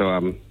friend, so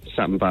I'm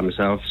sat by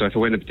myself. So if I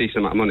win a decent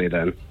amount of money,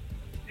 then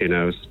who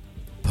knows?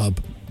 Pub.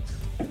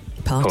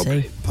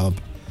 Party. Pub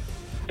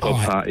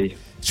party.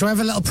 Shall we have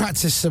a little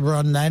practice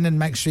run then and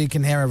make sure you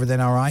can hear everything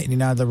all right and you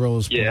know the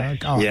rules? Yeah.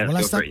 All right, well,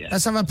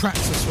 let's have a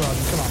practice run.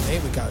 Come on,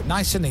 here we go.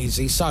 Nice and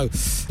easy. So,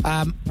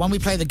 when we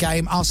play the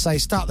game, I'll say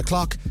start the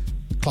clock.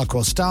 Clock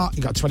will start.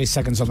 You've got 20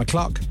 seconds on the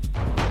clock.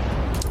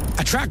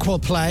 A track will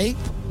play.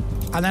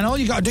 And then all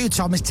you got to do,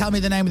 Tom, is tell me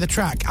the name of the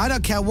track. I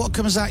don't care what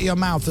comes out of your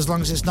mouth as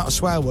long as it's not a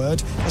swear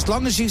word. As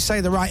long as you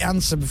say the right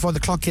answer before the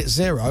clock hits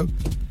 0,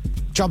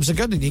 jobs are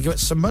good and you get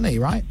some money,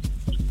 right?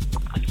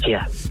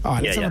 Yeah. All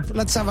right,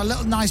 let's have a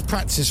little nice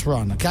practice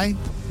run, okay?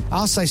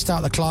 I'll say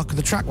start the clock.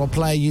 The track will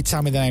play. You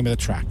tell me the name of the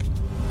track.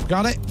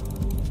 Got it?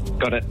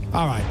 Got it.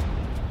 All right.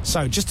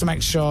 So just to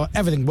make sure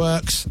everything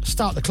works,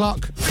 start the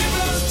clock.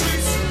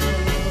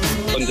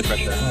 Under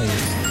pressure.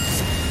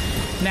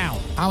 Now,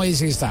 how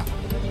easy is that?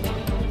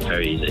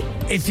 Very easy.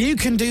 If you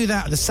can do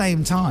that at the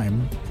same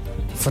time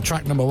for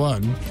track number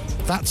 1,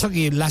 that took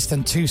you less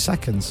than 2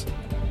 seconds.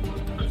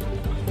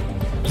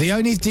 The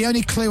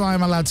only clue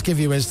I'm allowed to give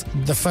you is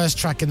the first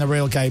track in the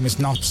real game is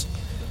not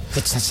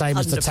the same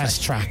as the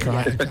test track,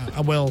 right?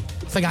 I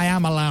think I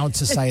am allowed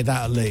to say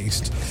that at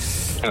least.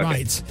 Okay.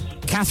 Right.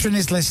 Catherine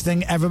is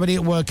listening. Everybody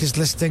at work is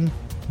listening.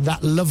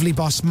 That lovely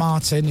boss,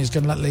 Martin, who's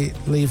going to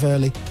leave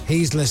early,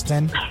 he's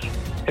listening.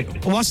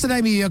 What's the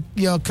name of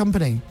your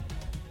company?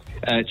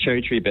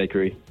 Cherry Tree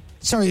Bakery.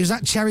 Sorry, is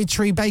that Cherry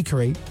Tree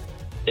Bakery?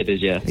 It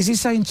is, yeah. Is he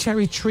saying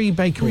Cherry Tree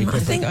Bakery? I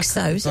think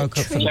so. Is it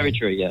tree? Cherry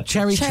Tree, yeah.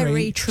 Cherry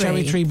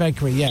Tree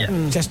Bakery,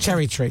 yeah. Just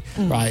Cherry Tree.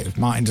 Right,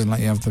 Martin doesn't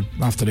let you have the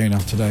afternoon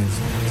off today.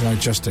 There's no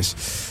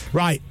justice.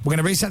 Right, we're going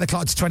to reset the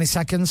clock to 20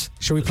 seconds.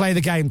 Shall we play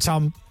the game,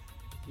 Tom?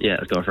 Yeah,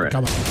 let's go for it.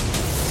 Come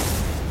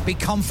on. Be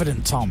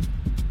confident, Tom.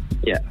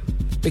 Yeah.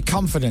 Be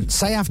confident.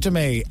 Say after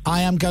me,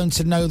 I am going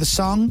to know the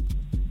song.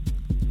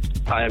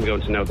 I am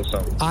going to know the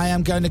song. I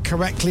am going to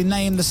correctly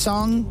name the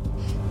song.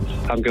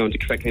 I'm going to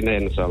correctly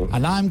name the song.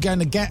 And I'm going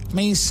to get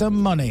me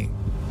some money.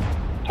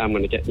 I'm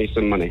going to get me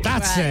some money.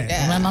 That's it.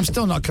 Yeah. I mean, I'm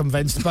still not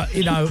convinced, but,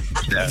 you know.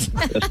 Yeah,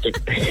 that's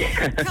good.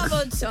 Come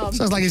on, Tom.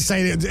 Sounds like he's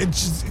saying it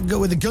just go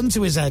with a gun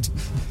to his head.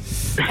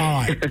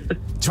 All right.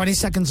 20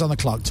 seconds on the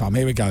clock, Tom.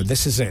 Here we go.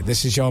 This is it.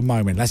 This is your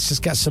moment. Let's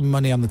just get some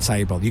money on the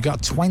table. You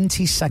got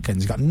 20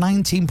 seconds. You got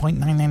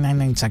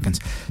 19.9999 seconds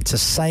to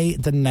say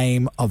the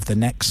name of the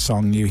next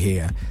song you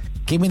hear.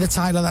 Give me the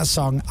title of that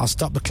song. I'll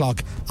stop the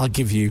clock. I'll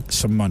give you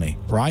some money.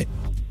 Right?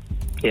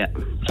 Yeah.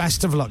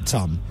 Best of luck,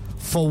 Tom.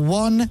 For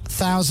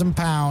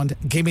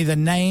 £1,000, give me the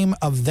name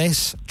of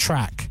this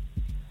track.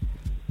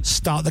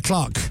 Start the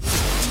clock.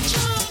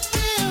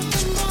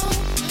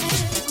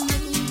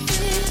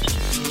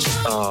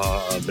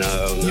 Oh,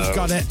 no. You've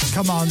got it.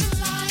 Come on.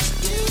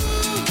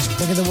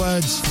 Look at the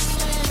words.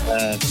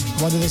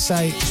 What do they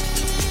say?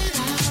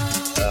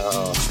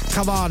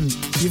 Come on.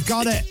 You've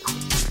got it.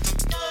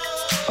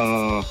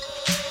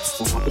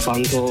 What's the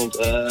band called?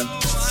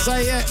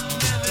 Say it.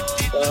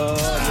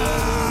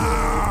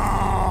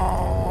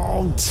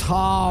 Oh,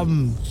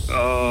 Tom.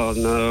 Oh,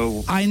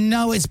 no. I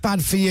know it's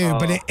bad for you,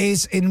 but it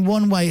is, in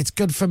one way, it's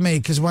good for me,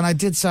 because when I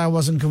did say I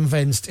wasn't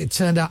convinced, it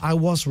turned out I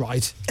was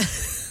right.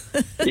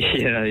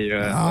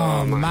 Yeah.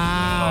 Oh,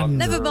 man.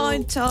 Never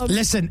mind, Tom.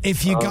 Listen,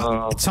 if you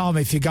go, Tom,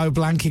 if you go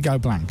blank, you go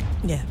blank.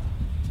 Yeah.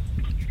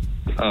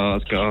 Oh,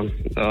 it's gone.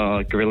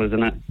 Oh, Gorillas,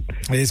 isn't it?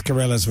 It is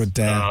Gorillas with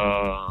Dare.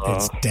 Oh.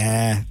 It's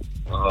Dare.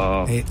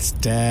 Oh. It's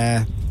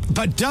Dare.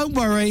 But don't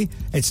worry,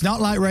 it's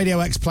not like Radio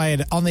X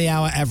playing on the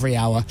hour every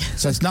hour,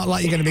 so it's not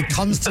like you're going to be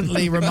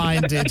constantly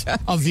reminded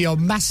of your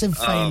massive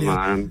failure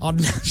on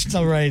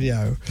national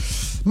radio.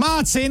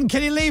 Martin,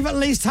 can you leave at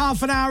least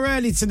half an hour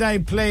early today,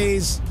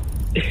 please?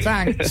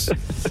 Thanks.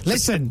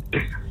 Listen,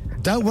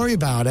 don't worry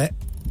about it,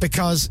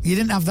 because you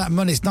didn't have that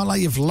money. It's not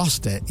like you've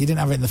lost it. You didn't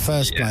have it in the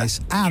first place.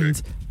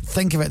 And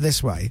think of it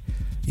this way.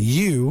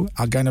 You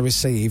are going to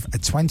receive a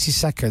 20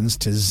 seconds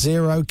to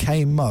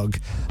 0k mug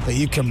that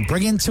you can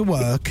bring into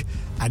work,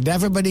 and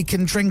everybody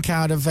can drink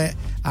out of it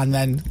and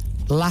then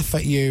laugh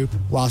at you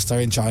whilst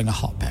they're enjoying a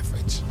hot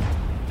beverage.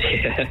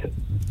 Yeah.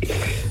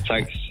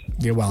 Thanks.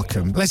 You're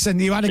welcome. Listen,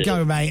 you had a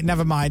go, mate.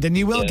 Never mind. And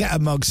you will get a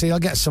mug, so you'll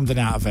get something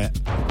out of it.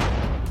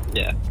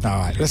 Yeah. All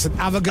right. Listen,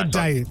 have a good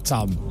day,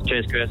 Tom.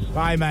 Cheers, Chris.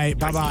 Bye, mate.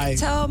 Bye-bye.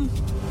 Tom.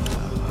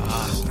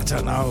 I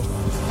don't know.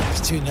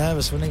 He's too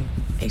nervous, wasn't he?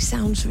 He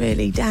sounds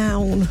really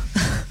down.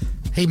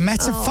 He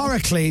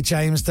metaphorically,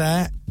 James,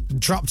 there,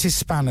 dropped his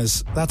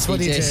spanners. That's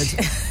what he did.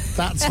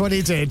 That's what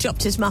he did.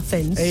 Dropped his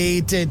muffins. He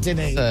did,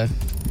 didn't he?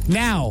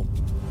 Now,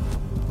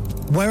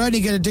 we're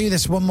only going to do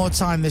this one more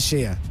time this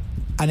year,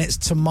 and it's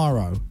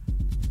tomorrow.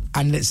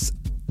 And it's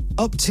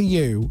up to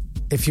you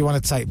if you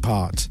want to take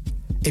part.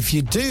 If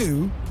you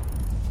do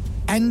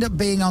end up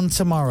being on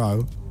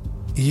tomorrow,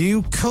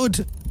 you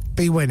could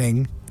be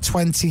winning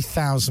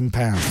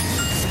 £20,000.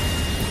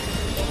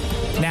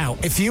 Now,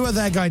 if you were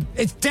there going,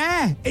 it's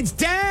Dare! It's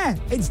Dare!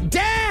 It's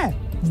Dare!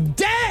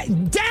 Dare!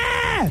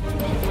 Dare!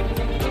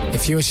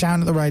 If you were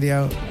shouting at the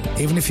radio,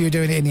 even if you were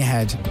doing it in your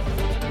head,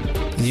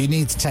 you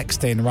need to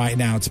text in right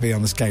now to be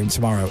on this game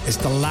tomorrow. It's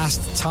the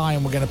last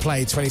time we're going to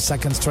play 20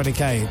 seconds,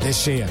 20k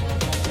this year.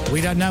 We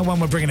don't know when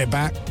we're bringing it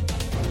back.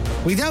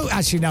 We don't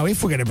actually know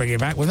if we're going to bring it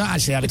back. We've not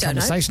actually had a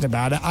conversation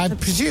about it. I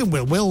presume we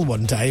will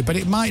one day, but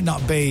it might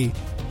not be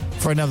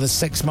for another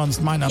 6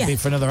 months, might not be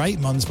for another 8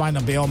 months, might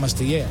not be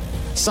almost a year.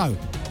 So,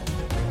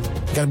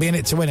 going to be in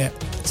it to win it.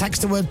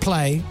 Text the word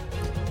play,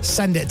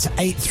 send it to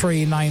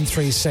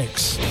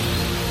 83936.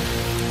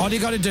 All you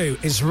got to do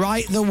is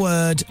write the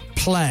word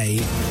play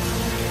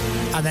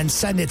and then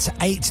send it to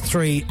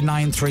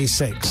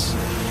 83936.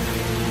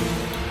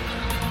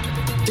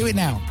 Do it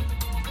now.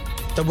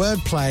 The word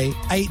play,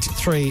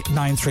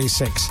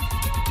 83936.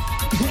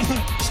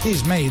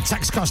 Excuse me.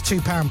 Text costs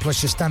 £2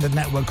 plus your standard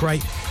network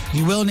rate.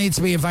 You will need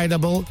to be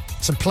available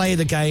to play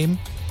the game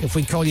if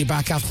we call you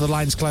back after the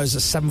lines close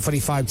at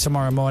 7:45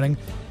 tomorrow morning.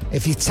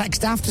 If you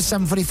text after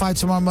 7:45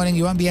 tomorrow morning,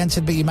 you won't be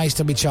entered, but you may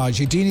still be charged.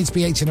 You do need to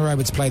be 18 or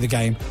over to play the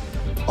game.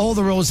 All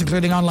the rules,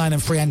 including online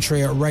and free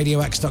entry, at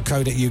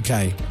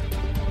radiox.co.uk.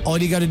 All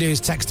you got to do is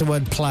text the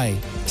word play.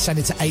 Send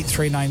it to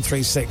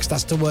 83936.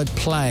 That's the word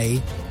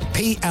play.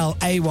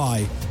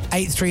 P-L-A-Y.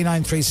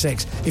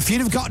 83936. If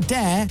you'd have got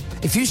Dare,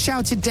 if you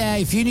shouted Dare,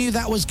 if you knew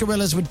that was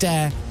Gorillas with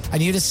Dare,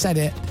 and you'd have said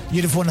it,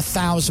 you'd have won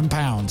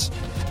 £1,000.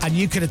 And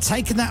you could have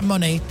taken that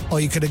money, or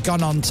you could have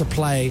gone on to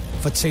play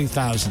for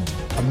 2,000,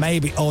 and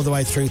maybe all the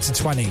way through to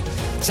 20.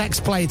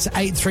 Text play to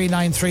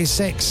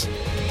 83936.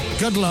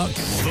 Good luck.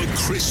 The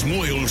Chris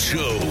Moyle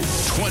Show.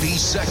 20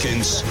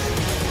 seconds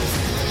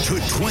to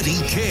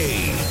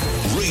 20K.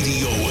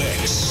 Radio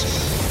X.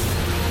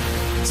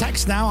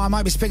 Text now. I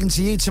might be speaking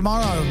to you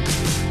tomorrow.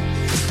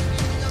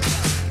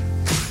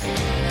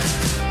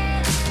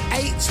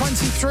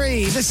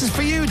 8:23. This is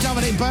for you,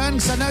 Dominic Byrne,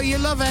 because I know you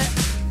love it.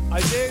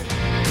 I do.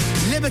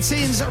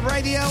 Libertines at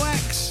Radio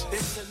X.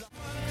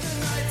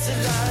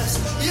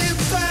 You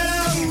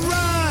better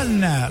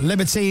run!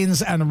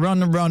 Libertines and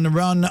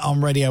Run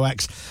on Radio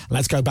X.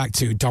 Let's go back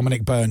to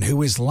Dominic Byrne,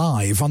 who is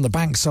live on the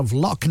banks of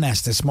Loch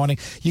Ness this morning.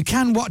 You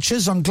can watch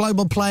us on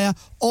Global Player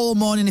all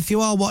morning. If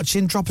you are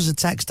watching, drop us a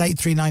text,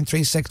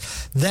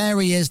 83936. There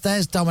he is.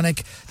 There's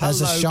Dominic. There's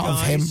a shot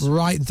of him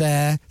right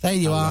there. There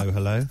you are.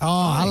 Hello.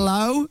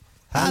 Oh,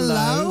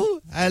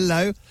 hello.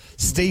 Hello.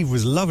 Steve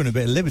was loving a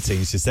bit of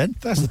Libertines just then.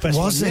 That's the best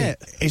one yet.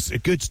 It's a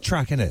good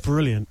track, isn't it?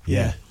 Brilliant.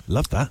 Yeah.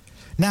 Love that.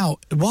 Now,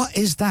 what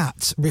is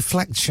that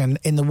reflection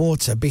in the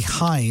water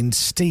behind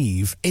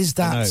Steve? Is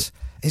that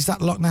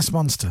Loch Ness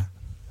Monster?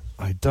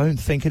 I don't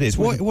think it is.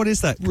 What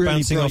is that really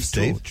bouncing off,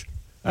 Steve? Torch.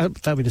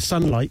 That'll be the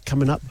sunlight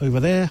coming up over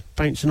there,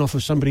 bouncing off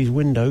of somebody's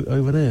window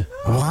over there.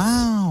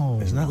 Wow.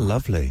 Isn't that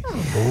lovely?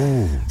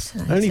 Oh.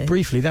 Only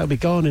briefly. That'll be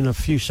gone in a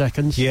few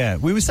seconds. Yeah,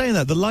 we were saying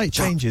that. The light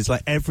changes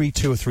like every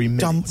 2 or 3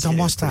 minutes. Dom,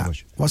 what's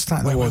that? What's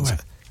that in the water?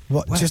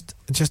 What? Just...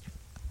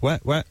 Where?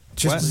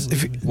 Just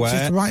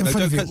right in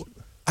front of you.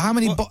 How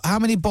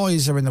many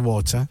boys are in the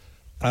water?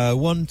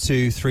 1,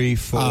 2, 3,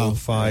 4,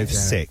 5,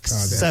 6,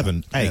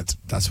 7, 8. Yeah,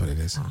 that's what it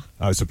is.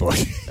 Oh, it's a boy.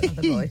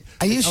 Another boy.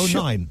 Are you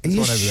sure? 9. Are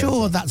you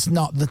sure that's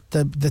not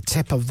the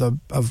tip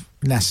of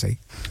Nessie?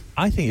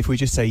 I think if we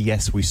just say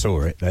yes, we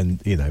saw it, then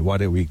why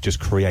don't we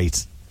just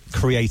create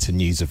create a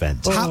news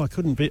event. Oh, I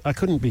couldn't be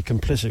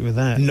complicit with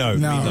that. No,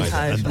 me neither.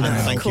 And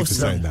thank you for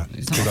saying that.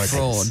 It's not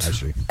fraud.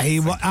 Actually.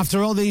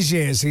 After all these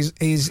years,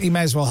 he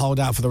may as well hold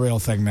out for the real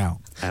thing now.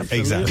 Absolutely.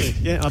 Exactly.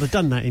 Yeah, I'd have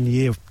done that in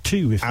year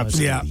 2 if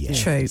Absolutely. I Yeah.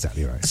 True.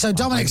 Exactly right. So,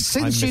 Dominic,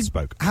 I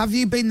misspoke. have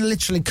you been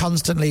literally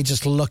constantly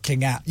just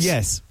looking at?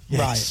 Yes.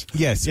 Right.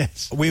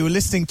 Yes. We were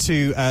listening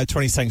to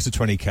 20 Seconds to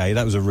 20K.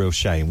 That was a real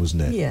shame,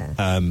 wasn't it? Yeah.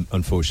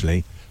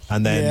 Unfortunately.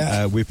 And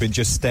then we've been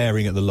just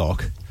staring at the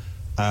lock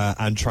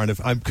and trying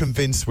to... I'm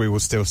convinced we will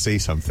still see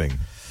something.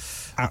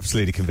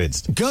 Absolutely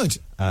convinced. Good.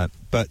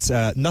 But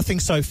nothing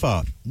so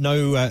far.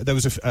 No, there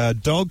was a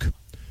dog,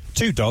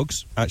 2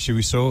 dogs, actually,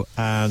 we saw,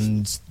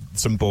 and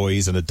some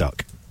boys and a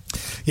duck.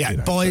 Yeah, You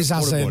know, boys so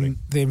as what a in morning.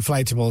 the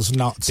inflatables,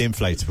 not... The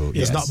inflatable,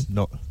 It's yes.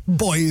 not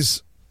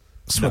boys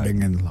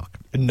swimming in the lock.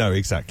 No,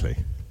 exactly.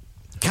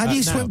 Can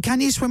you swim?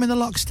 Can you swim in the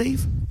lock,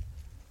 Steve?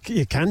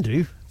 You can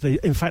do.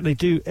 In fact, they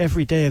do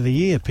every day of the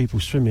year. People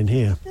swim in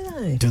here.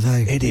 Do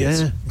they?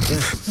 Idiots.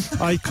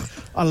 Yeah.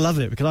 I love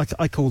it because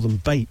I call them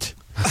bait.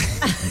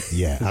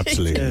 Yeah,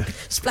 absolutely. Yeah.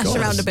 Splash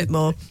around a bit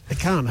more. It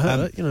can't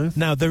hurt, you know.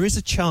 Now, there is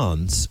a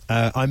chance.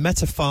 I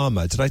met a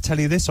farmer. Did I tell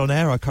you this on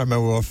air? I can't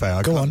remember off air.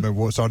 I can't remember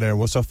what's on air and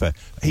what's off air.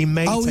 He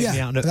may take me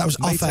out. That was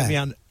off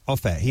air.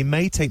 Off air. He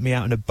may take me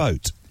out in a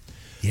boat.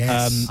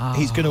 Yes.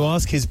 He's going to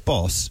ask his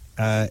boss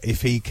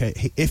if he can.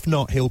 If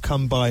not, he'll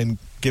come by and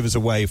give us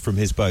away from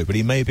his boat. But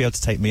he may be able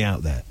to take me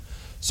out there.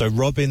 So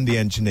Robin, the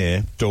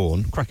engineer,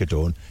 Cracker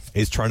Dawn,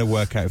 is trying to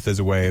work out if there's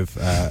a way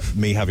of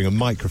me having a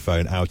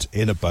microphone out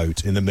in a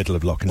boat in the middle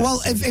of Loch Ness.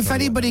 Well, if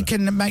anybody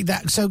can make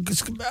that... So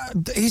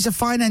he's a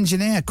fine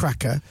engineer,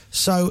 Cracker,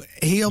 so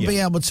he'll be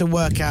able to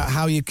work out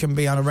how you can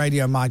be on a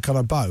radio mic on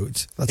a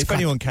boat. If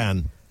anyone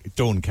can,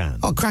 Dawn can.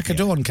 Oh, Cracker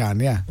Dawn can,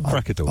 yeah.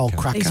 Cracker Dawn can.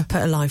 Cracker. He's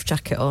put a life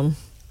jacket on.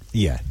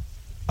 Yeah.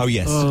 Oh,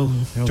 yes.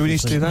 Do we need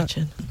to do that?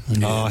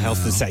 Oh,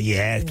 health and safety.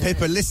 Yeah,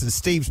 Pippa, listen,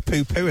 Steve's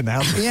poo-pooing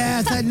now.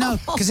 Yeah, no,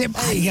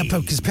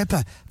 because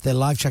Pippa, the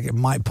life jacket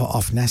might put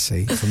off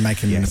Nessie from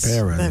making an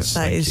appearance.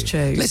 That is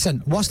true.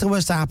 Listen, what's the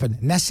worst to happen?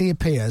 Nessie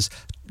appears,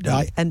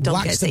 and Dom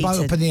whacks gets the boat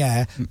eaten. up in the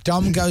air.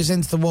 Dom goes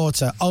into the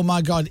water. Oh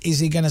my God, is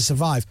he going to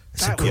survive?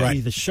 It's That would be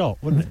the shot,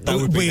 wouldn't it? That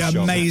would be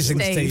amazing,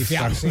 Steve. Steve.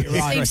 You're absolutely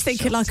right. Steve's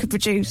thinking like a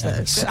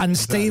producer. And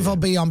Steve will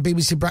be on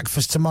BBC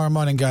Breakfast tomorrow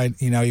morning going,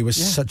 you know, he was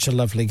such a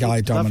lovely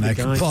guy, Dominic.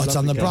 Lovely guy, But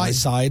on the lovely bright guy.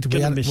 side,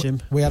 we Gonna miss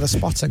him. had a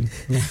spotting.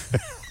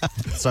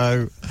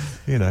 So,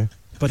 you know.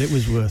 But it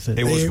was worth it.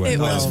 It was worth it. It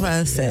was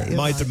worth it.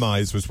 My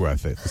demise was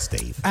worth it for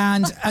Steve.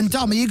 And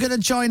Dom, are you going to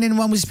join in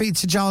when we speak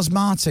to Giles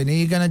Martin? Are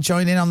you going to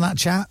join in on that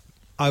chat?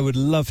 I would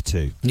love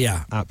to.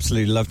 Yeah.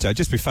 Absolutely love to. I'd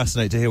just be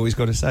fascinated to hear what he's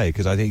got to say,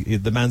 because I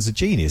think the man's a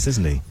genius,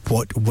 isn't he?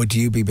 What would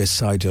you be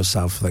beside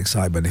yourself with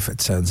excitement if it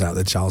turns out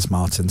that Giles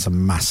Martin's a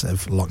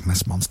massive Loch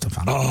Ness Monster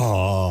fan?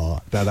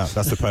 Oh, that's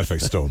the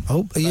perfect storm.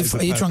 Oh, are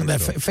you drunk there?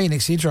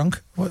 Phoenix, are you drunk?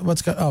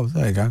 What's going Oh,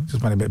 there you go.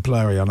 Just made a bit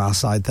blurry on our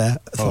side there.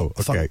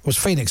 Okay. Was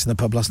Phoenix in the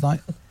pub last night?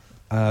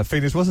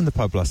 Phoenix was in the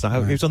pub last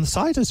night. He was on the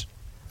ciders.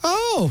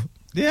 Oh!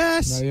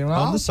 Yes, there you are.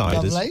 on the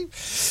ciders. Lovely.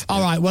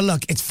 All right, well,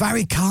 look, it's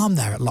very calm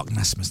there at Loch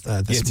Ness this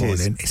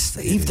morning.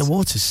 The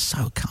water's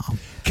so calm.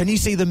 Can you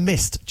see the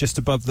mist just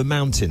above the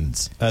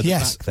mountains at the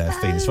back there,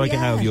 Phoenix? So I get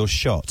out of your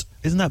shot.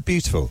 Isn't that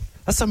beautiful?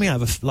 That's something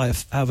out of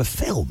a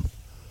film.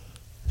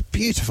 It's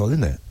beautiful,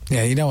 isn't it?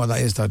 Yeah, you know what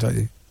that is, though, don't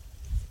you?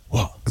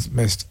 What? It's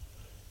mist.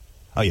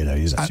 Oh, you know,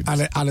 it's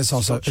actually and it's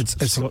also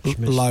it's a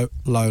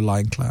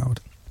low-lying cloud.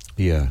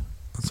 Yeah.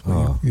 That's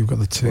why you've got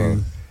the two. Well,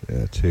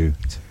 yeah, two.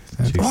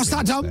 What's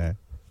that, Dom? There.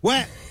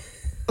 Where?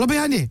 Look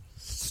behind you.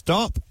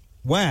 Stop.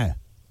 Where?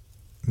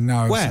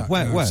 No. Where?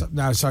 Where?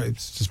 No, sorry,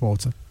 it's just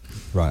water.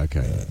 Right,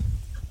 okay.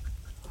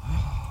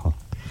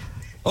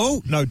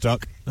 Oh, no,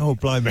 duck. Oh,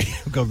 blimey.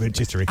 I've got a bit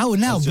jittery. Oh,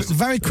 now,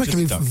 very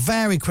quickly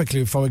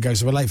before we go,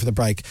 so we're late for the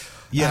break.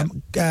 Yeah.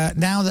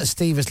 Now that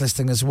Steve is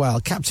listening as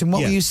well, Captain,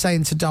 what were you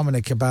saying to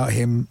Dominic about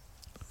him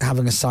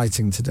having a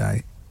sighting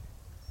today?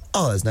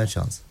 Oh, there's no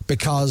chance.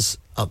 Because...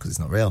 Oh, because it's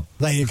not real.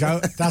 There you go.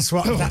 That's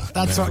what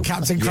what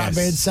Captain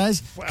Crapbeard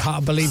says.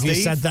 Can't believe you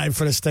said that in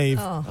front of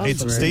Steve.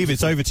 Steve,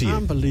 it's over to you.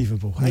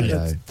 Unbelievable.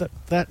 No.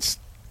 That's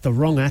the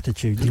wrong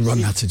attitude. The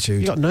wrong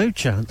attitude. You got no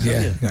chance.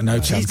 Yeah, you got no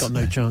chance. He's got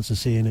no chance of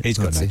seeing it. He's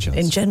got no chance.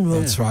 In general.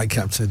 That's right,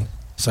 Captain.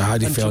 So how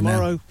do you feel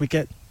tomorrow now? we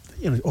get,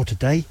 or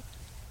today,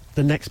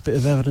 the next bit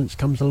of evidence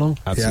comes along.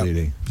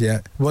 Absolutely.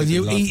 Yeah. Well,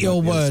 you eat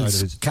your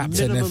words,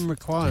 Captain. Minimum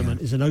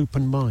requirement is an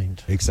open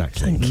mind.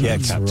 Exactly. Yeah,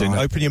 Captain.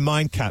 Right. Open your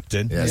mind,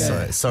 Captain.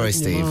 Yeah. Sorry,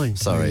 Steve.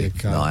 Sorry.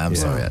 No, I am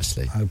sorry,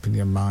 actually. Open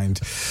your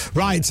mind.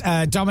 Right,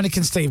 Dominic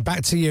and Steve,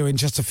 back to you in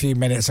just a few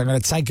minutes. I'm going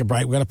to take a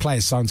break. We're going to play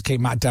a song to keep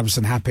Matt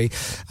Debson happy.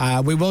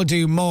 We will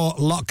do more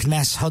Loch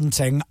Ness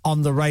hunting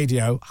on the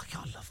radio. Oh,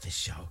 I love this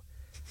show.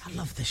 I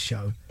love this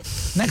show.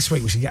 Next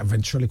week we should get a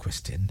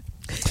ventriloquist in.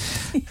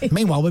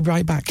 Meanwhile, we'll be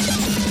right back.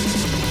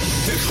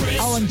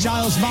 Oh, and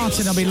Giles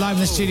Martin will be live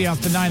in the studio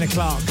after 9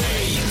 o'clock.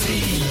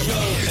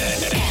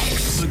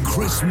 The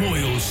Chris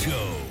Moyle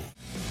Show.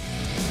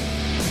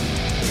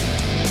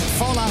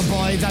 Fallout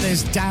Boy, that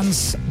is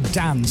Dance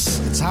Dance.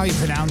 That's how you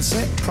pronounce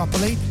it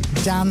properly.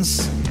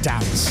 Dance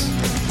Dance.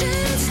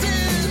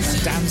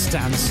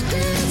 dance.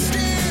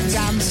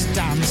 Dance,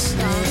 dance.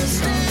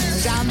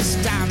 Dance,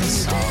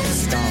 dance.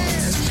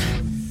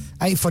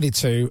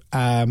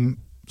 8:42.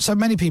 So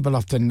many people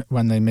often,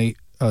 when they meet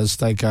us,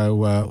 they go,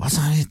 what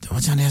time do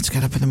you have to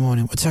get up in the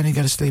morning? What time do you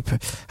go to sleep?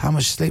 How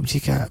much sleep do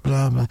you get?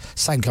 Blah, blah.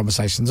 Same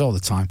conversations all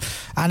the time.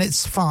 And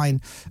it's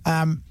fine.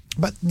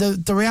 But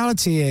the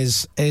reality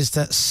is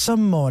that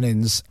some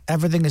mornings,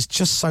 everything is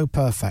just so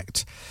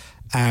perfect.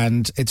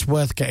 And it's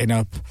worth getting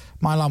up.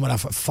 My alarm went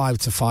off at 5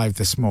 to 5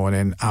 this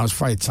morning. I was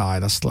very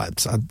tired. I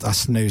slept. I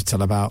snoozed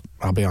till about,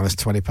 I'll be honest,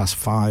 20 past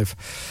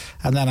 5.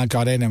 And then I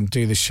got in and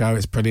do the show.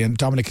 It's brilliant.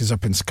 Dominic is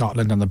up in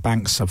Scotland on the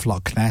banks of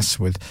Loch Ness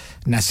with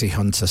Nessie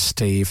Hunter,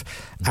 Steve.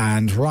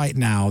 And right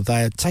now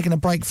they're taking a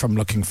break from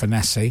looking for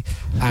Nessie,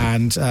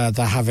 and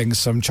they're having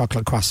some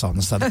chocolate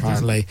croissants that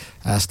apparently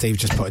Steve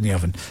just put in the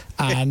oven.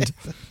 And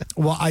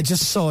what I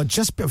just saw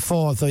just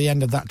before the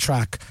end of that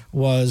track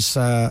was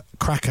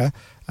Cracker,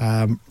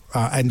 our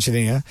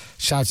engineer,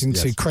 shouting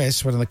to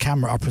Chris, one of the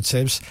camera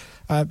operatives,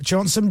 do you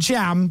want some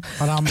jam?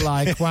 And I'm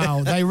like,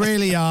 wow, they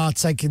really are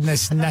taking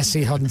this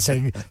Nessie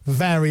hunting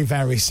very,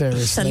 very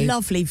seriously. It's a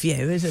lovely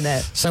view, isn't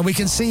it? So we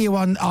can see you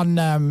on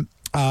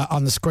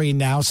the screen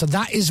now. So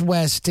that is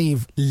where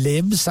Steve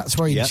lives. That's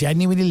where he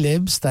genuinely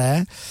lives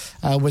there,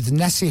 with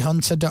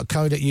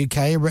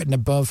nessiehunter.co.uk written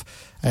above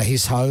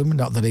his home.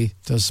 Not that he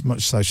does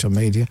much social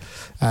media.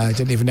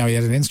 Didn't even know he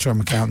had an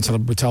Instagram account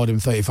until we told him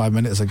 35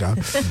 minutes ago.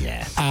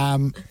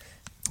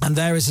 And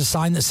there is a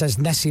sign that says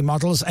Nessie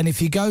Models. And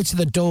if you go to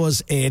the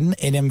Doors Inn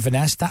in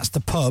Inverness, that's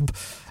the pub.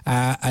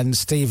 And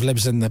Steve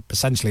lives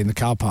essentially in the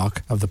car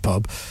park of the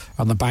pub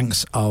on the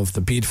banks of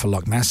the beautiful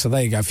Loch Ness. So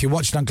there you go. If you're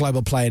watching on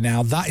Global Player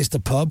now, that is the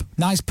pub.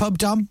 Nice pub,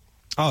 Dom.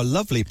 Oh,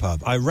 lovely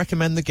pub. I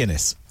recommend the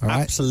Guinness.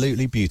 Right.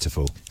 Absolutely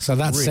beautiful. So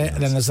that's really it. Nice.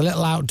 And then there's a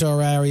little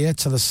outdoor area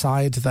to the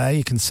side there.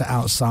 You can sit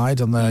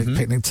outside on the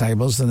picnic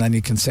tables, and then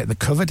you can sit in the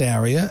covered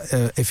area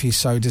if you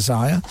so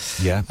desire.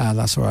 Yeah.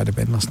 That's where I'd have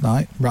been last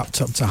night,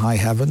 wrapped up to high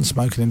heaven,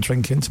 smoking and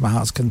drinking to my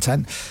heart's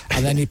content.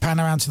 And then you pan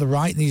around to the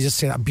right and you just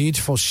see that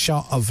beautiful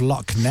shot of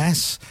Loch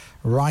Ness.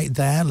 Right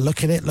there,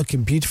 look at it,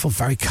 looking beautiful,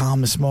 very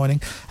calm this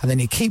morning. And then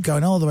you keep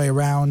going all the way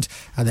around,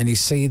 and then you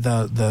see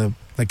the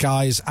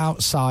guys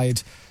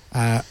outside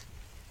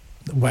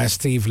where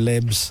Steve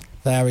lives.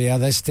 There we are.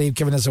 There's Steve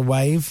giving us a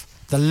wave.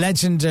 The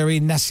legendary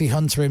Nessie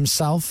Hunter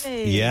himself.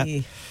 Hey. Yeah.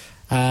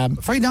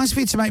 Very nice of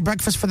you to make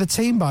breakfast for the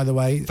team, by the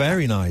way.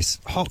 Very nice.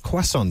 Hot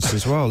croissants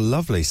as well.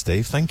 Lovely,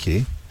 Steve. Thank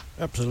you.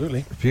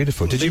 Absolutely.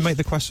 Beautiful. Did you make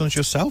the croissants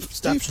yourself,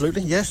 Steve?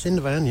 Absolutely. Yes, in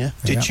the van, yeah.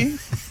 Did you?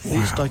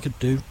 Least I could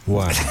do.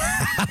 Wow.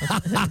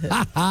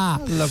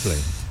 Lovely.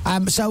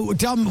 So,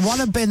 Dom, what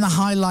have been the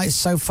highlights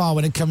so far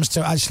when it comes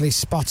to actually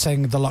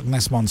spotting the Loch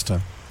Ness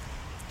Monster?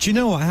 Do you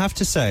know what? I have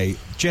to say,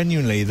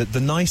 genuinely, that the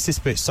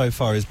nicest bit so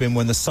far has been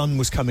when the sun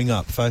was coming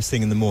up first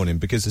thing in the morning,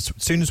 because as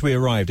soon as we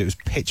arrived, it was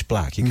pitch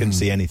black. You couldn't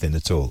see anything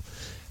at all.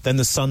 Then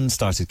the sun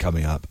started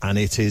coming up, and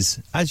it is,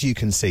 as you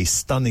can see,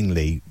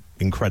 stunningly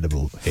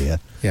incredible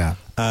here. Yeah.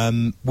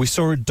 We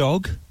saw a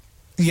dog.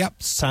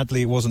 Yep.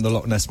 Sadly, it wasn't the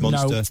Loch Ness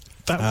Monster.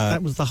 No,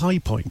 that was the high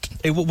point.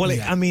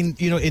 I mean,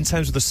 you know, in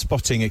terms of the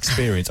spotting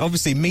experience,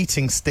 obviously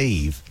meeting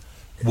Steve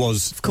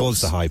was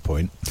the high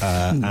point,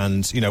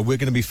 and you know, we're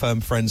going to be firm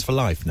friends for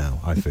life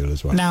now, I feel,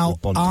 as well. Now,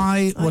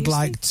 I would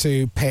like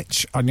to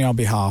pitch on your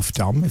behalf,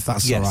 Dom, if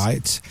that's all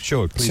right.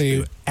 Sure, please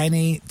to do.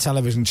 any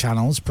television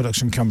channels,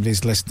 production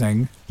companies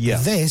listening. Yeah.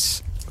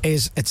 This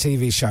is a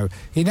TV show.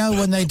 You know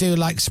when they do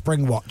like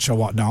Spring Watch or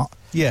whatnot?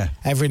 Yeah.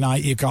 Every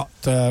night you've got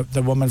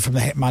the woman from The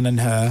Hitman and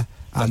Her.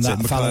 And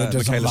That's that fellow who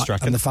doesn't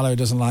like, and the fellow who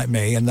doesn't like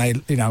me, and they,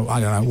 you know, I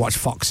don't know, watch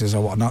Foxes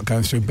or whatnot,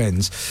 going through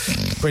bins.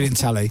 Brilliant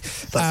telly.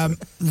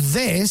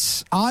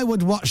 I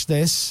would watch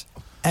this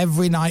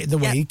every night of the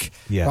week,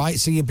 right?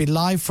 So you'd be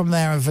live from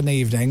there of an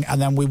evening,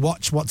 and then we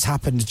watch what's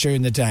happened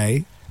during the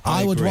day.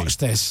 I would watch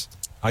this.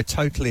 I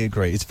totally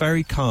agree. It's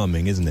very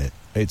calming, isn't it?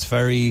 It's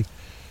very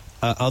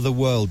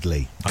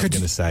otherworldly, I'm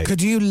going to say.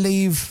 Could you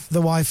leave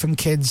the wife and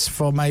kids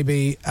for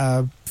maybe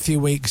a few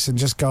weeks and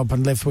just go up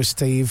and live with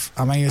Steve?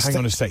 I mean, hang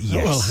on a sec.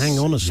 Yes. Well, hang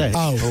on a sec.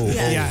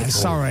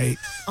 Sorry.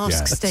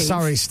 Ask Steve.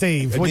 Sorry,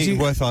 Steve.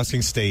 Worth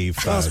asking Steve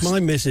first. Ask my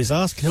missus.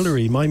 Ask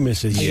Hillary, my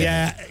missus.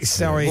 Yeah,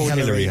 sorry, What would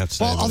Hillary. have to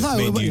say? Although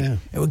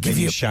it would give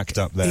you shacked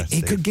up there.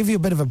 It could give you a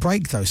bit of a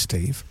break, though,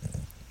 Steve.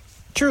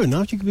 True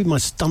enough, you could be my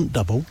stunt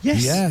double.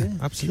 Yes. Yeah.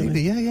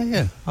 Absolutely.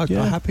 Yeah. I'm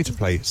happy to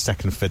play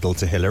second fiddle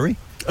to Hillary.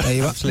 There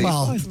you Absolutely.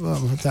 Well,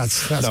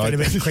 that's been a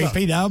bit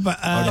creepy now, but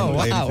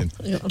wow.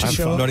 I've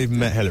not even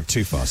met Hillary.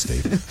 Too far,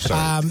 Steve.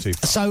 Sorry, too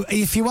far. So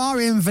if you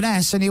are in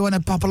Inverness and you want to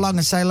pop along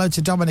and say hello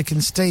to Dominic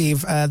and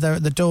Steve, they're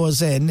at the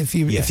Doors Inn. If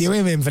you're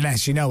in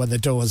Inverness, you know where the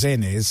Doors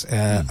Inn is,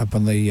 up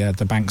on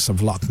the banks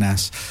of Loch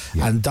Ness.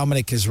 Yeah. And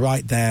Dominic is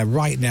right there,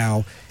 right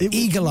now,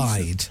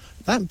 eagle-eyed.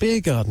 That beer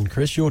garden,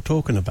 Chris, you're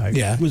talking about,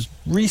 was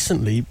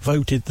recently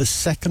voted the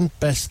second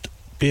best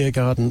beer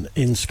garden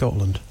in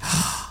Scotland.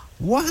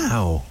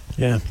 Wow.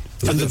 Yeah.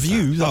 And the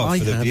view that I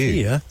have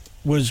here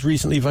was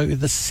recently voted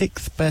the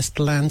 6th best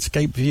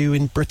landscape view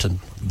in Britain.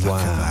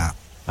 Wow.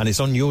 And it's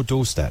on your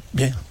doorstep.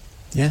 Yeah.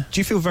 Yeah. Do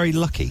you feel very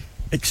lucky?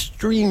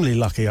 extremely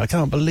lucky. I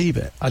can't believe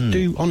it. I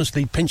do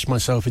honestly pinch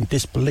myself in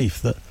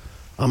disbelief that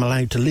I'm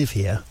allowed to live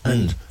here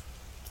and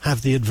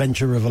have the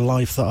adventure of a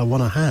life that I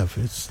want to have.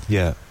 It's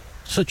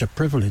such a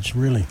privilege,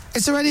 really.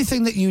 Is there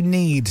anything that you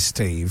need,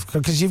 Steve?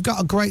 Because you've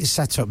got a great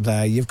setup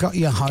there. You've got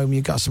your home,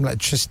 you've got some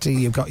electricity,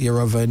 you've got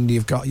your oven,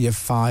 you've got your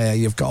fire,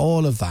 you've got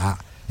all of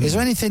that. Is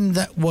there anything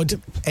that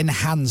would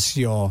enhance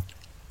your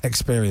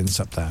experience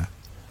up there?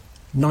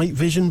 Night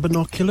vision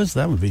binoculars,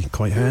 that would be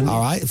quite handy.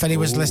 All right, if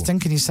anyone's listening,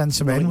 can you send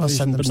some in? We'll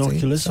send them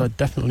binoculars, I'd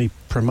definitely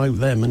promote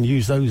them and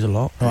use those a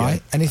lot. All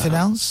right, anything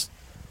else?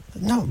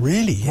 Not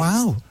really.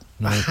 Wow.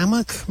 A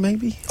hammock,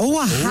 maybe?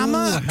 Oh, a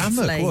hammock! A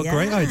hammock, what a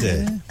great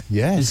idea.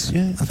 Yes,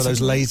 for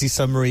those lazy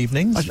summer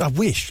evenings. I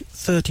wish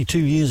 32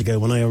 years ago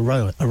when I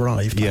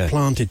arrived, I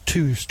planted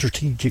 2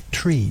 strategic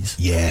trees.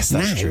 Yes,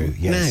 that's true.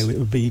 Yes. Now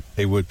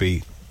it would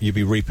be... You'd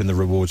be reaping the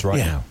rewards right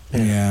now.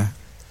 Yeah.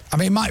 I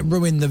mean, it might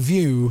ruin the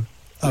view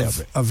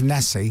of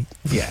Nessie.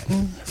 Yeah,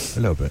 a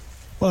little bit.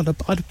 Well,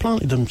 I'd have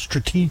planted them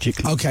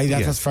strategically. Okay,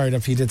 that's fair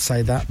enough. You did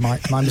say that. My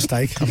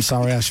mistake. I'm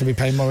sorry. I should be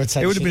paying more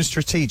attention. It would have been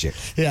strategic.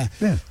 Yeah.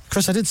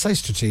 Chris, I did say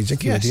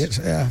strategic, you idiot.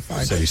 Yeah,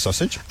 fine. Silly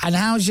sausage. And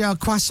how's your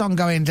croissant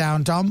going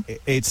down, Dom?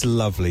 It's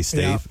lovely,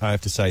 Steve. Yeah. I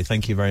have to say,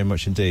 thank you very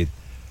much indeed.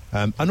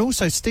 And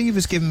also, Steve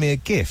has given me a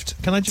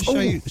gift. Can I just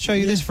show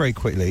you this very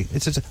quickly? I'm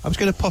just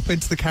going to pop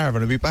into the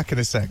caravan and be back in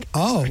a sec.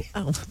 Oh.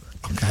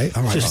 Okay,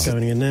 all right. Just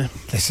going in there.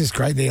 This is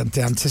great, the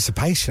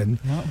anticipation.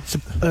 It's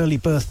an early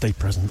birthday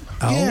present.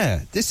 Oh.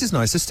 Yeah, this is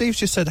nice. So Steve's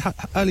just said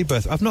early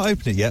birthday. I've not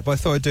opened it yet, but I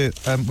thought I'd do it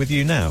with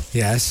you now.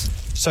 Yes.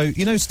 So,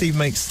 you know Steve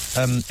makes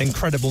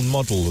incredible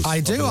models. I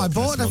do. I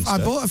bought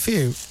a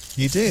few.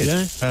 You did?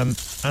 Yeah.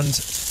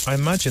 And I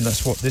imagine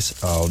that's what this...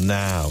 Oh,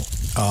 now.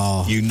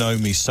 Oh. You know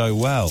me so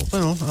well.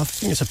 Well, I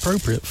think it's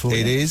appropriate for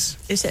It you. is.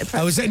 Is it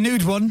appropriate? Oh, is it a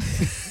nude one?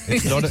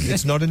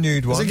 It's not a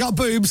nude one. Has it got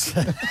boobs?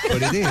 But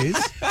it is.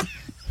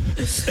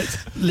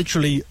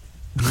 Literally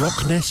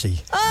Rock Nessie.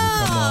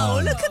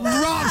 Oh, look at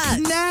that. Rock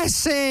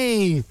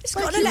Nessie! It's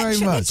got an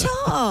electric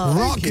guitar.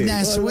 Rock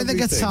Ness with a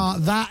guitar.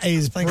 That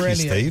is brilliant. Thank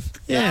you, Steve.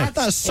 Yeah,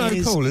 that's so it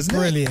is cool, isn't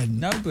brilliant.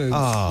 No boobs.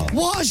 Oh.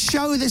 What a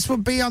show this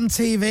would be on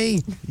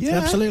TV. Yeah.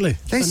 Absolutely.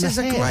 This is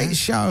a great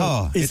show.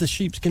 Oh, It's the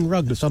sheepskin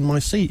rug that's on my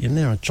seat in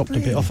there. I chopped a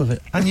bit off of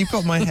it. and you've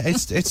got my hair.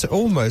 It's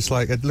almost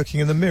like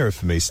looking in the mirror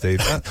for me, Steve.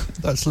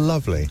 That's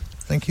lovely.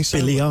 Thank you so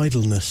Billy much.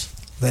 Idleness.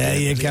 There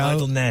you Billy go.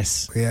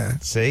 Idleness. Yeah.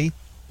 See?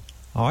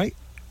 All right.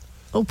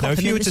 Oh, Now,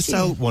 if you were to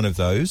sell one of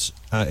those,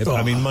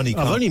 money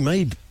can't... I've only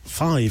made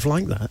 5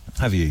 like that.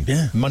 Have you?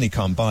 Yeah. Money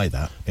can't buy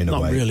that, in a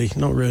way.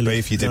 Not really. But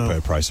if you did put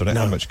a price on it,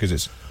 how much? Because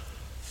it's...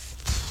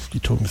 You're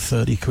talking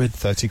 30 quid.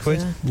 30 quid?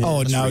 Yeah. Oh,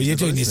 That's no, you're reasonable,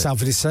 doing isn't it?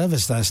 yourself a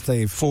disservice there,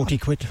 Steve. 40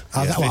 quid.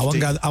 I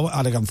wouldn't go,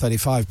 I'd have gone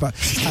 35, but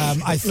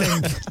I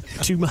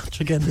think... Too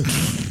much again.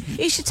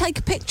 You should take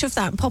a picture of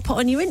that and pop it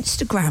on your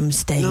Instagram,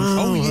 Steve.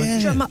 Oh,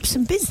 yeah. Drum up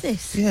some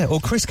business. Yeah,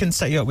 or Chris can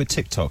set you up with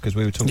TikTok, as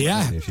we were talking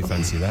about, if you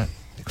fancy that.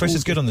 Chris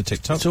is good on the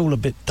TikTok. It's all a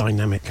bit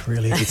dynamic,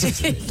 really.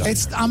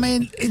 It's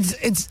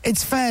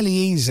fairly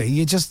easy.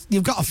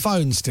 You've got a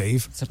phone,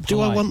 Steve.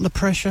 Do I want the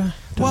pressure?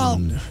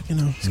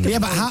 Yeah,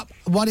 but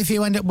what if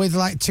you end up with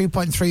like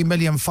 2.3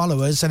 million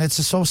followers and it's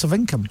a source of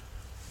income?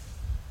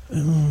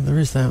 There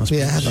is that, I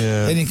suppose.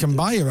 Yeah, then you can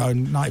buy your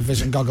own night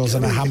vision goggles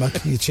and a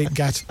hammock, you cheap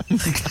get.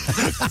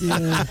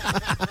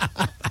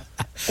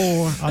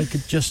 Or I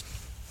could just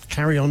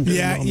carry on doing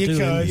what I'm doing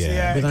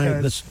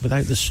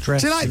without the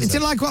stress. Do you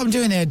like what I'm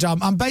doing here, Dom?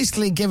 I'm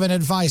basically giving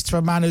advice to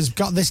a man who's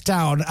got this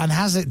down and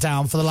has it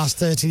down for the last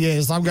 30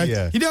 years. I'm going,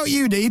 you know what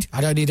you need?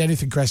 I don't need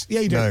anything, Chris. Yeah,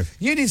 you do. No.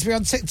 You need to be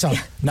on TikTok.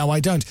 No, I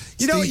don't.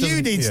 You know what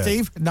you need,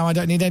 Steve? No, I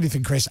don't need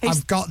anything, Chris.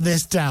 I've got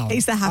this down.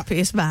 He's the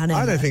happiest man ever.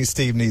 I don't think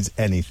Steve needs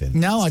anything.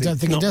 No, I don't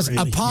think he does.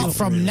 really. Apart Not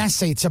from really.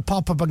 Nessie to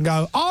pop up and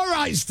go, all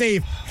right,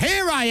 Steve,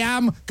 here I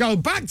am. Go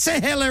back to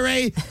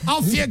Hillary.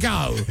 Off you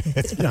go.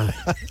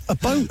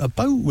 A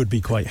boat would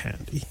be quite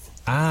handy.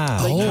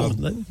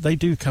 They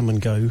do come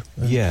and go.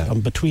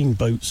 I'm between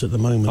boats at the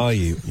moment. Are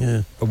you?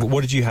 Yeah.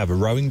 What did you have, a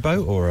rowing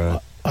boat or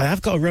a... I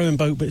have got a rowing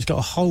boat, but it's got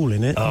a hole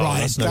in it. Oh,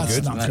 right, that's no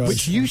good. Not good.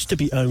 Which used to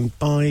be owned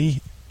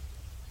by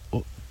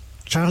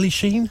Charlie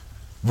Sheen.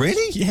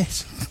 Really?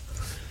 Yes.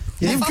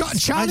 You've got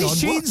Charlie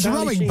Sheen's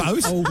rowing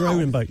boat? Old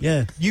rowing boat,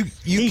 yeah. You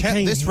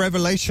kept this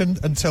revelation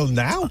until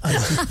now?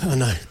 I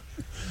know.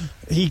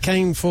 He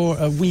came for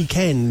a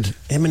weekend,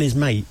 him and his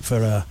mate,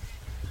 for a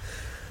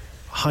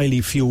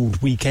highly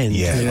fueled weekend.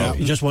 Yeah.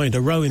 He just wanted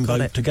a rowing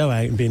boat to go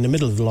out and be in the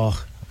middle of the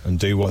loch. And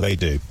do what they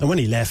do. And when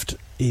he left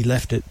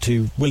it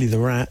to Willie the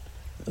Rat.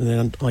 And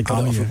then I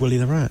got it off of Willie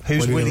the Rat.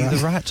 Who's Willie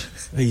the Rat?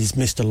 He's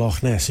Mr.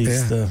 Loch Ness.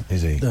 He's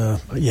Is he? Do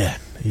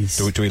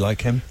we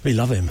like him? We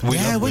love him.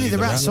 Willie the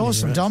Rat's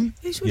awesome, Dom.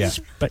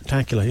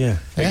 Spectacular, yeah.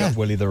 Big up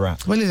Willie the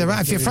Rat. Willie the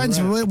Rat. If you're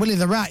friends with Willie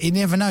the Rat, you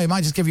never know. He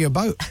might just give you a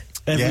boat.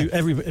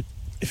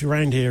 If you're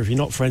around here, if you're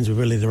not friends with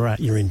Willie the Rat,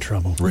 you're in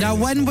trouble. Really? Now,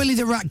 when Willie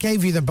the Rat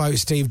gave you the boat,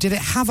 Steve, did it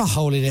have a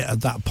hole in it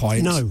at that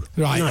point? No.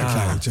 Right, no.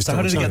 okay. So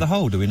how did it get the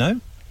hole, do we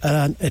know?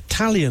 An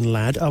Italian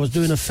lad, I was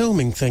doing a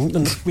filming thing,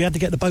 and we had to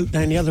get the boat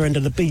down the other end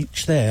of the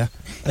beach there,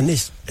 and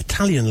this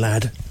Italian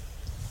lad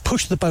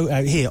pushed the boat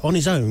out here on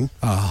his own.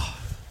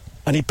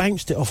 And he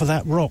bounced it off of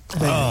that rock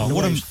there.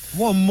 What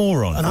a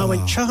moron. And I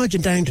went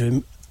charging down to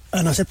him,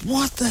 and I said,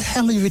 "What the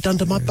hell have you done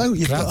to my boat?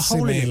 You've got a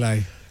hole in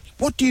it.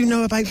 What do you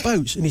know about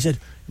boats?" And he said,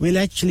 "Well,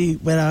 actually,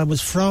 where I was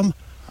from,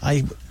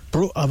 I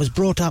was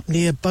brought up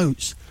near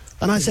boats."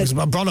 And I said,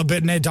 "I brought up a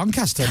bit near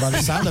Doncaster by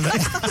the sound of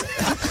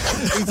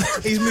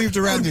it." He's moved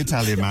around the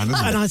Italian man, hasn't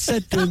he? And I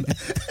said to him,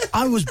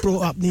 "I was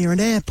brought up near an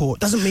airport.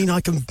 Doesn't mean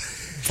I can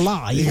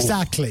fly."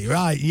 Exactly,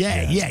 right.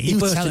 Yeah. He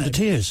burst into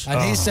tears. And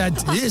he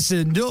said,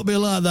 "Listen, don't be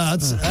like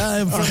that.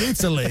 I'm from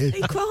Italy."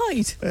 He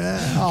cried.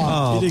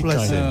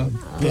 Bless him.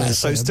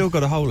 So it's still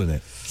got a hole in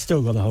it.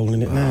 Still got a hole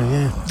in it now,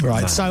 yeah.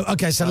 Right, so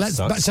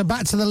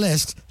back to the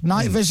list.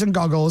 Night vision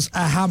goggles,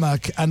 a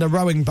hammock and a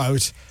rowing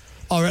boat.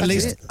 Or at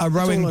least a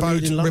rowing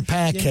boat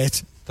repair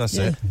kit. That's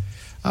it.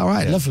 All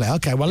right, lovely.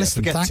 Okay, well,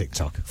 listen. Forget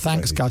TikTok.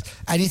 Thanks, guys.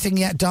 Anything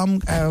yet, Dom?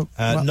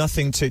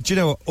 Nothing to... Do you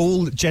know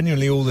what?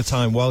 Genuinely all the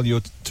time while you're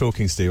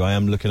talking, Steve, I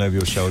am looking over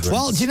your shoulder.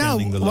 Well, do you know,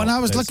 when I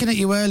was looking at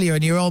you earlier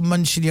and you were all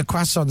munching your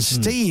croissants,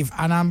 Steve,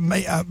 and I'm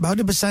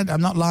 100%,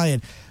 I'm not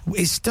lying,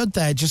 he stood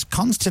there just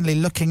constantly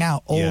looking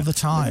out all the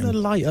time. Look at the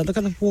light. Look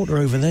at the water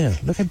over there.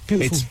 Look how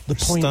beautiful the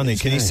point stunning.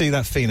 is. Can you see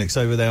that phoenix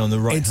over there on the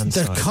right-hand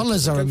side? The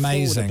colours are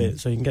amazing. Bit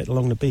so you can get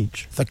along the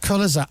beach. The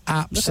colours are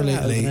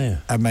absolutely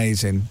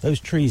amazing. Those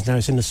trees now,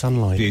 it's in the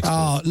sunlight. Beautiful.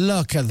 Oh,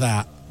 look at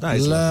that. That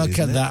is lovely, look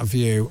at that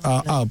view.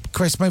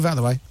 Chris, move out of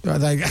the way. Right,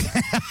 there you go.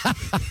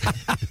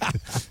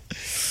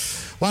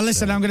 Well,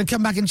 listen, I'm going to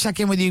come back and check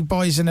in with you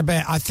boys in a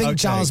bit. I think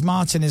Giles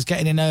Martin is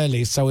getting in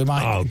early, so we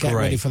might get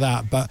ready for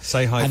that. But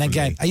say hi. And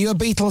again, are you a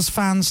Beatles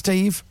fan,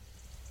 Steve?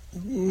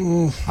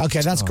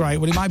 Okay, that's great.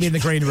 Well, he might be in the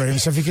green room,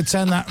 so if you could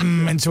turn that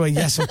into a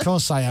yes, of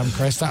course I am,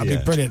 Chris, that would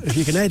be brilliant. If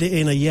you can edit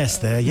in a yes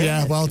there,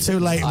 yeah. Well, too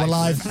late, we're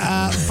live.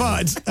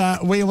 But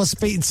we will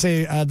speak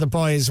to the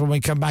boys when we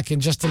come back in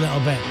just a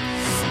little bit.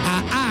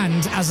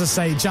 And, as I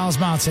say, Giles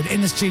Martin in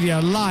the studio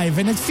live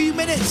in a few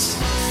minutes.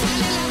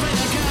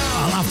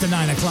 After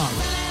 9 o'clock.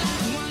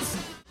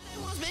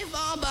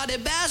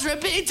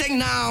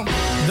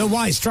 The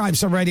White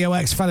Stripes on Radio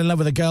X, Fell in Love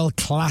with a Girl,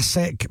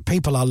 classic.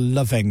 People are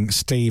loving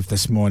Steve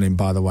this morning,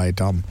 by the way,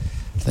 Dom.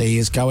 He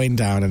is going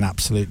down an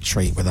absolute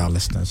treat with our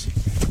listeners.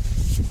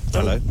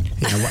 Hello.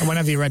 Yeah,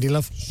 whenever you're ready,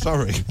 love.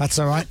 Sorry. That's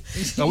all right.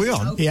 Are we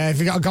on? Yeah, if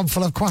you got a gob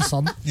full of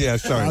croissant. Yeah,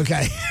 sorry.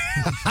 Okay.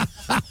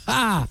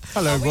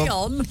 Hello, Are we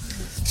on?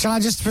 Shall I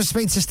just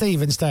speak to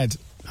Steve instead?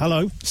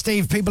 Hello.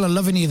 Steve, people are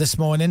loving you this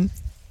morning.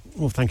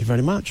 Well, thank you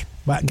very much.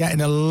 We're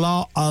getting a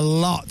lot.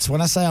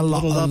 When I say a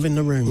lot of love in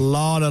the room. A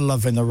lot of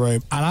love in the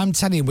room. And I'm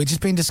telling you, we've just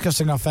been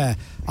discussing off air.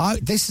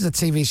 This is a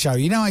TV show.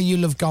 You know how you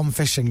love gone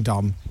fishing,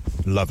 Dom?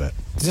 Love it.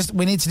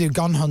 We need to do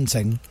gone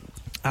hunting.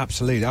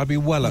 Absolutely. I'd be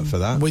well up for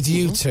that. With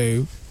you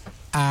two.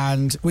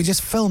 And we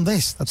just filmed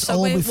this. That's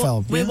all we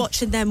filmed. We're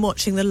watching them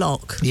watching The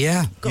Lock.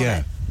 Yeah. Got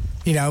it.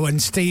 You know, and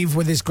Steve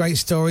with his great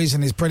stories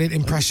and his brilliant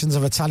impressions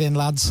of Italian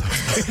lads.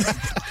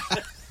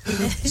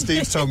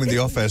 Steve told me the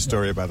off-air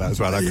story about that as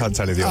well. I can't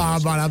tell you the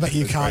others. Oh, man, I bet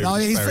you can't.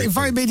 He's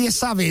very media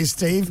savvy, is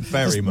Steve.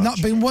 Very much.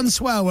 Not been one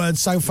swear word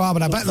so far,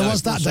 but I bet there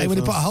was that day when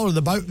he put a hole in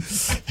the boat.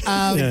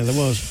 Yeah, there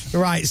was.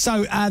 Right,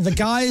 so the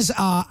guys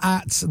are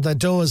at the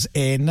Doors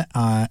Inn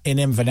in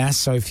Inverness.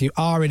 So if you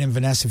are in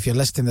Inverness, if you're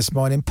listening this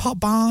morning,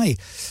 pop by.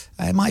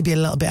 It might be a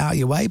little bit out of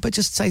your way, but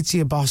just say to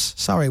your boss,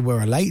 sorry,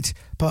 we're late,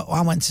 but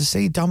I went to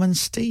see Dom and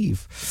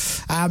Steve.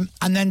 And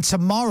then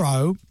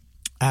tomorrow...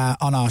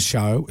 on our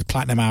show, with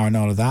Platinum Hour and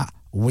all of that,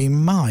 we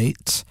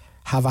might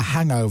have a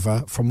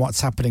hangover from what's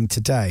happening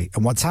today.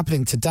 And what's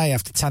happening today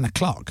after 10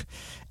 o'clock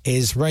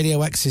is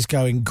Radio X is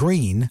going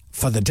green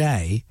for the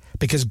day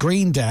because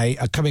Green Day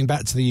are coming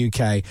back to the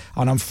UK.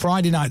 And on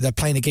Friday night, they're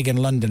playing a gig in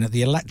London at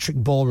the Electric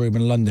Ballroom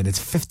in London.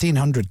 It's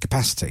 1,500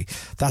 capacity.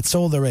 That's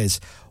all there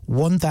is.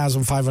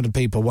 1,500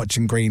 people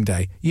watching Green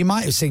Day. You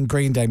might have seen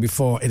Green Day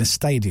before in a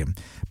stadium,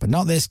 but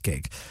not this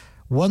gig.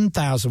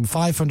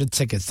 1,500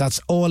 tickets,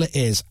 that's all it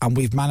is, and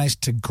we've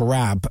managed to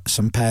grab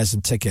some pairs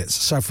of tickets.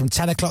 So from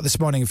 10 o'clock this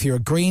morning, if you're a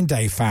Green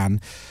Day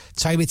fan,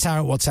 Toby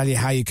Tarrant will tell you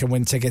how you can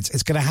win tickets.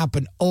 It's going to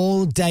happen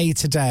all day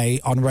today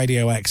on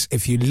Radio X.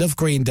 If you love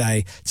Green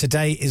Day,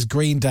 today is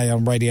Green Day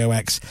on Radio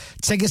X.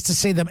 Tickets to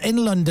see them in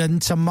London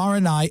tomorrow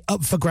night,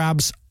 up for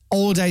grabs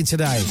all day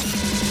today.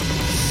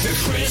 The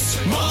Chris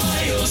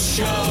Miles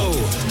Show.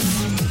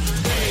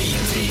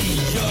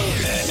 Radio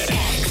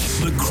X.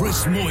 The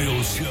Chris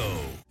Moyles Show.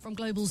 From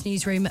Global's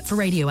newsroom for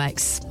Radio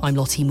X, I'm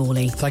Lottie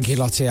Morley. Thank you,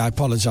 Lottie. I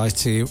apologise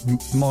to you.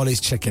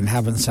 Morley's Chicken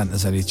haven't sent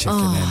us any chicken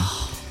in.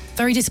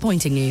 Very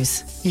disappointing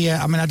news.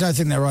 Yeah, I mean, I don't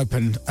think they're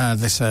open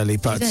this early,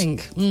 but You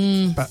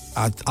think? But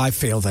I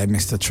feel they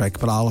missed the trick.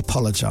 But I'll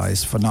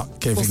apologise for not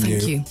giving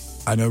you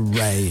an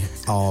array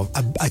of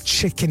a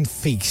chicken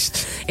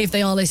feast. If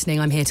they are listening,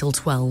 I'm here till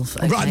 12.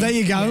 Okay? Right, there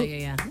you go.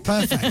 Yeah.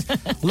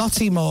 Perfect.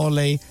 Lottie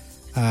Morley,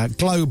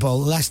 Global,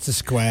 Leicester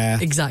Square.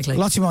 Exactly.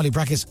 Lottie Morley,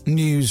 brackets,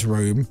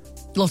 newsroom.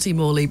 Lottie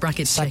Morley,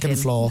 brackets, second chicken.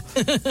 floor.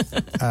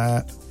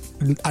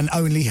 and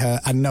only her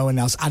and no one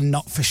else, and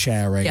not for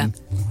sharing. Yeah.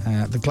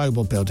 The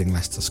Global Building,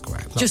 Leicester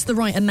Square. Just the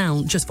right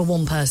amount, just for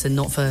one person,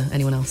 not for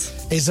anyone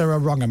else. Is there a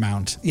wrong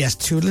amount? Yes,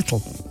 too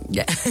little.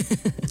 Yeah.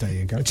 There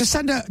you go. Just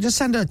send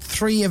her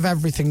 3 of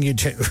everything you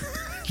do.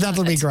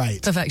 That'll be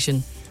great.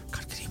 Perfection.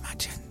 God, can you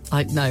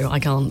imagine? No, I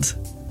can't.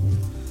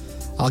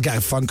 I'll get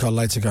a phone call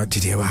later going,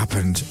 did you hear what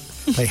happened?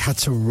 They had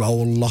to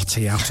roll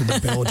Lottie out of the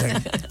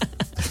building.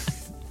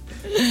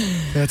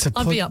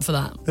 I'd be up for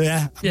that.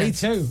 Yeah, me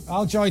too.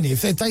 I'll join you.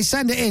 If they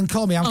send it in,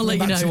 call me. I'm I'll coming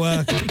let back you to know.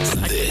 work.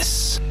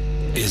 This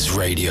is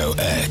Radio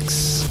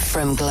X.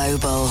 From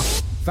Global.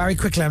 Very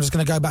quickly, I'm just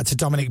going to go back to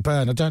Dominic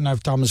Byrne. I don't know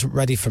if Dom's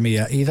ready for me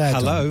yet. Are you there,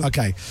 Hello. Dom?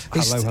 Okay.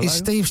 Hello. Is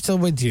Steve still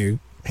with you?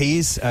 He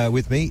is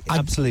with me,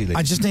 absolutely.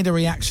 I just need a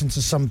reaction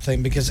to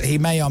something because he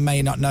may or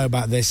may not know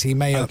about this. He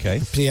may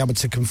be able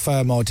to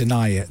confirm or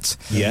deny it.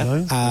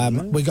 Yeah.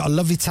 We got a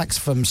lovely text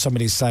from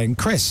somebody saying,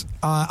 Chris,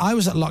 I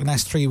was at Loch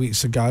Ness 3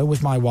 weeks ago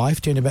with my wife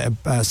doing a bit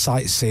of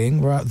sightseeing.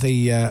 We were at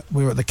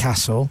the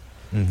castle.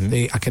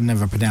 I can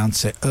never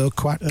pronounce it.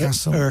 Urquhart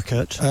Castle?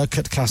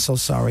 Urquhart Castle,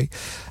 sorry.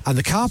 And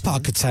the car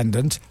park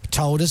attendant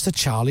told us the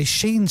Charlie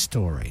Sheen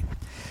story.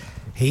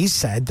 He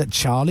said that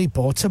Charlie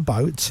bought a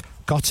boat,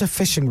 got a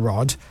fishing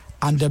rod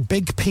and a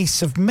big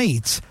piece of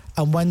meat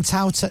and went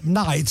out at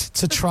night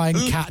to try and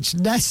catch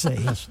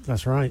Nessie.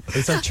 That's right.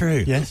 Is that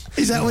true? Yes.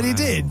 Is that what he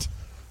did?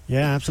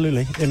 Yeah,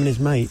 absolutely. Him and his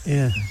mate,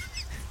 yeah.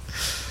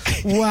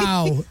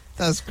 Wow.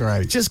 That's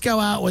great. Just go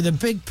out with a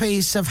big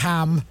piece of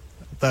ham.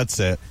 That's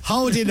it.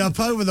 Holding up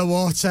over the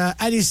water.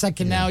 Any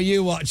second now,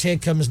 you watch, here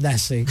comes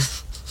Nessie.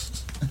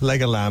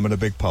 Leg of lamb and a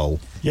big pole.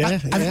 Yeah,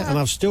 and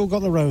I've still got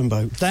the rowing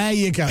boat. There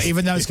you go.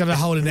 Even though it's got a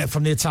hole in it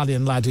from the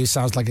Italian lad who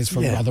sounds like he's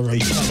from the other room.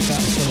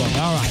 That's the one.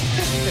 All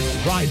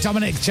right. Right,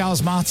 Dominic,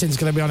 Charles Martin's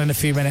going to be on in a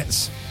few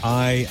minutes.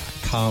 I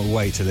can't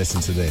wait to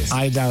listen to this.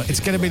 I know. It's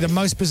going to be the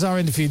most bizarre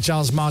interview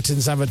Charles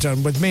Martin's ever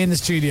done, with me in the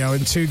studio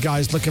and 2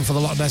 guys looking for the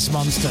Loch Ness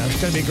Monster.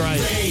 It's going to be great.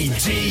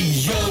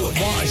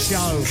 What a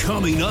show.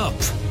 Coming up,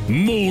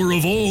 more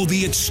of all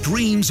the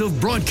extremes of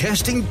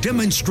broadcasting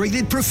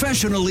demonstrated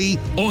professionally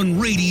on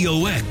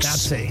Radio X.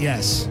 That's it,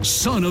 yes.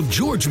 Son of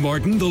George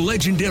Martin, the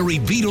legendary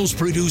Beatles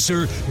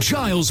producer,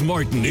 Giles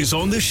Martin, is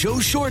on the show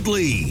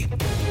shortly.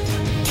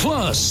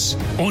 Plus,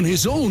 on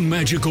his own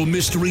magical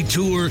mystery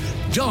tour,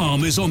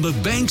 Dom is on the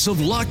banks of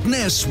Loch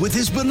Ness with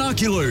his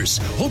binoculars,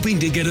 hoping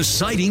to get a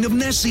sighting of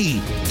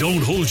Nessie.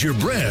 Don't hold your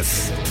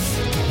breath.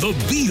 The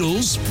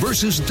Beatles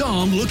versus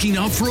Dom looking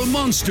out for a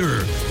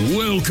monster.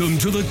 Welcome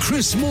to the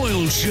Chris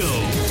Moyle Show.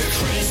 The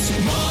Chris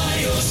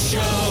Moyle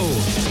Show.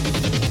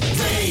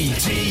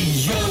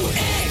 Radio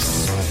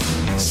X.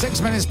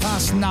 6 minutes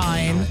past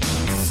 9,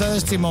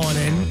 Thursday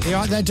morning. You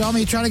right there, Dom? Are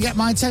you trying to get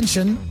my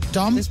attention,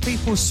 Dom? There's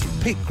people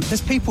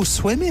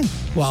swimming.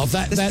 Well,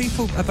 there's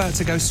people about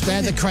to go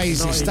swimming. They're the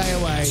crazy. Stay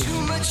away.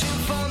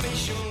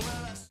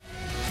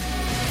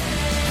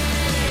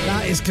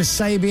 That is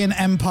Kasabian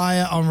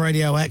Empire on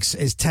Radio X.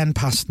 It's 10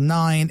 past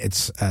 9.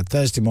 It's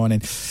Thursday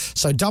morning.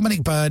 So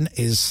Dominic Byrne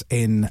is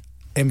in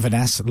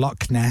Inverness,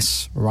 Loch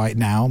Ness, right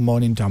now.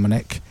 Morning,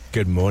 Dominic.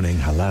 Good morning.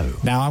 Hello.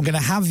 Now, I'm going to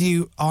have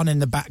you on in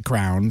the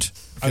background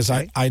because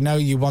I know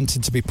you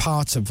wanted to be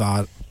part of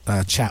our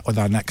chat with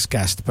our next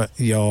guest, but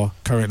you're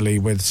currently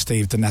with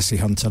Steve the Nessie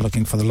Hunter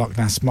looking for the Loch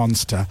Ness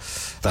Monster.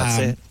 That's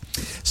it.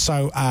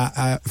 So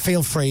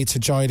feel free to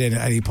join in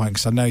at any point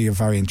because I know you're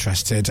very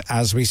interested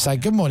as we say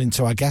good morning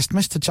to our guest,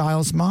 Mr.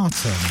 Giles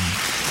Martin.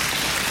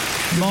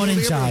 Morning,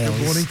 Giles.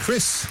 Good morning,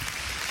 Chris.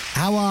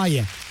 How are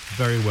you?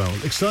 Very well.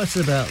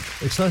 Excited about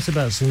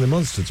seeing the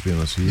monster, to be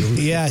honest with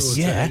you. Yes,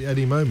 yeah.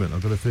 Any moment,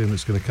 I've got a feeling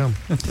it's going to come.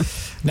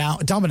 Now,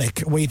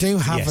 Dominic, we do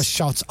have a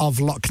shot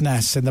of Loch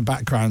Ness in the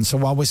background. So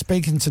while we're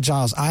speaking to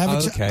Giles,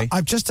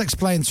 I've just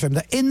explained to him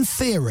that in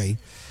theory,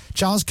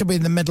 Giles could be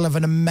in the middle of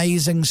an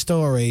amazing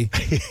story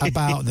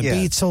about the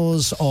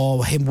Beatles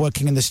or him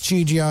working in the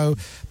studio.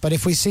 But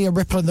if we see a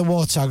ripple in the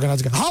water, I'm going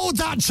to have to go, hold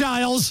that,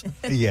 Giles!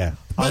 Yeah.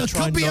 Well, it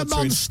could be a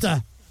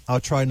monster. I'll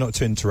try not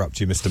to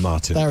interrupt you, Mr.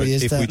 Martin. There he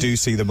is, if we do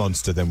see the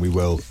monster, then we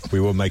will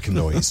make a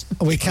noise.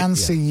 We can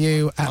see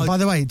you. By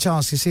the way,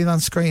 Giles, you see that on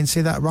screen? See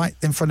that right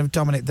in front of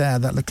Dominic there,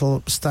 that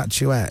little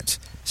statuette?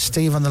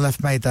 Steve on the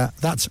left made that.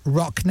 That's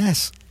Loch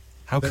Ness.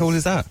 How cool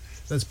is that?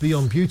 That's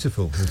beyond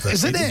beautiful. In fact.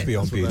 Isn't it? It's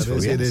beyond beautiful.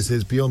 Yes. It is.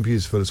 It's beyond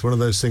beautiful. It's one of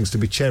those things to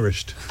be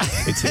cherished.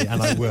 It is,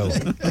 and I will.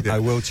 I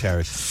will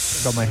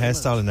cherish. Got my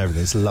hairstyle and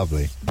everything. It's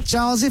lovely.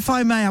 Giles, if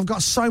I may, I've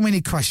got so many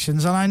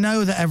questions, and I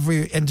know that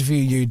every interview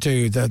you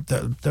do,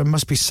 there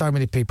must be so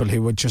many people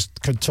who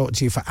could talk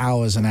to you for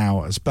hours and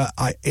hours. But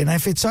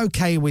if it's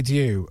okay with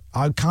you,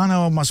 I kind of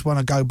almost want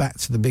to go back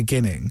to the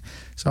beginning.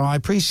 So I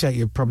appreciate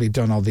you've probably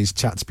done all these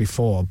chats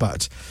before,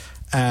 but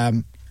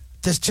I'm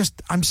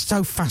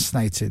so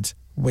fascinated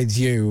with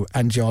you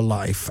and your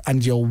life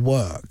and your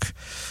work.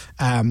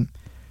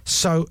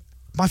 So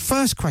my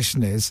first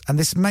question is, and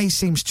this may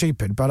seem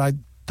stupid, but I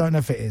don't know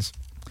if it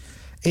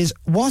is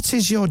what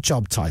is your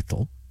job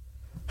title,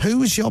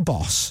 who's your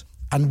boss,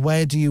 and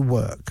where do you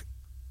work?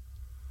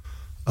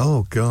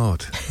 Oh,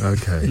 God.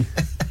 Okay.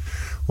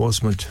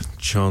 What's my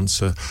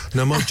chance?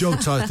 No, my job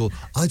title,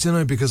 I don't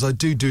know, because I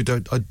do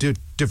a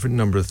different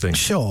number of things.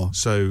 Sure.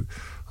 So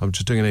I'm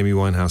just doing an Amy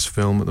Winehouse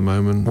film at the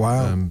moment.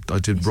 Wow. I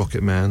did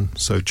Rocket Man,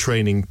 so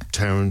training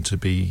Taron to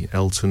be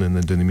Elton and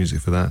then doing the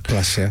music for that.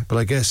 Bless you. But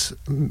I guess,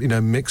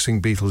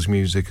 mixing Beatles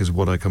music is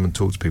what I come and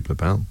talk to people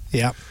about.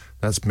 Yeah.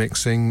 That's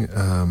mixing.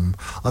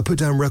 I put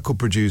down record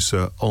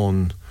producer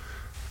on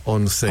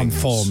things. On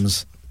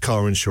forms.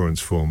 Car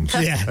insurance forms.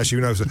 Yeah. Actually,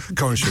 when I was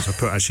car insurance, I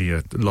put actually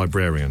a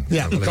librarian.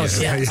 Yeah, of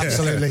course. Yeah,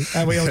 absolutely.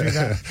 We all do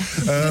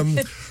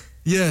that.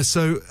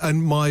 So,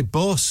 and my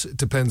boss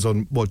depends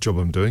on what job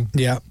I'm doing.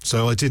 Yeah.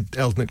 So I did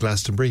Elton at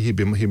Glastonbury. He'd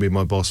be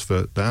my boss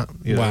for that.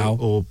 Wow.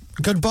 Or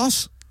good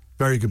boss?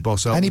 Very good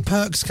boss, Elton. Any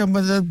perks come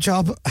with the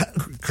job?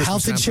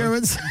 Health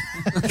insurance?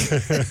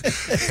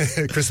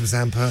 Christmas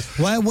hamper.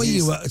 Where were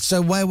you? So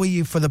where were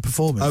you for the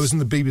performance? I was in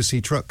the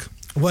BBC truck.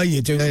 Were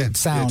you doing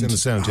sound? Yeah, doing the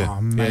sound, yeah. Oh,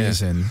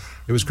 amazing. Yeah.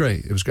 It was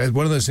great. It was great.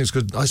 One of those things,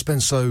 because I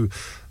spend so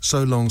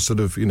long sort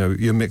of,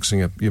 you're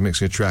mixing a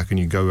track and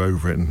you go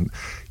over it and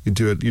you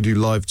do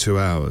live 2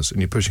 hours and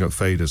you're pushing up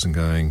faders and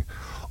going,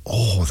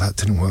 oh, that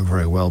didn't work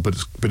very well, but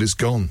it's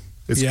gone.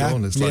 It's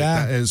gone. It's like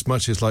that, as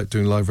much as like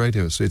doing live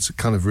radio. It's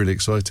kind of really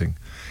exciting.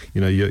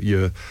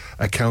 You're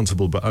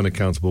accountable but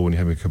unaccountable when you're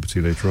having a cup of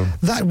tea later on.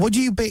 Would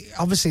you be,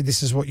 obviously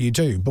this is what you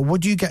do, but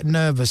would you get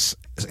nervous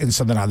in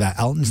something like that?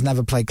 Elton's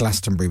never played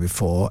Glastonbury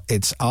before.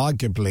 It's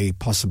arguably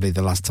possibly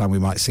the last time we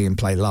might see him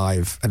play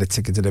live at a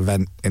ticketed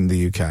event in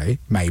the UK,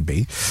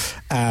 maybe.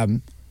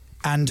 And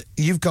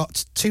you've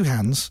got 2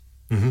 hands,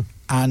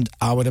 and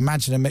I would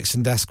imagine a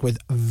mixing desk with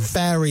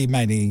very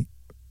many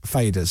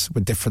faders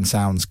with different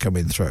sounds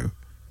coming through.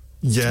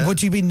 Yeah.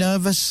 Would you be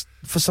nervous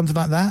for something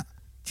like that?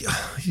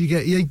 You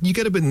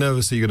get a bit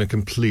nervous that you're going to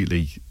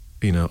completely,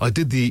 I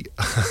did the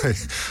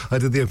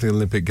opening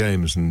Olympic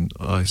Games and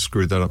I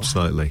screwed that up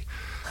slightly.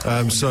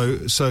 So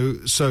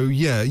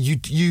yeah,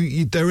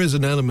 you there is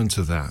an element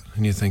of that,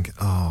 and you think,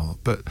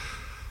 but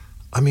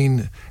I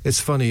mean, it's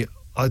funny.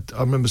 I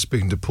remember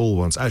speaking to Paul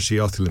once, actually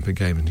after the Olympic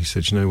Games, and he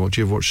said, "You know what?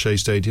 Do you ever watch Shea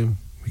Stadium?"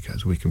 He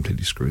goes, "We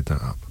completely screwed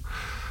that up."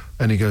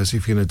 And he goes,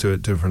 if you're going to do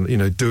it different,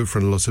 do it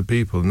for lots of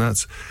people. And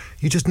that's,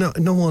 you just no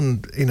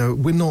one,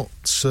 we're not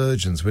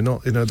surgeons. We're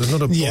not, there's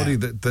not a body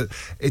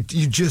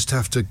you just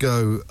have to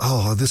go,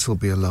 this will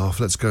be a laugh.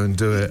 Let's go and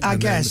do it. I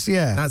guess,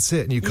 That's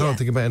it. And you can't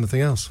think about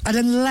anything else. And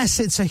unless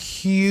it's a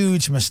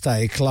huge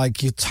mistake,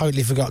 like you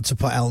totally forgot to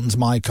put Elton's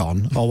mic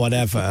on or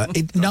whatever,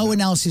 no one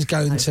else is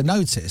going to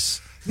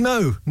notice.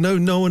 No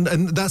one,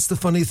 and that's the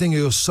funny thing.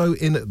 You're so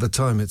in at the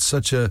time. It's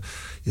you're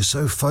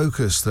so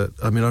focused that.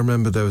 I mean, I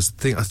remember there was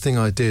a thing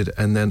I did,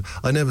 and then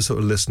I never sort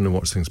of listened and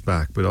watched things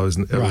back. But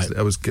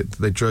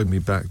they drove me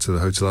back to the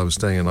hotel I was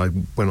staying in. I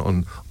went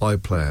on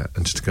iPlayer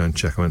and just to go and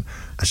check. I went,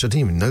 actually, I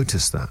didn't even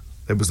notice that.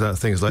 It was that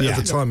thing. It's like at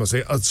the time I was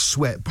like, I'd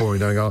sweat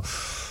pouring down.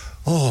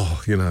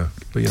 But yeah,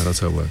 that's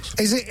how it works.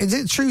 Is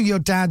it true your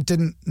dad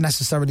didn't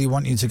necessarily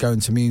want you to go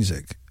into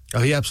music? Oh,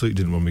 he absolutely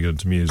didn't want me to go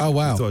into music. Oh,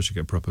 wow. He thought I should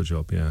get a proper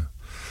job, yeah.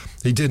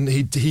 He didn't.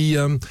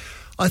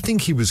 I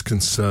think he was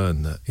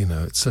concerned that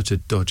it's such a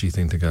dodgy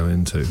thing to go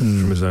into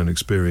from his own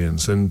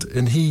experience,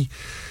 and he.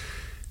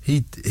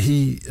 I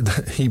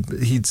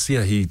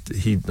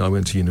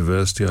went to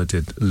university. I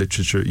did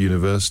literature at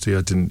university.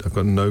 I've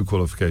got no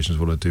qualifications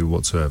what I do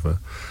whatsoever,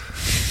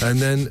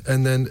 and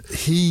then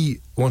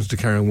he wanted to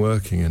carry on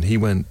working, and he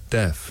went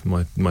deaf.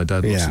 My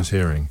dad lost his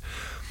hearing.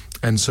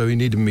 And so he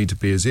needed me to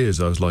be his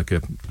ears. I was like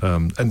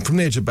and from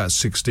the age of about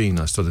 16,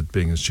 I started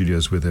being in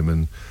studios with him,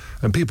 and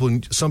some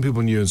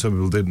people knew and some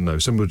people didn't know.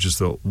 Some people just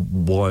thought,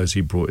 why has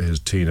he brought his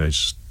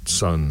teenage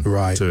son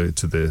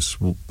to this,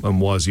 and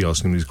why is he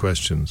asking these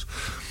questions?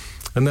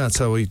 And that's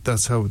how I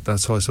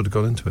sort of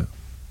got into it.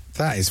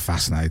 That is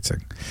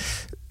fascinating.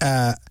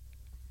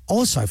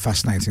 Also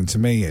fascinating to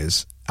me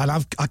is, and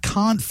I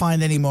can't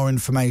find any more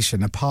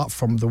information apart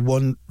from the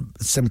one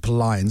simple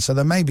line. So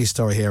there may be a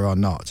story here or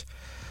not.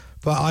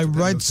 But I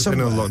read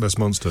somewhere... It's not the Loch Ness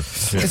Monster.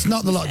 Yeah. It's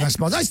not the Loch Ness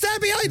Monster. It's there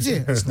behind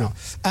you! It's not.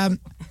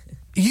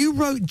 You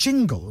wrote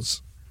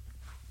jingles?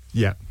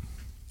 Yeah.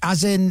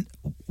 As in,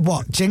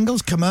 what?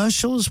 Jingles?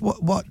 Commercials?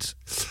 What?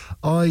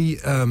 I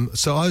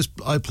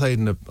played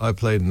in a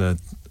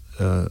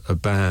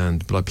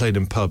band, but I played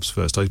in pubs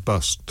first. I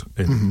busked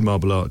in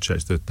Marble Arch,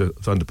 the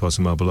underpass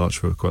in Marble Arch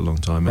for quite a long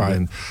time.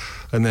 And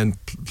then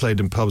played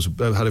in pubs.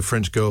 I had a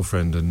French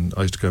girlfriend, and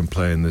I used to go and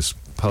play in this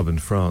pub in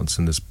France,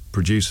 and this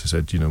producer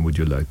said, would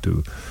you like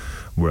to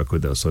work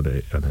with us on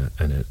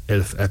an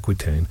Elf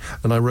Aquitaine?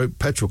 And I wrote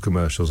petrol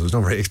commercials. It was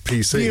not very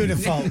PC.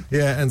 Beautiful.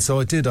 Yeah, and so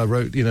I did. I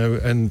wrote,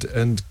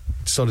 and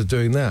started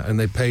doing that, and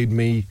they paid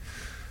me,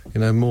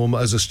 more.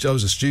 I was a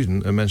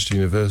student at Manchester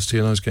University,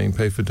 and I was getting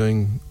paid for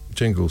doing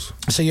jingles.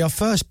 So your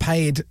first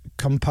paid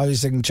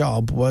composing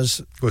job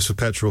was for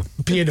petrol.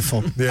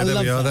 Beautiful. Yeah,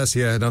 there we are. That's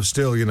and I'm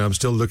still, I'm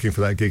still looking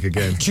for that gig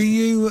again. Do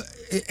you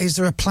is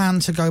there a plan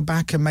to go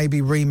back and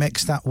maybe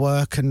remix that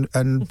work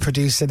and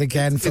produce it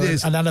again for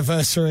an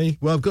anniversary?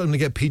 Well, I've got to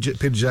get Peter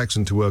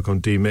Jackson to work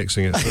on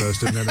demixing it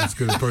first, and then it's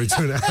going to probably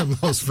do an Adam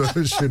Moss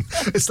version.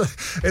 It's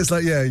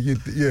like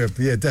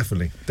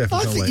definitely.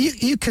 I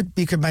think you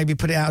could maybe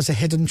put it out as a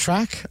hidden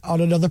track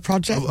on another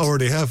project. I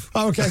already have.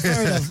 Oh, okay,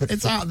 fair enough.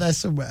 It's out there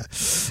somewhere.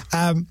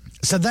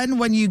 So then,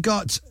 when you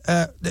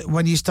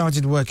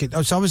started working,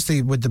 so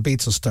obviously with the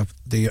Beatles stuff,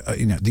 the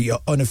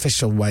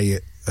unofficial way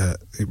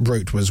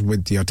route was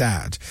with your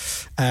dad.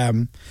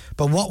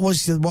 But what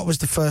was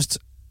the first,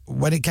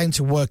 when it came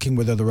to working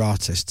with other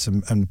artists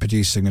and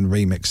producing and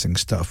remixing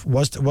stuff?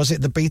 Was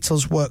it the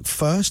Beatles' work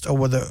first, or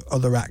were there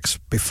other acts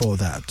before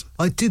that?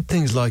 I did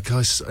things like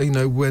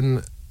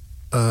when.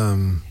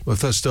 When I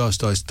first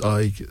started,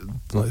 I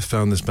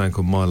found this band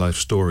called My Life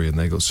Story, and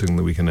they got Sing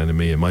the Weekend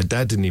Enemy, and my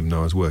dad didn't even know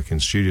I was working in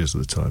studios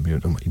at the time.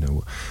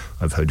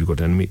 I've heard you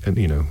got Enemy, and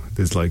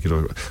there's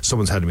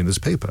someone's handed me this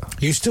paper.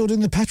 You still doing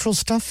the petrol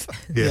stuff?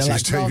 Yes,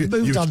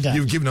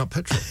 you've given up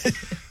petrol.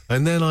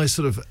 And then I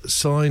sort of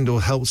signed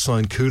or helped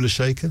sign Cooler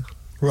Shaker.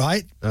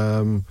 Right.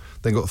 Then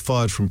got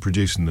fired from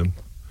producing them.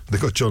 They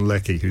got John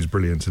Leckie, who's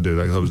brilliant to do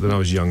that. I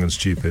was young and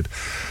stupid.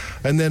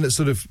 And then it's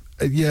sort of,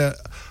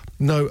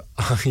 No,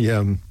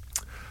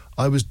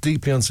 I was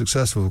deeply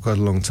unsuccessful for quite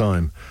a long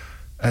time,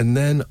 and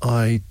then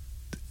I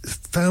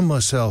found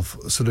myself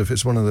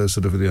it's one of those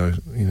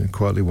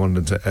quietly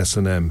wandered to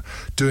S&M,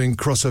 doing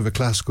crossover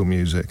classical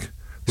music,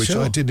 which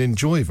Sure. I did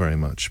enjoy very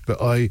much. But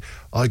I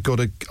got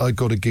a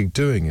gig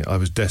doing it. I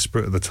was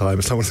desperate at the time.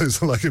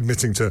 It's like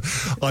admitting to,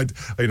 I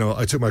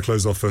took my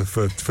clothes off for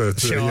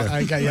Sure, yeah.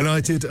 I get you. And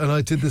I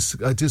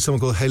did something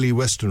called Haley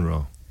Western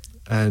Roll,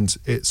 and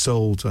it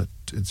sold.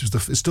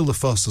 It's still the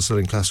fastest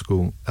selling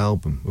classical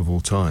album of all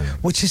time.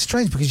 Which is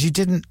strange because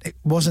it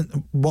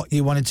wasn't what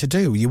you wanted to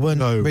do. You weren't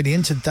really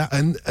into that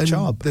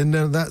job. And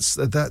then that's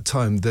at that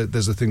time.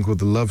 There's a thing called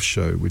the Love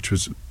Show, which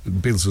was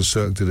Beatles and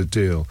Cirque did a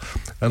deal,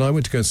 and I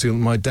went to go and see.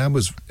 My dad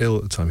was ill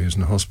at the time; he was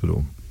in the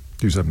hospital.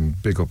 He was having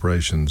big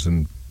operations,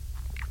 and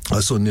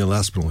I saw Neil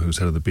Aspinall, who was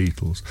head of the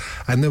Beatles,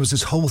 and there was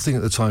this whole thing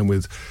at the time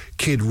with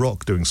Kid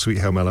Rock doing Sweet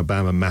Home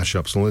Alabama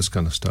mashups and all this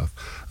kind of stuff.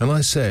 And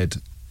I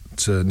said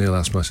to Neil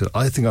Aspinall, I said,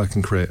 I think I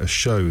can create a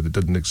show that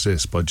doesn't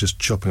exist by just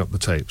chopping up the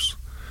tapes.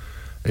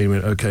 And he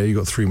went, okay, you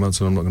got 3 months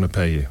and I'm not going to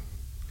pay you.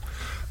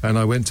 And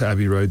I went to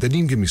Abbey Road. They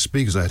didn't give me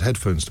speakers. I had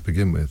headphones to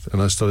begin with.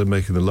 And I started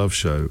making the Love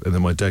Show. And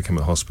then my dad came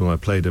at hospital and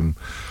I played him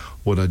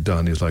what I'd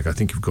done. He was like, I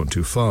think you've gone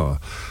too far.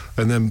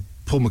 And then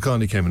Paul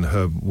McCartney came and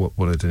heard what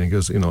I did. And he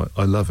goes,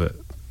 I love it.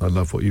 I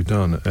love what you've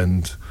done.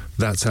 And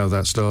that's how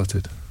that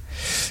started.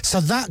 So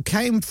that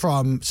came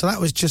from. So that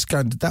was just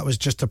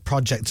a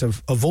project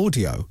of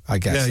audio, I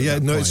guess. Yeah.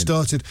 No, it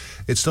started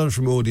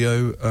from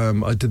audio.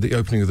 I did the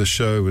opening of the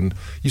show, and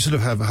you sort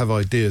of have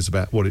ideas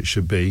about what it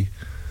should be.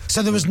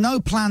 So there was no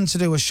plan to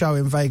do a show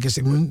in Vegas.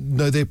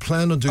 No, they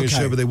planned on doing a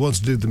show, but they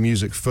wanted to do the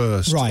music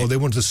first, right? Or they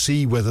wanted to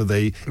see whether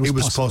it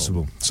was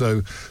possible.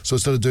 So I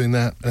started doing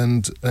that,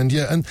 and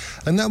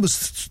that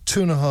was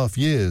 2.5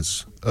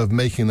 years of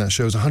making that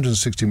show. It was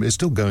 160. It's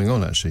still going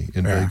on actually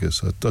in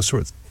Vegas. I saw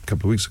it a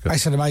couple of weeks ago.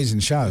 It's an amazing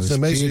show. It's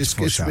amazing. It's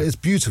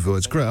beautiful.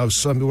 It's great.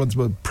 It's one of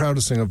the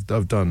proudest thing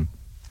I've done.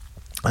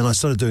 And I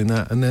started doing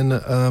that, and then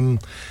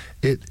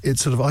it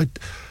sort of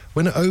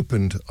when it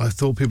opened, I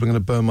thought people were going to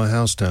burn my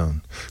house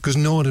down because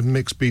no one had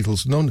mixed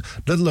Beatles,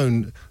 let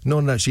alone no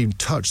one had actually even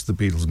touched the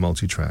Beatles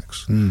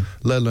multi-tracks,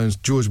 let alone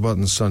George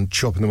Martin's son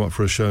chopping them up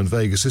for a show in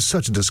Vegas. It's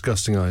such a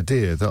disgusting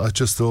idea that I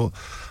just thought,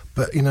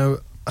 but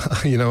I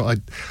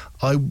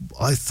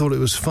thought it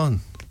was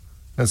fun.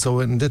 And so I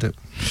went and did it.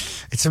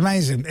 It's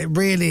amazing. It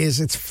really is.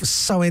 It's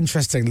so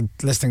interesting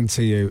listening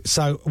to you.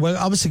 So we're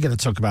obviously going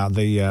to talk about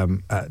the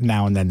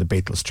Now and Then, the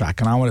Beatles track,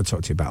 and I want to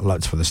talk to you about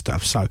loads of other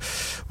stuff. So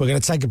we're going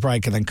to take a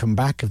break and then come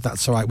back, if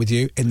that's all right with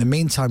you. In the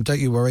meantime, don't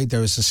you worry.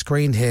 There is a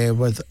screen here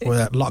with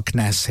Loch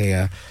Ness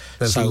here.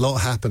 There's a lot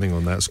happening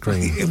on that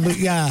screen.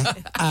 Yeah.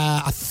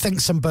 I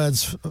think some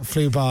birds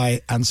flew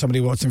by and somebody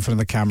walked in front of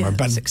the camera,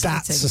 but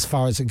that's as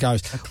far as it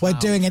goes. We're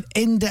doing an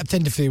in-depth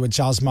interview with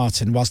Giles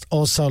Martin whilst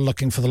also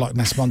looking for the Loch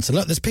Ness Monster.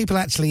 Look, there's people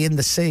actually in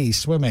the sea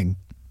swimming.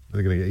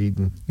 They're going to get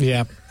eaten.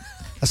 Yeah.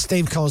 As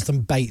Steve calls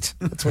them, bait.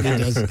 That's what he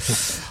does.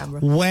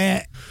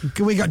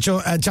 We got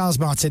Giles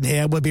Martin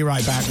here. We'll be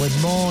right back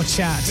with more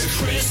chat. The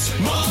Chris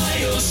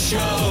Miles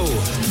Show.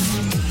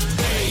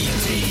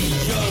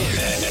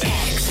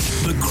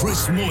 The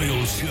Chris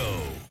Moyles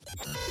Show.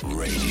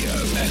 Radio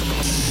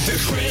X. The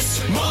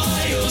Chris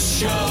Miles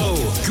Show.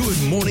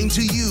 Good morning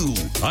to you.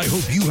 I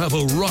hope you have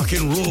a rock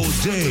and roll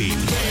day.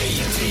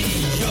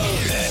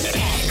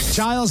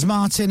 Giles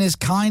Martin has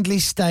kindly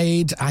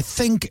stayed, I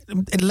think,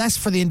 less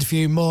for the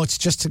interview, more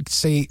just to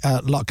see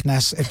Loch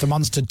Ness if the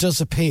monster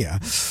does appear.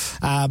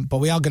 But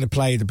we are going to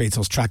play the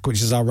Beatles track,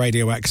 which is our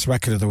Radio X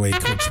record of the week,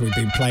 which we've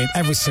been playing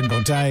every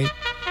single day.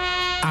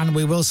 And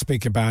we will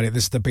speak about it.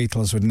 This is the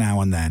Beatles with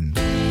Now and Then.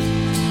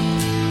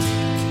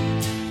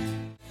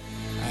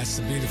 That's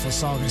the beautiful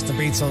delightful song. It's the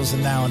Beatles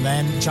and Now and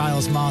Then.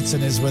 Giles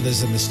Martin is with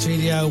us in the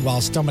studio,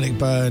 whilst Dominic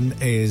Byrne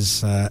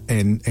is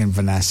in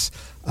Venice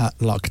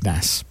at Loch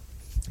Ness.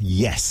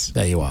 Yes.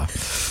 There you are.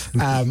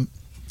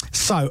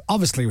 So,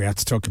 obviously, we have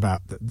to talk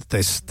about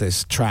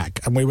this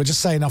track. And we were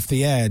just saying off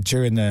the air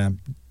during the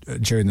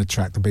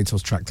track, the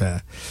Beatles track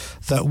there,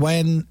 that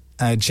when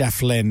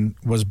Jeff Lynne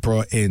was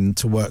brought in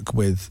to work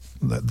with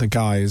the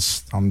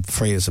guys on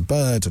Free as a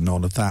Bird and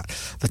all of that,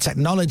 the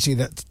technology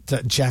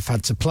that Jeff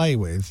had to play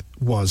with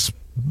was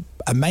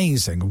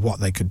amazing, what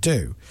they could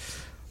do.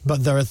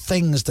 But there are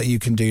things that you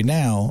can do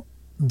now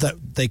that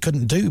they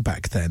couldn't do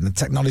back then. The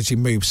technology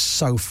moves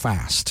so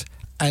fast.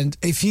 And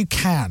if you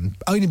can,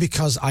 only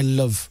because I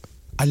love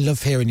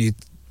hearing you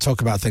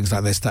talk about things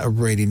like this that are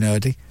really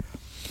nerdy,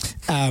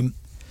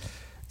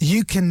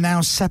 you can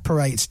now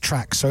separate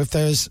tracks. So if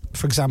there's,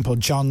 for example,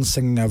 John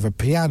singing over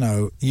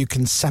piano, you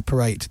can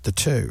separate the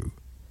two.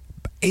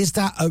 Is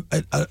that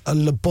a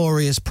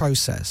laborious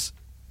process?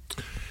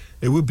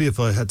 It would be if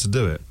I had to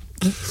do it.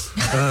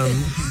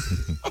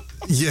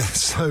 Yeah,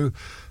 so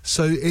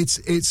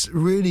it's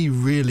really,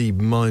 really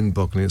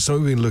mind-boggling. It's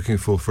something we've been looking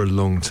for a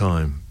long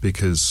time,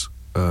 because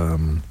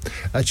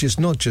actually it's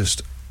not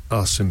just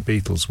us in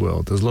Beatles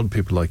world. There's a lot of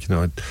people like,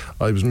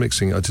 I just mixed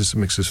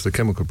this for the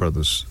Chemical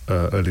Brothers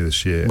earlier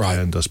this year, right.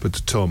 And I spoke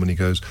to Tom and he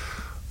goes,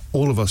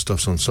 all of our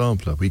stuff's on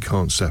sampler, we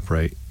can't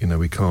separate,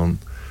 we can't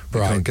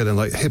get in,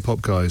 like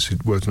hip-hop guys who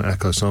worked on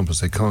Echo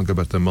samplers, they can't go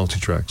back to their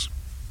multi-tracks.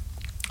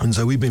 And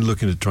so we've been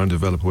looking to try and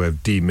develop a way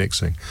of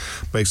de-mixing.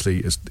 Basically,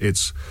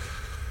 it's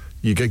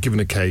you get given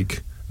a cake,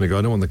 and they go,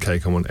 I don't want the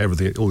cake, I want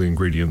everything, all the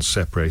ingredients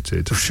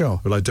separated.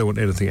 Sure. But I don't want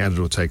anything added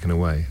or taken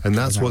away. And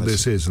that's what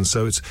this is. And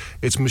so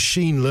it's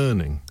machine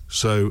learning.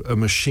 So a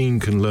machine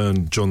can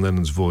learn John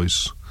Lennon's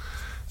voice.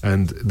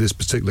 And this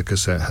particular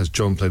cassette has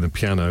John playing the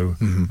piano,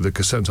 the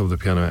cassette on top of the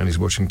piano, and he's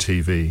watching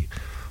TV.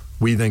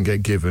 We then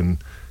get given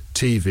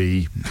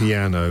TV,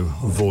 piano,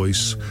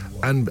 voice,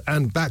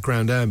 and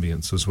background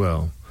ambience as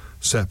well,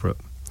 separate.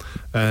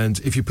 And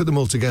if you put them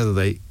all together,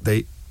 they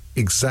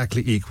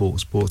exactly equal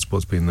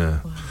what's been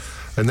there. Wow.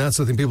 And that's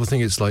the thing, people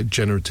think it's like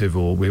generative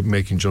or we're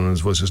making John Lennon's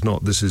voice. It's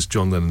not. This is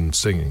John Lennon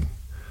singing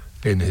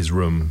in his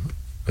room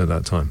at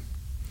that time.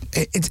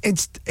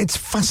 It's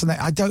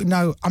fascinating. I don't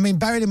know. I mean,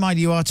 bearing in mind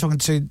you are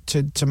talking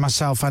to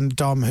myself and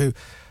Dom, who,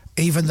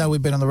 even though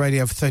we've been on the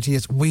radio for 30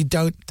 years, we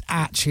don't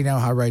actually know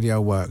how radio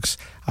works.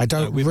 I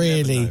don't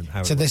really,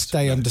 to this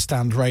day,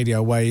 understand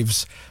radio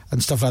waves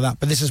and stuff like that.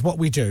 But this is what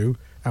we do,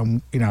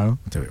 and,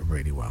 do it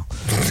really well.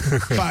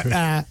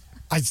 But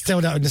I still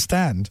don't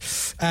understand.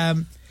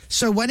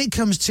 So when it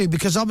comes to,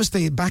 because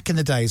obviously back in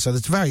the day, so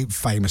there's a very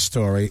famous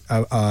story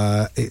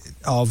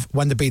of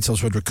when the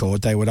Beatles would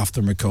record, they would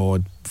often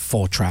record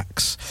 4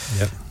 tracks.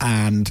 Yep.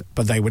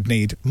 But they would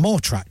need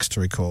more tracks to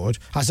record.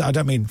 I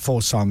don't mean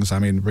 4 songs, I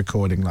mean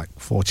recording like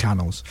 4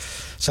 channels.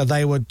 So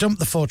they would dump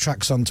the 4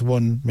 tracks onto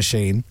one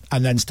machine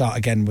and then start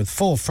again with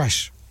 4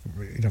 fresh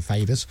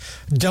faders,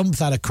 dump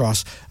that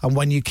across, and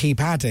when you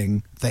keep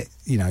adding that,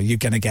 you're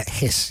going to get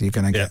hiss, you're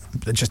going to get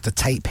just a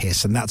tape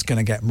hiss, and that's going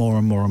to get more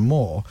and more and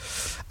more.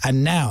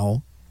 And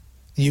now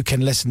you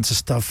can listen to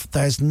stuff,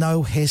 there's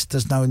no hiss,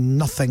 there's no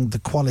nothing, the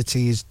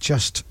quality is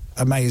just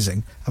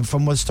amazing. And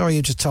from the story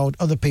you just told,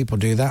 other people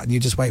do that and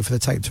you just wait for the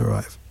tape to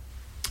arrive.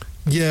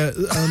 Yeah,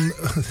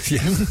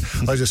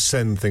 I just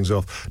send things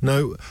off.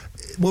 No,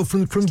 well,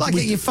 from it's like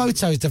your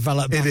photos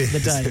developed back in the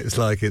day. It's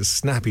like it's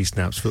snappy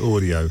snaps for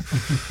audio.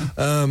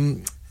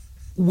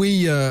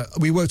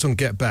 We worked on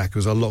Get Back. It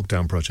was our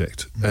lockdown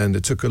project, and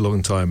it took a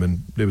long time.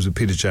 And it was with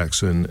Peter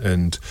Jackson,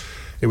 and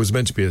it was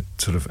meant to be a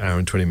sort of hour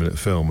and 20-minute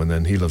film, and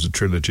then He Loves a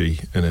Trilogy,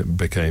 and it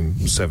became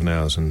 7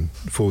 hours and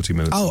 40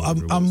 minutes.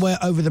 Oh, we're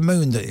over the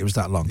moon that it was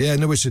that long. Yeah,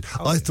 no,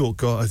 I thought,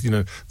 God,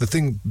 the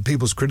thing,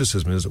 people's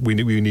criticism is we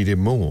needed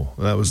more.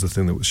 That was the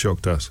thing that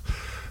shocked us.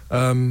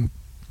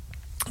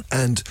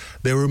 And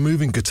they were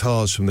removing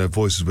guitars from their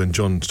voices when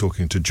John's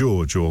talking to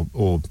George or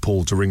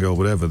Paul to Ringo or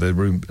whatever.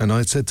 And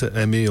I said to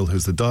Emile,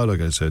 who's the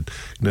dialogue, I said,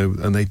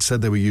 and they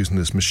said they were using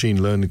this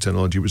machine learning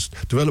technology, which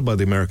was developed by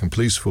the American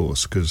police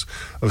force because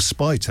of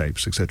spy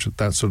tapes, etc.,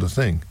 that sort of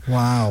thing.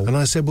 Wow. And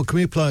I said, well, can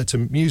we apply it to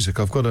music?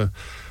 I've got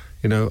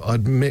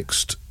I'd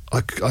mixed...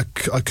 I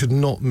could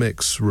not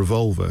mix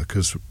Revolver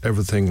because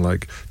everything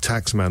like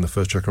Taxman, the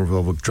first track on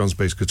Revolver, drums,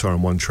 bass, guitar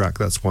on one track,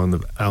 that's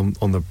one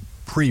on the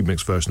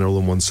pre-mixed version, they're all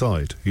on one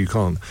side. You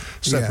can't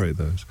separate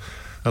those.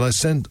 And I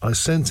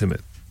sent him it.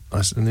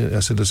 I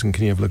said, listen,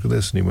 can you have a look at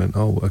this? And he went,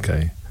 oh,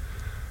 okay.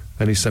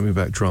 And he sent me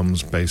back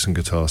drums, bass and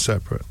guitar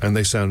separate. And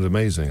they sounded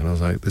amazing. And I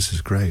was like, this is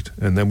great.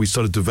 And then we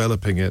started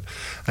developing it.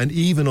 And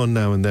even on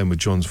Now and Then with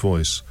John's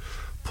voice,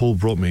 Paul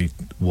brought me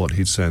what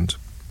he'd sent.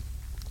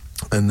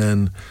 And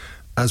then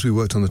as we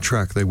worked on the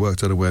track, they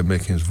worked out a way of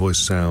making his voice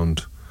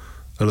sound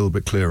a little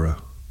bit clearer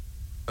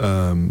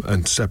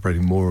and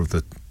separating more of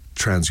the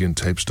transient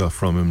tape stuff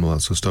from him and all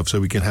that sort of stuff, so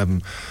we can have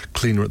him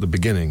cleaner at the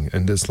beginning.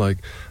 And it's like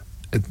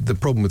the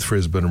problem with Free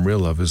as a Bird and Real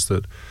Love is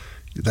that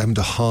they're having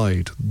to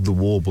hide the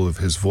warble of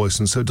his voice,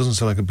 and so it doesn't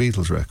sound like a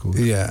Beatles record.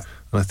 Yeah.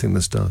 And I think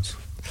this does.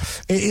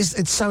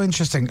 It's so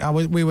interesting.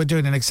 We were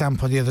doing an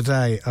example the other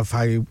day of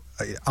how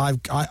I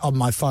on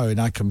my phone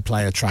I can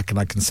play a track and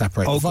I can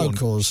separate the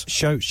vocals.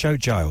 Show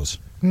Giles.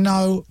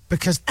 No,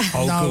 because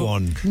go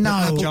on.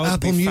 No,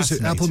 Apple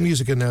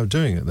Music are now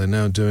doing it. They're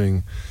now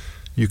doing.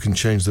 You can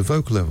change the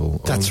vocal level.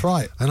 That's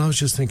right. And I was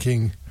just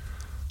thinking,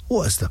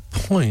 what is the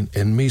point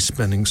in me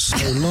spending so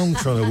long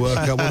trying to work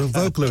out what a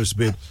vocal level is to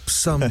be?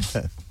 Some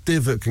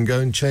divot can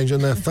go and change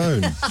on their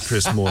phone,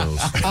 Chris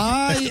Moyles.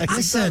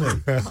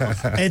 Listen.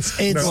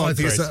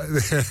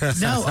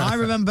 No,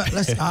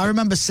 I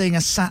remember seeing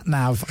a sat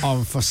nav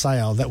on for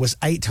sale that was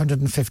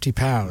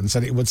 £850,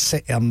 and it would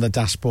sit on the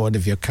dashboard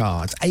of your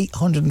car. It's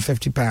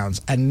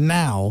 £850, and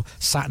now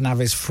sat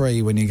nav is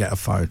free when you get a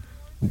phone.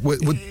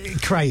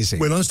 Crazy.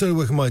 When I started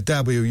working with my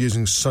dad, we were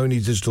using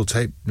Sony digital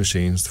tape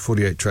machines, the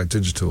 48-track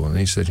digital, and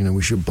he said,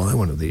 we should buy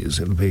one of these.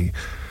 It'll be,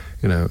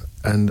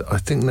 and I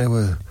think they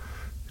were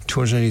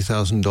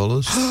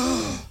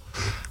 $280,000.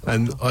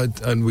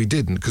 and we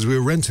didn't, because we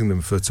were renting them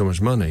for so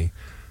much money.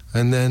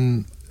 And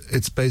then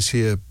it's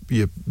basically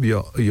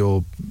your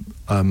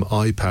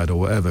iPad or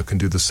whatever can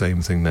do the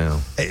same thing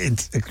now.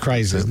 It's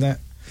crazy, isn't it?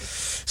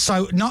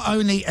 So not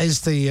only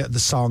is the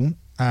song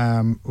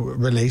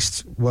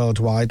released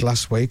worldwide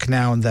last week,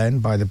 Now and Then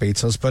by the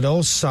Beatles, but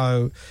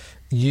also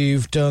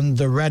you've done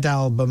the Red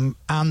album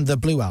and the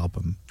Blue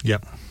album.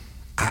 Yep.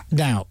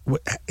 Now,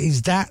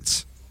 is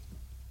that...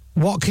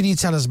 What can you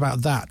tell us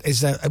about that?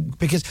 Is there,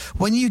 because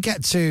when you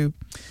get to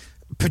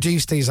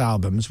produce these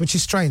albums, which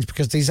is strange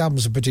because these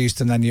albums are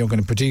produced and then you're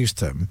going to produce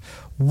them,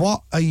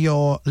 what are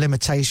your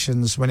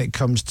limitations when it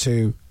comes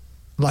to,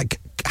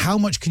 how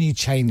much can you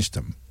change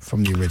them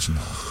from the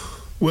original?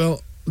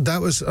 Well,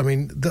 that was,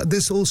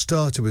 this all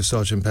started with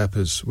Sgt.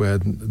 Pepper's, where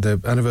their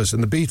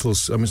anniversary, and the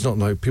Beatles, it's not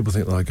like people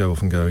think that I go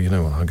off and go,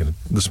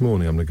 this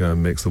morning I'm going to go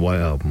and mix the White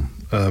Album.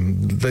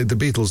 The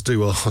Beatles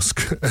do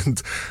ask,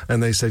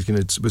 and they said,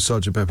 it's with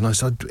Sgt. Pepper, and I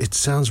said, it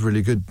sounds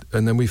really good.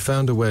 And then we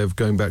found a way of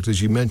going back to,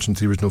 as you mentioned,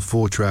 the original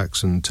 4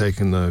 tracks and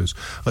taking those.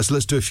 I said,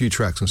 let's do a few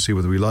tracks and see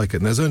whether we like it.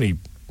 And there's only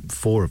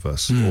 4 of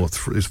us, or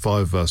 5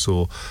 of us,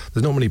 or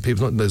there's not many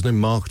people, there's no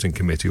marketing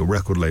committee or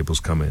record labels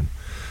come in.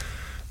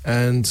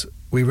 And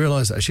we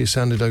realised that actually it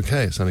sounded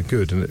okay, it sounded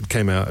good, and it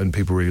came out and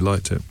people really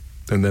liked it.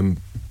 And then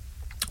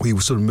we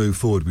sort of moved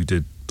forward. We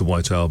did the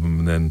White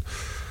Album and then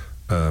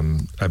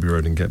Abbey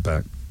Road and Get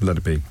Back, Let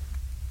It Be.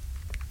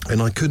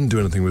 And I couldn't do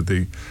anything with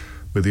the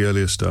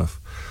earlier stuff.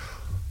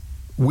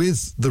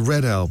 With the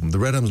Red Album's a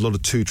lot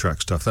of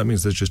 2-track stuff. That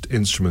means there's just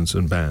instruments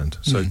and band.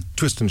 So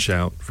Twist and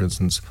Shout, for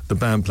instance, the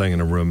band playing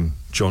in a room,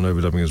 John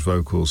overdubbing his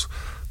vocals.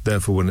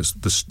 Therefore, when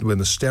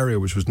the stereo,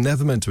 which was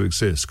never meant to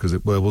exist, because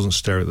it wasn't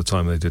stereo at the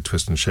time they did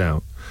Twist and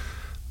Shout,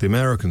 the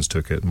Americans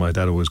took it, and my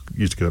dad always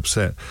used to get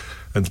upset,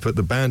 and to put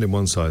the band in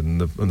one side and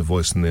the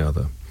voice in the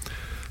other.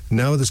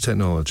 Now with this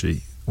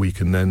technology, we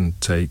can then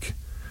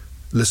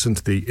listen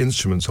to the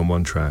instruments on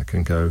one track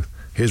and go,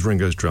 here's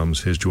Ringo's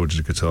drums, here's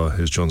George's guitar,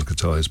 here's John's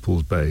guitar, here's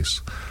Paul's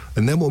bass.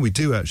 And then what we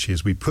do actually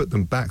is we put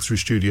them back through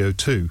Studio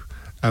 2,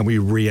 and we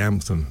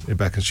re-amp them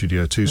back in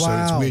Studio 2. Wow.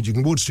 So it's weird. You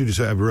can walk to Studio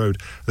 2 at Abbey Road,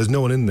 there's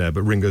no one in there,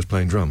 but Ringo's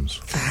playing drums.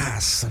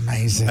 That's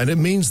amazing. And it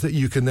means that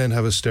you can then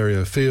have a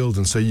stereo field,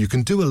 and so you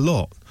can do a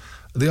lot.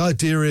 The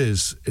idea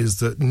is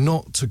that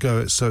not to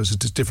go so it's a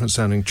different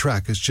sounding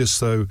track. It's just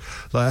so...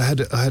 I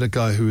had a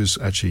guy who was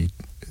actually...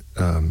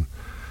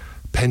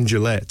 Penn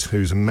Jillette,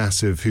 who's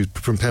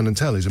from Penn and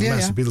Teller, he's a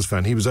massive Beatles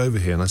fan. He was over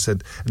here,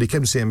 and he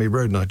came to see Abbey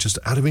Road, and I just,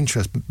 out of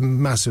interest,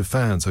 massive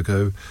fans, I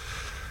go...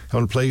 I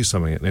want to play you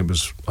something. And it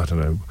was, I don't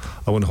know,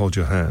 I want to hold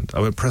your hand.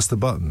 I went, press the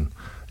button.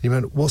 He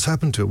went, what's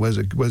happened to it? Where's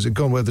it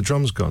gone? Where have the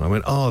drums gone? I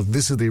went,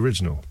 this is the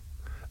original.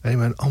 And he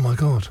went, oh my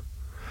God.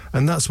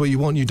 And that's what you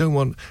want. You don't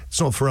want, it's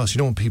not for us.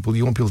 You want people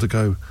to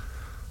go,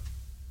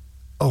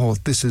 I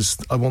want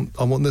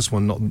this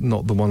one,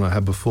 not the one I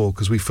had before,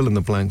 because we fill in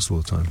the blanks all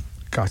the time.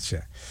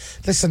 Gotcha.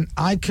 Listen,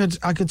 I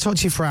could talk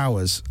to you for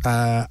hours.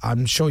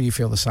 I'm sure you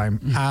feel the same.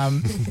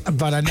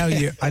 But I know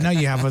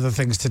you have other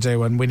things to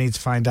do, and we need to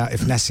find out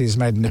if Nessie has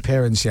made an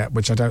appearance yet,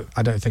 which I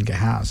don't think it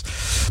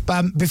has.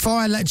 But before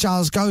I let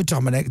Giles go,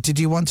 Dominic, did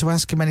you want to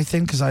ask him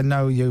anything? Because I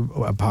know you,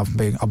 apart from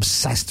being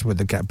obsessed with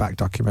the Get Back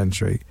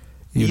documentary,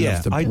 you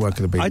love the work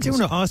of the Beatles. I do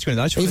want to ask you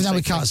anything. Even though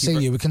we can't see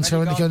you, we can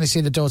only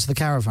see the door to the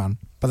caravan.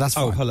 But that's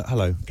fine. Oh,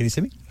 hello. Can you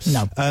see me?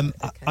 No.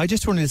 I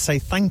just wanted to say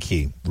thank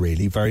you,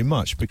 really, very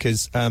much,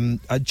 because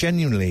I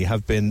genuinely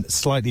have been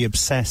slightly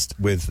obsessed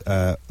with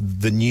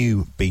the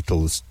new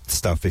Beatles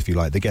stuff, if you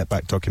like, the Get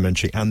Back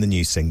documentary and the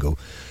new single.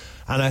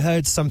 And I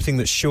heard something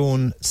that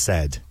Sean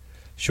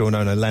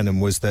Ono Lennon,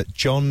 was that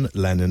John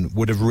Lennon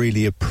would have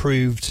really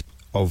approved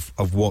of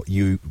what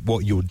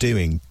you're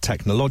doing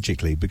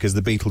technologically, because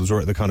the Beatles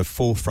were at the kind of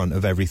forefront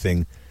of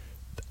everything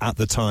at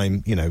the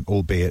time,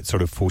 albeit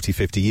sort of 40,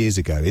 50 years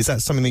ago. Is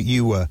that something that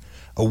you were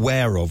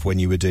aware of when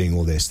you were doing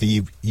all this?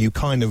 That you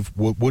kind of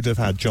would have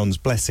had John's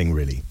blessing,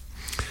 really?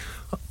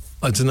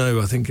 I don't know.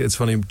 I think it's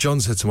funny.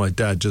 John said to my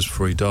dad just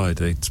before he died,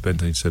 he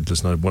said,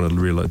 listen, I want to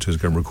really like to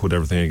go and record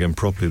everything again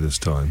properly this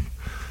time.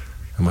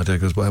 And my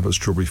dad goes, well, how about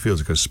Strawberry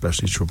Fields? He goes,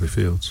 especially Strawberry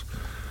Fields.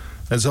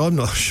 And so I'm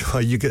not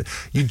sure. You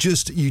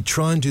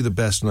try and do the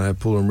best, and I have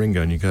Paul and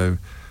Ringo, and you go,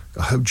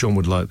 I hope John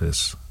would like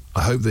this.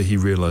 I hope that he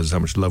realises how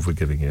much love we're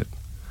giving it.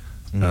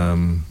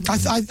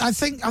 I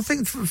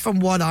think from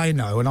what I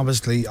know, and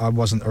obviously I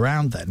wasn't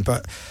around then,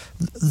 but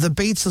the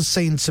Beatles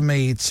seemed to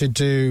me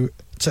to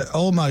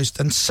almost,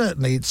 and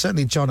certainly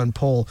John and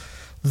Paul,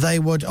 they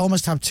would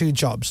almost have two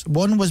jobs.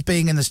 One was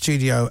being in the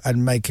studio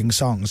and making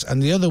songs,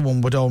 and the other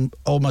one would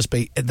almost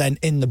be then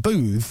in the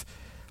booth,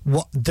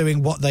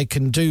 doing what they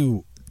can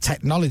do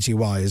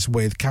technology-wise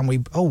with,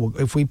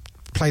 if we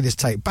play this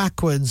tape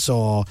backwards,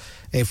 or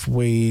if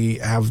we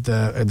have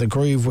the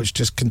groove which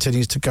just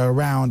continues to go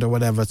around or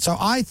whatever. So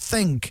I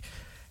think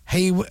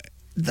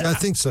I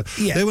think so.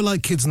 Yeah. They were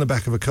like kids in the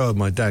back of a car with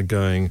my dad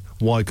going,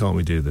 why can't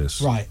we do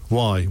this? Right.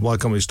 Why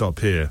can't we stop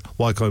here?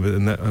 Why can't we?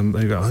 And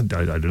they go, I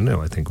don't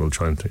know, I think we'll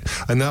try and...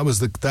 And that was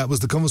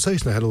the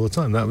conversation I had all the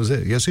time. That was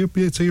it. Yes,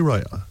 so you're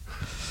right.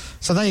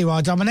 So there you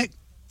are, Dominic.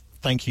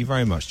 Thank you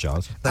very much,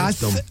 Charles.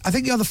 Thanks, Dom. I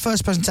think you're the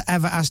first person to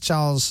ever ask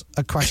Charles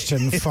a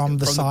question from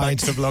the side. The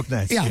banks of Loch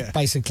Ness. Yeah,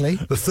 basically.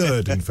 The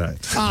third, in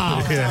fact.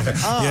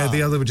 Yeah,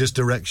 the other were just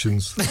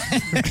directions.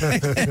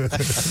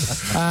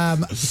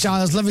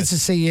 Charles, lovely to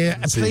see you.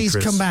 Please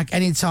Chris. come back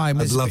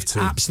anytime. I'd love to.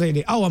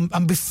 Absolutely. Oh,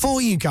 and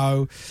before you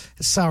go,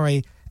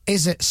 sorry,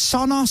 is it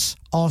Sonos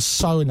or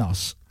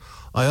Sonos?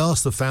 I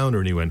asked the founder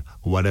and he went,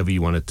 whatever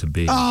you want it to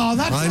be. Oh,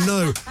 that's... I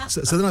know.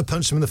 So then I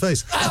punched him in the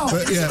face. Oh,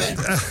 but,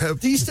 yeah.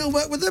 Do you still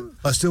work with them?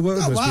 I still work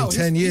with them. It's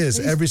been 10 years.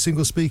 Every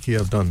single speaker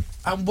I've done.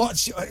 And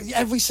what's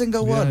every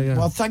single one? Yeah.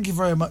 Well, thank you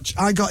very much.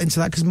 I got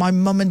into that because my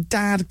mum and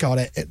dad got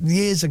it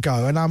years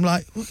ago, and I'm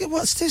like,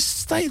 what's this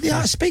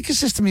state-of-the-art speaker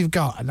system you've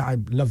got? And I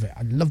love it.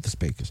 I love the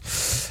speakers.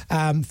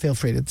 Feel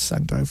free to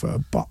send over a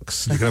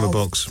box. You can have a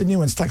box. The new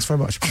ones. Thanks very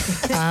much.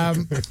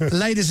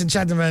 Ladies and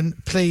gentlemen,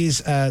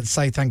 please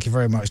say thank you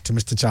very much to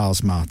Mr.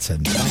 Giles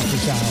Martin. Thank you,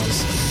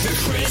 Giles. The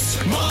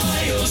Chris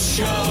Miles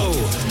Show.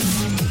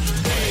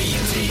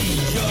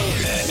 Radio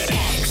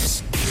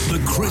X. The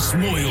Chris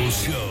Moyle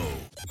Show.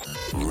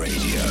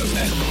 Radio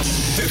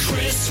X. The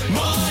Chris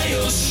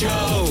Miles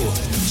Show.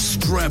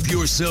 Strap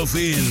yourself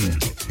in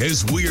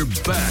as we're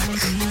back.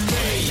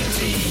 Radio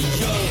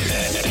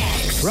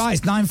X. Right,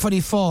 it's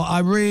 9:44. I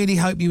really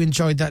hope you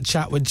enjoyed that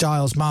chat with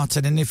Giles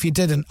Martin, and if you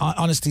didn't, I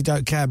honestly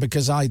don't care,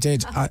 because I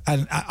did.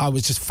 I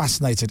was just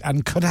fascinated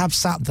and could have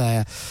sat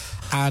there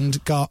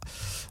and got,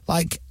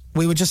 like,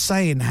 we were just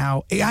saying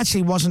how it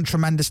actually wasn't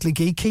tremendously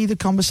geeky, the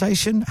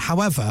conversation.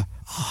 However,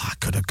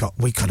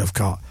 we could have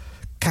got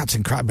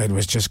Captain Crabbeard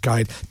was just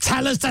going,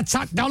 tell us the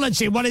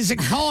technology, what is it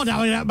called?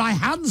 I mean, my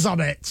hands on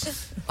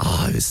it.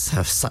 Oh, he was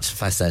such a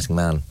fascinating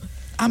man.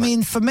 I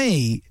mean, for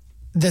me,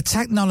 the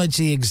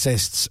technology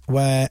exists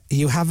where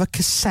you have a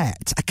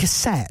cassette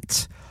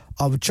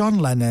of John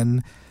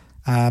Lennon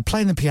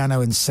playing the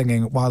piano and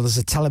singing while there's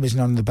a television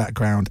on in the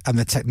background, and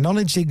the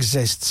technology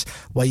exists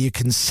where you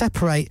can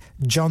separate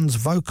John's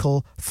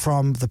vocal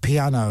from the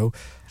piano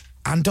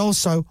and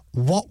also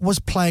what was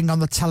playing on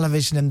the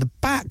television in the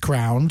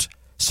background,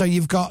 so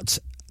you've got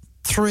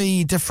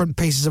 3 different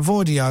pieces of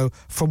audio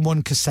from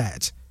one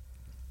cassette.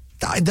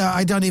 I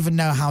don't even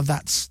know how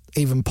that's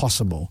even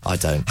possible. I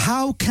don't.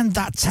 How can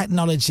that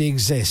technology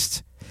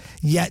exist,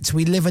 yet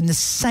we live in the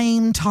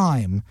same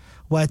time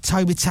where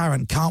Toby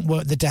Tarrant can't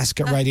work the desk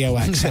at Radio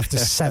X after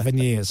 7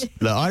 years?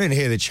 Look, I didn't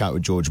hear the chat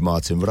with George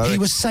Martin, but he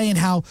was saying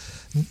how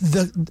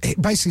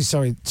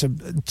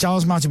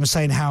Giles Martin was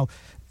saying how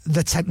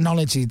the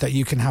technology that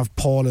you can have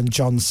Paul and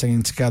John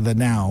singing together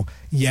now,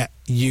 yet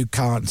you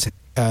can't,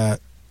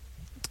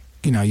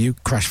 you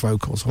crash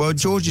vocals. Well,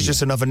 George is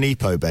just another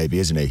Nepo baby,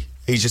 isn't he?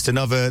 He's just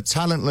another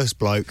talentless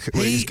bloke.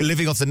 He's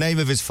living off the name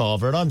of his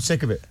father, and I'm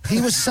sick of it. He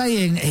was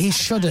saying he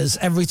shudders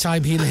every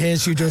time he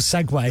hears you do a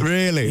segue.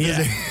 Really?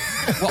 Yeah.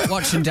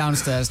 Watching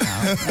downstairs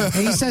now.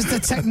 He says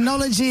the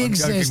technology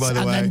exists,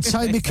 and then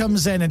Toby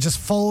comes in and just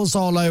falls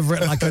all over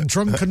it like a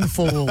drunken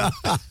fool.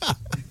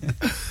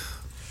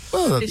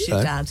 Well, is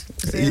your dad?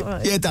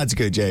 Yeah, Dad's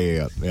good.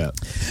 Yeah.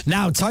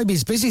 Now,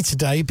 Toby's busy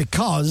today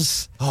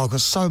because... Oh, I've got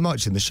so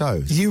much in the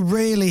shows. You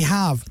really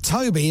have.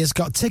 Toby has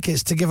got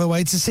tickets to give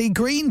away to see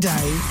Green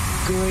Day.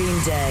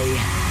 Green Day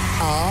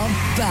are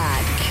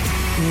back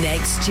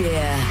next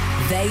year.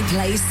 They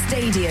play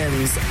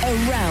stadiums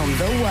around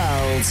the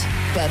world.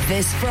 But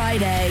this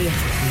Friday,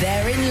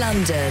 they're in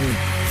London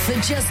for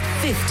just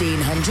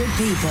 1,500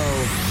 people.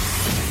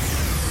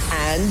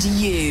 And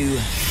you.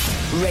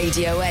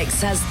 Radio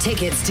X has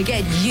tickets to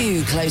get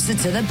you closer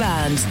to the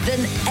band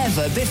than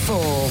ever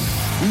before.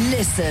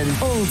 Listen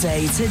all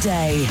day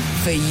today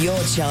for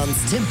your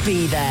chance to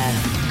be there.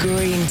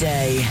 Green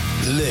Day.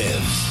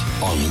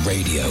 Live on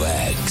Radio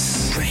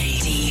X.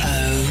 Radio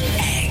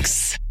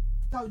X.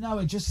 Don't know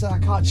it, just I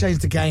can't change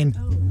the gain.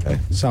 Okay.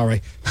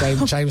 Sorry.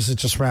 James is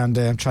just round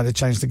here. I'm trying to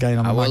change the gain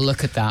on the I will mic.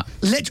 look at that.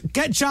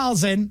 Get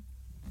Giles in.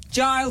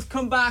 Giles,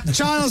 come back.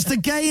 Giles, the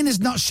gain is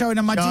not showing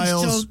on my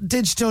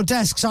digital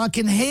desk, so I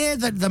can hear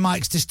that the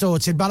mic's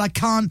distorted, but I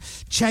can't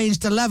change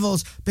the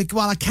levels.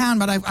 Well, I can,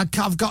 but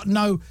I've got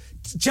no...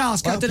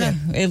 Giles, I don't know.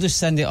 He'll just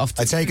send it off.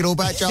 I take it all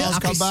back, Giles.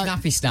 Come back.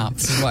 Snappy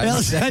snaps.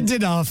 He'll send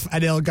it off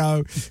and he'll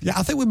go, yeah,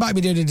 I think we might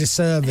be doing a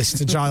disservice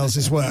to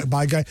Giles's work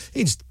by going,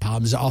 he just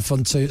palms it off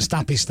onto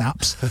Snappy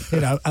Snaps,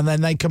 and then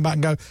they come back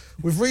and go,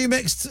 we've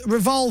remixed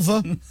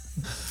Revolver.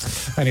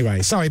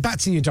 Anyway, sorry, back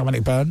to you,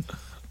 Dominic Byrne.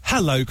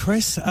 Hello,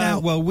 Chris.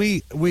 Well,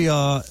 we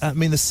are... I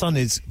mean, the sun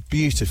is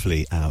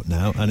beautifully out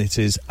now, and it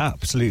is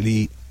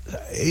absolutely...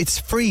 It's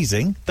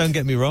freezing, don't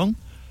get me wrong,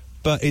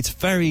 but it's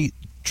very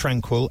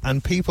tranquil,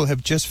 and people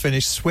have just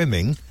finished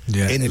swimming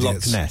in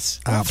Loch Ness.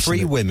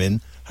 Absolutely. 3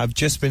 women have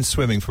just been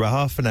swimming for a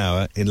half an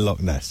hour in Loch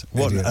Ness.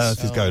 What on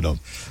earth is going on?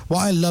 What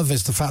I love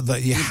is the fact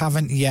that you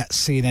haven't yet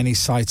seen any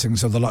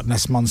sightings of the Loch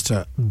Ness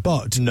Monster,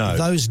 but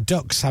those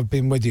ducks have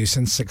been with you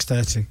since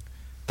 6:30.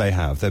 They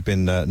have. They've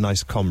been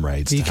nice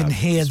comrades. You can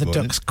hear the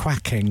ducks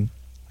quacking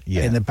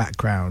in the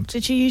background.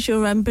 Did you use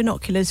your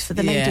binoculars for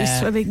the ladies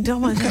swimming,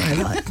 Dom?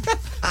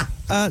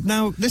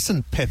 Now,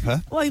 listen,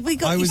 Pippa. Well, we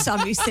got your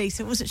son, you see,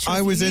 so it wasn't sure.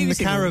 I was in the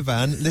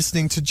caravan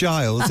listening to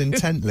Giles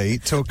intently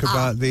talk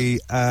about the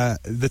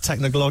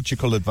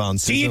technological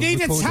advances. Do you of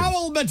need recording. a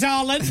towel, my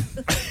darling?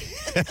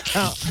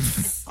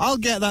 I'll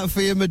get that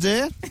for you, my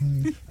dear.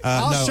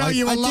 I'll show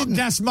you a Loch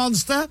Ness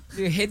Monster.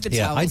 You hid the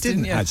Yeah, towels, I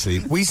didn't you? actually.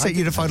 We sent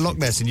you to find Loch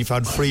Ness and you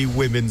found 3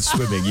 women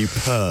swimming, you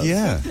perv.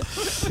 Yeah,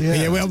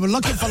 we're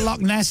looking for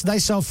Loch Ness. They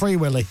saw Free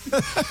Willy.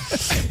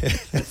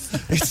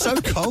 It's so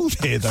cold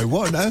here, though.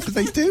 What on earth are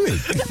they doing?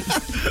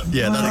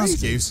 That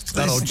excuse.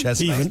 That old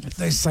chestnut.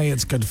 They say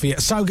it's good for you.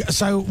 So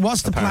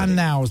what's the plan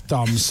now,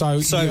 Dom? So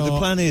the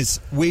plan is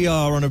we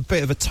are on a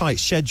bit of a tight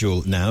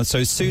schedule now. So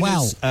as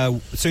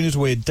soon as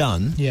we're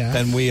done,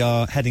 then we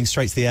are heading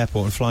straight to the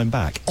airport and flying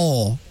back.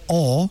 Or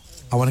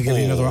I want to give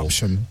you another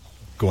option.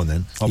 Go on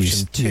then.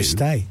 Option 2. You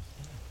stay.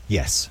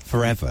 Yes,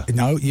 forever.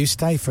 No, you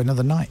stay for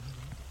another night.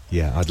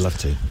 Yeah, I'd love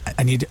to.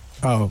 And you'd...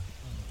 Oh,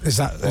 is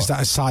that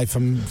aside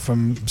from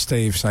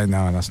Steve saying,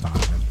 no, that's not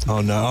happening?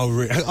 Oh, no.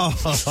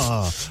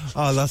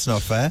 Oh, that's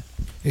not fair.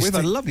 We've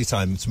had a lovely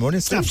time this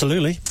morning, Steve.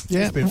 Absolutely.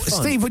 Yeah. It's been fun.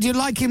 Steve, would you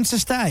like him to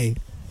stay?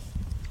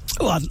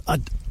 Well,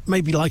 I'd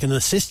maybe like an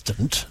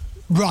assistant.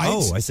 Right.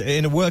 Oh, I see.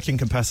 In a working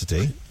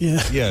capacity?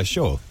 Yeah. Yeah,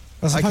 sure.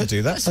 I could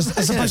do that.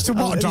 As opposed to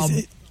what, Dom?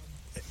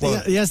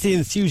 He has the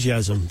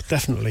enthusiasm,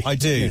 definitely. I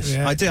do. Yes.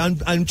 I do.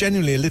 I'm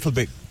genuinely a little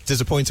bit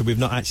disappointed we've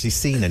not actually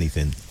seen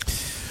anything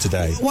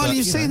today. Well, But,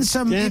 you've seen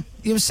some.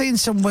 You've seen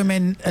some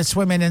women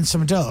swimming in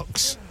some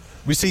ducks.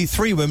 We see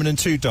 3 women and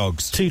 2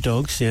 dogs. 2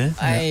 dogs, yeah.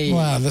 Hey.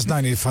 Well, there's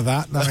no need for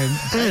that. I mean,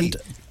 And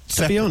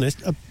to be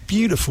honest, a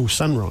beautiful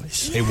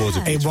sunrise. It was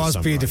a beautiful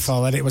sunrise.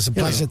 Beautiful, and it was a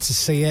pleasure to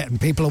see it. And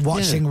people are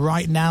watching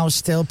right now.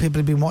 Still, people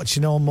have been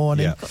watching all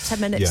morning. Yeah. Got 10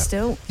 minutes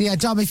still. Yeah,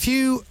 Dom. If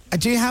you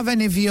do you have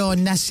any of your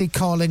Nessie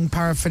calling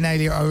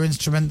paraphernalia or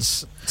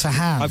instruments to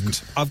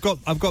hand? I've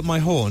got my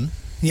horn.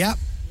 Yep.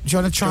 Do you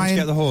want to try and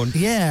get the horn?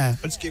 Yeah.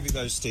 Let's give you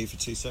those, Steve, for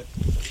 2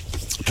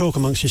 seconds. Talk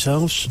amongst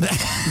yourselves.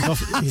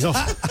 He's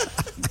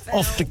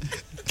off to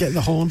get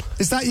the horn.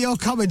 Is that your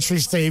commentary,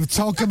 Steve?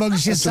 Talk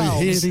amongst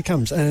yourselves. Here he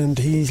comes, and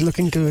he's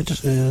looking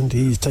good, and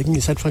he's taking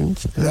his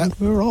headphones, and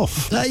we're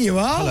off. There you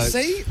are. Hello.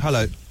 See?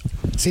 Hello.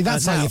 See,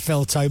 that's how now- you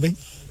feel, Toby.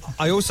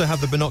 I also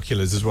have the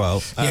binoculars as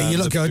well. Yeah, you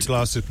look good. The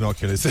glasses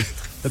binoculars.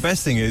 The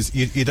best thing is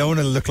you don't want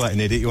to look like an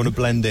idiot. You want to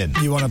blend in.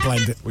 You want to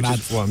blend it. Which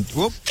is what I'm...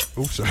 Whoop.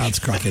 Oh, sorry. That's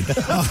cracking.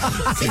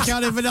 You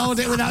can't even hold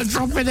it without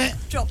dropping it.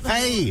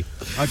 Hey!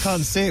 I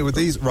can't see it with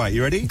these. Right,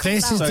 you ready?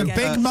 This is the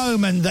big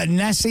moment that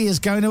Nessie is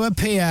going to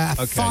appear,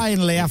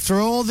 finally, after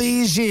all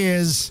these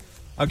years.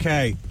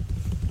 Okay.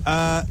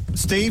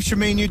 Steve,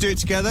 Shameen, you do it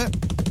together.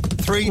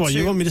 3, What, 2...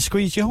 you want me to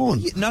squeeze your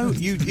horn? No,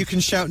 you can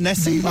shout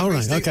Nessie. All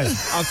right, okay.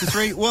 After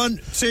 3, 1,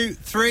 2,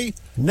 3...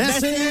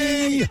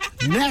 Nessie!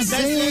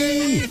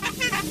 Nessie!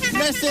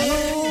 Nessie!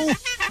 Hello!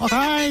 Oh,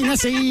 hi,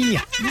 Nessie!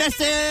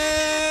 Nessie!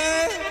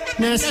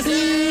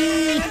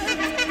 Nessie!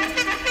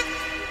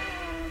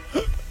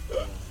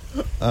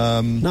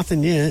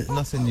 Nothing yet.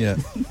 Nothing yet.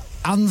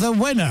 And the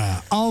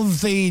winner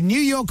of the New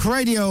York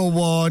Radio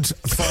Award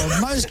for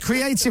Most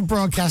Creative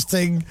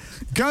Broadcasting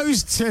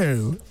goes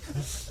to...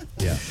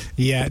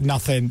 Yeah,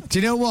 nothing. Do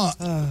you know what?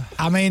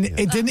 I mean,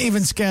 it didn't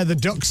even scare the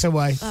ducks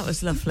away. That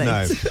was lovely.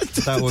 No,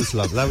 that was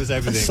lovely. That was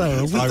everything.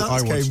 So,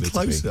 I wanted it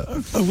closer. to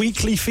be. A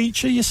weekly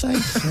feature, you say?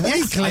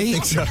 Weekly,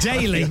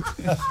 daily.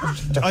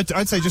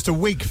 I'd say just a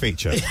week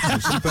feature.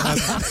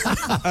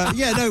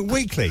 But,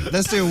 weekly.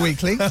 Let's do a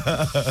weekly.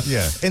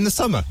 Yeah, in the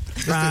summer.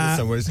 Let's do it in the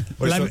summer where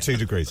it's not 2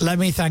 degrees. Let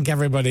me thank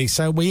everybody.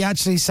 So we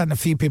actually sent a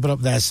few people up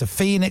there. So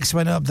Phoenix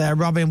went up there,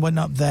 Robin went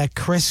up there,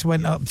 Chris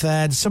went up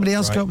there. Did somebody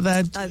else go up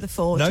there? No, the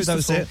 4. No, just that the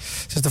was 4. it.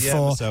 Just the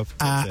 4. Myself.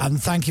 That's it.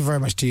 And thank you very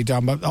much to you,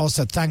 Don. But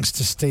also thanks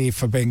to Steve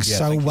for being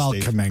so thank you,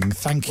 welcoming. Steve.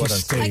 Thank you, Well done,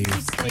 Steve.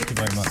 Thank you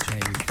very much.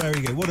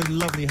 Very good. What a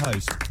lovely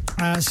host.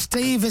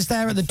 Steve is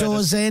there at the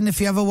doors in.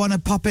 If you ever want to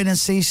pop in and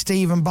see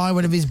Steve and buy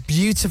one of his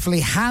beautifully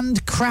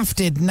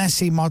handcrafted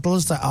Nessie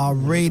models that are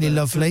really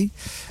lovely,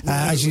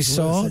 as you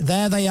saw.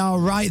 There they are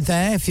right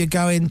there. If you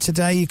go in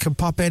today, you can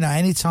pop in at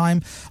any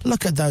time.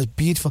 Look at those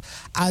beautiful,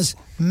 as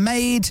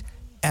made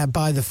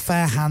by the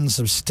fair hands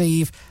of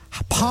Steve,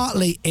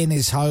 partly in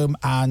his home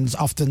and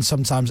often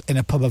sometimes in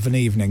a pub of an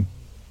evening.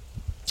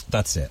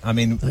 That's it. I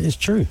mean, that is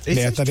true.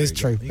 That is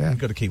true. You've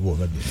got to keep warm,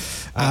 haven't you?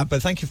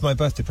 But thank you for my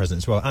birthday present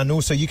as well. And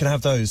also, you can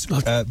have those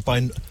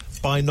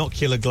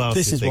binocular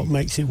glasses. This is what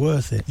makes it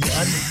worth it.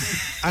 Yeah,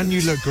 and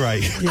you look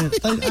great. Yeah,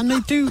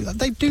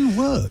 they do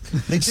work.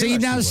 They do. See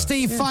now, work.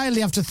 Steve. Yeah.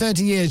 Finally, after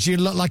 30 years, you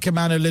look like a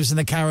man who lives in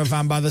a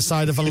caravan by the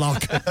side of a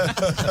lock.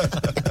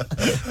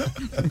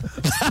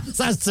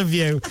 That's the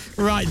view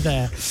right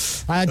there.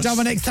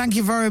 Dominic, thank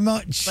you very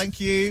much. Thank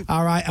you.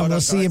 All right, and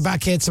we'll see you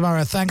back here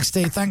tomorrow. Thanks,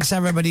 Steve. Thanks,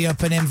 everybody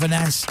up in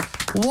Inverness.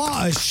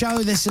 What a show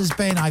this has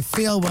been. I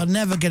feel we're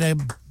never going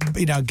to,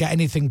 get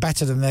anything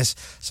better than this,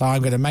 so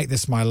I'm going to make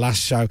this my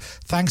last show.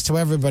 Thanks to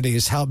everybody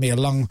who's helped me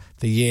along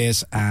the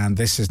years, and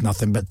this is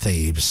Nothing But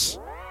Thieves.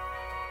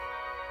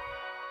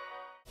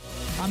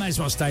 I may as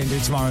well stay and do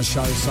tomorrow's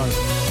show, so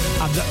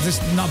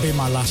this will not be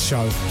my last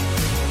show.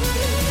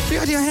 Have you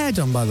had your hair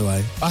done, by the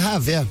way? I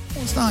have, yeah.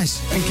 It's nice.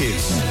 Thank you.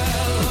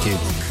 Thank you.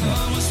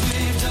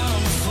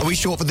 Are we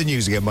short for the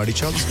news again, by any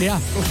chance? Yeah,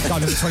 got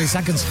another 20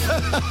 seconds.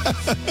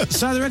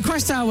 So the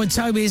request hour with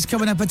Toby is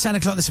coming up at 10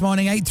 o'clock this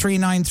morning,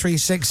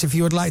 83936, if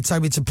you would like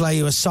Toby to play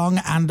you a song.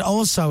 And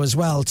also, as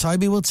well,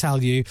 Toby will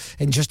tell you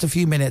in just a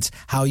few minutes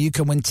how you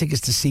can win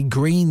tickets to see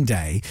Green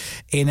Day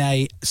in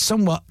a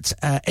somewhat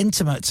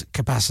intimate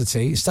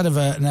capacity. Instead of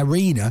an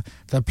arena,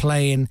 they're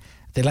playing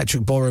the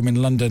Electric Ballroom in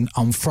London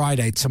on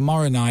Friday,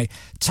 tomorrow night.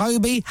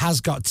 Toby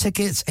has got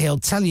tickets. He'll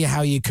tell you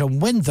how you can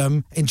win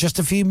them in just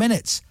a few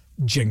minutes.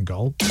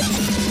 Jingle.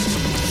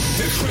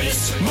 The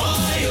Chris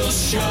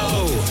Miles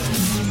Show.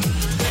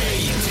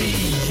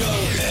 Radio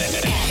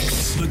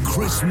X. The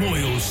Chris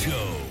Moyle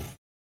Show.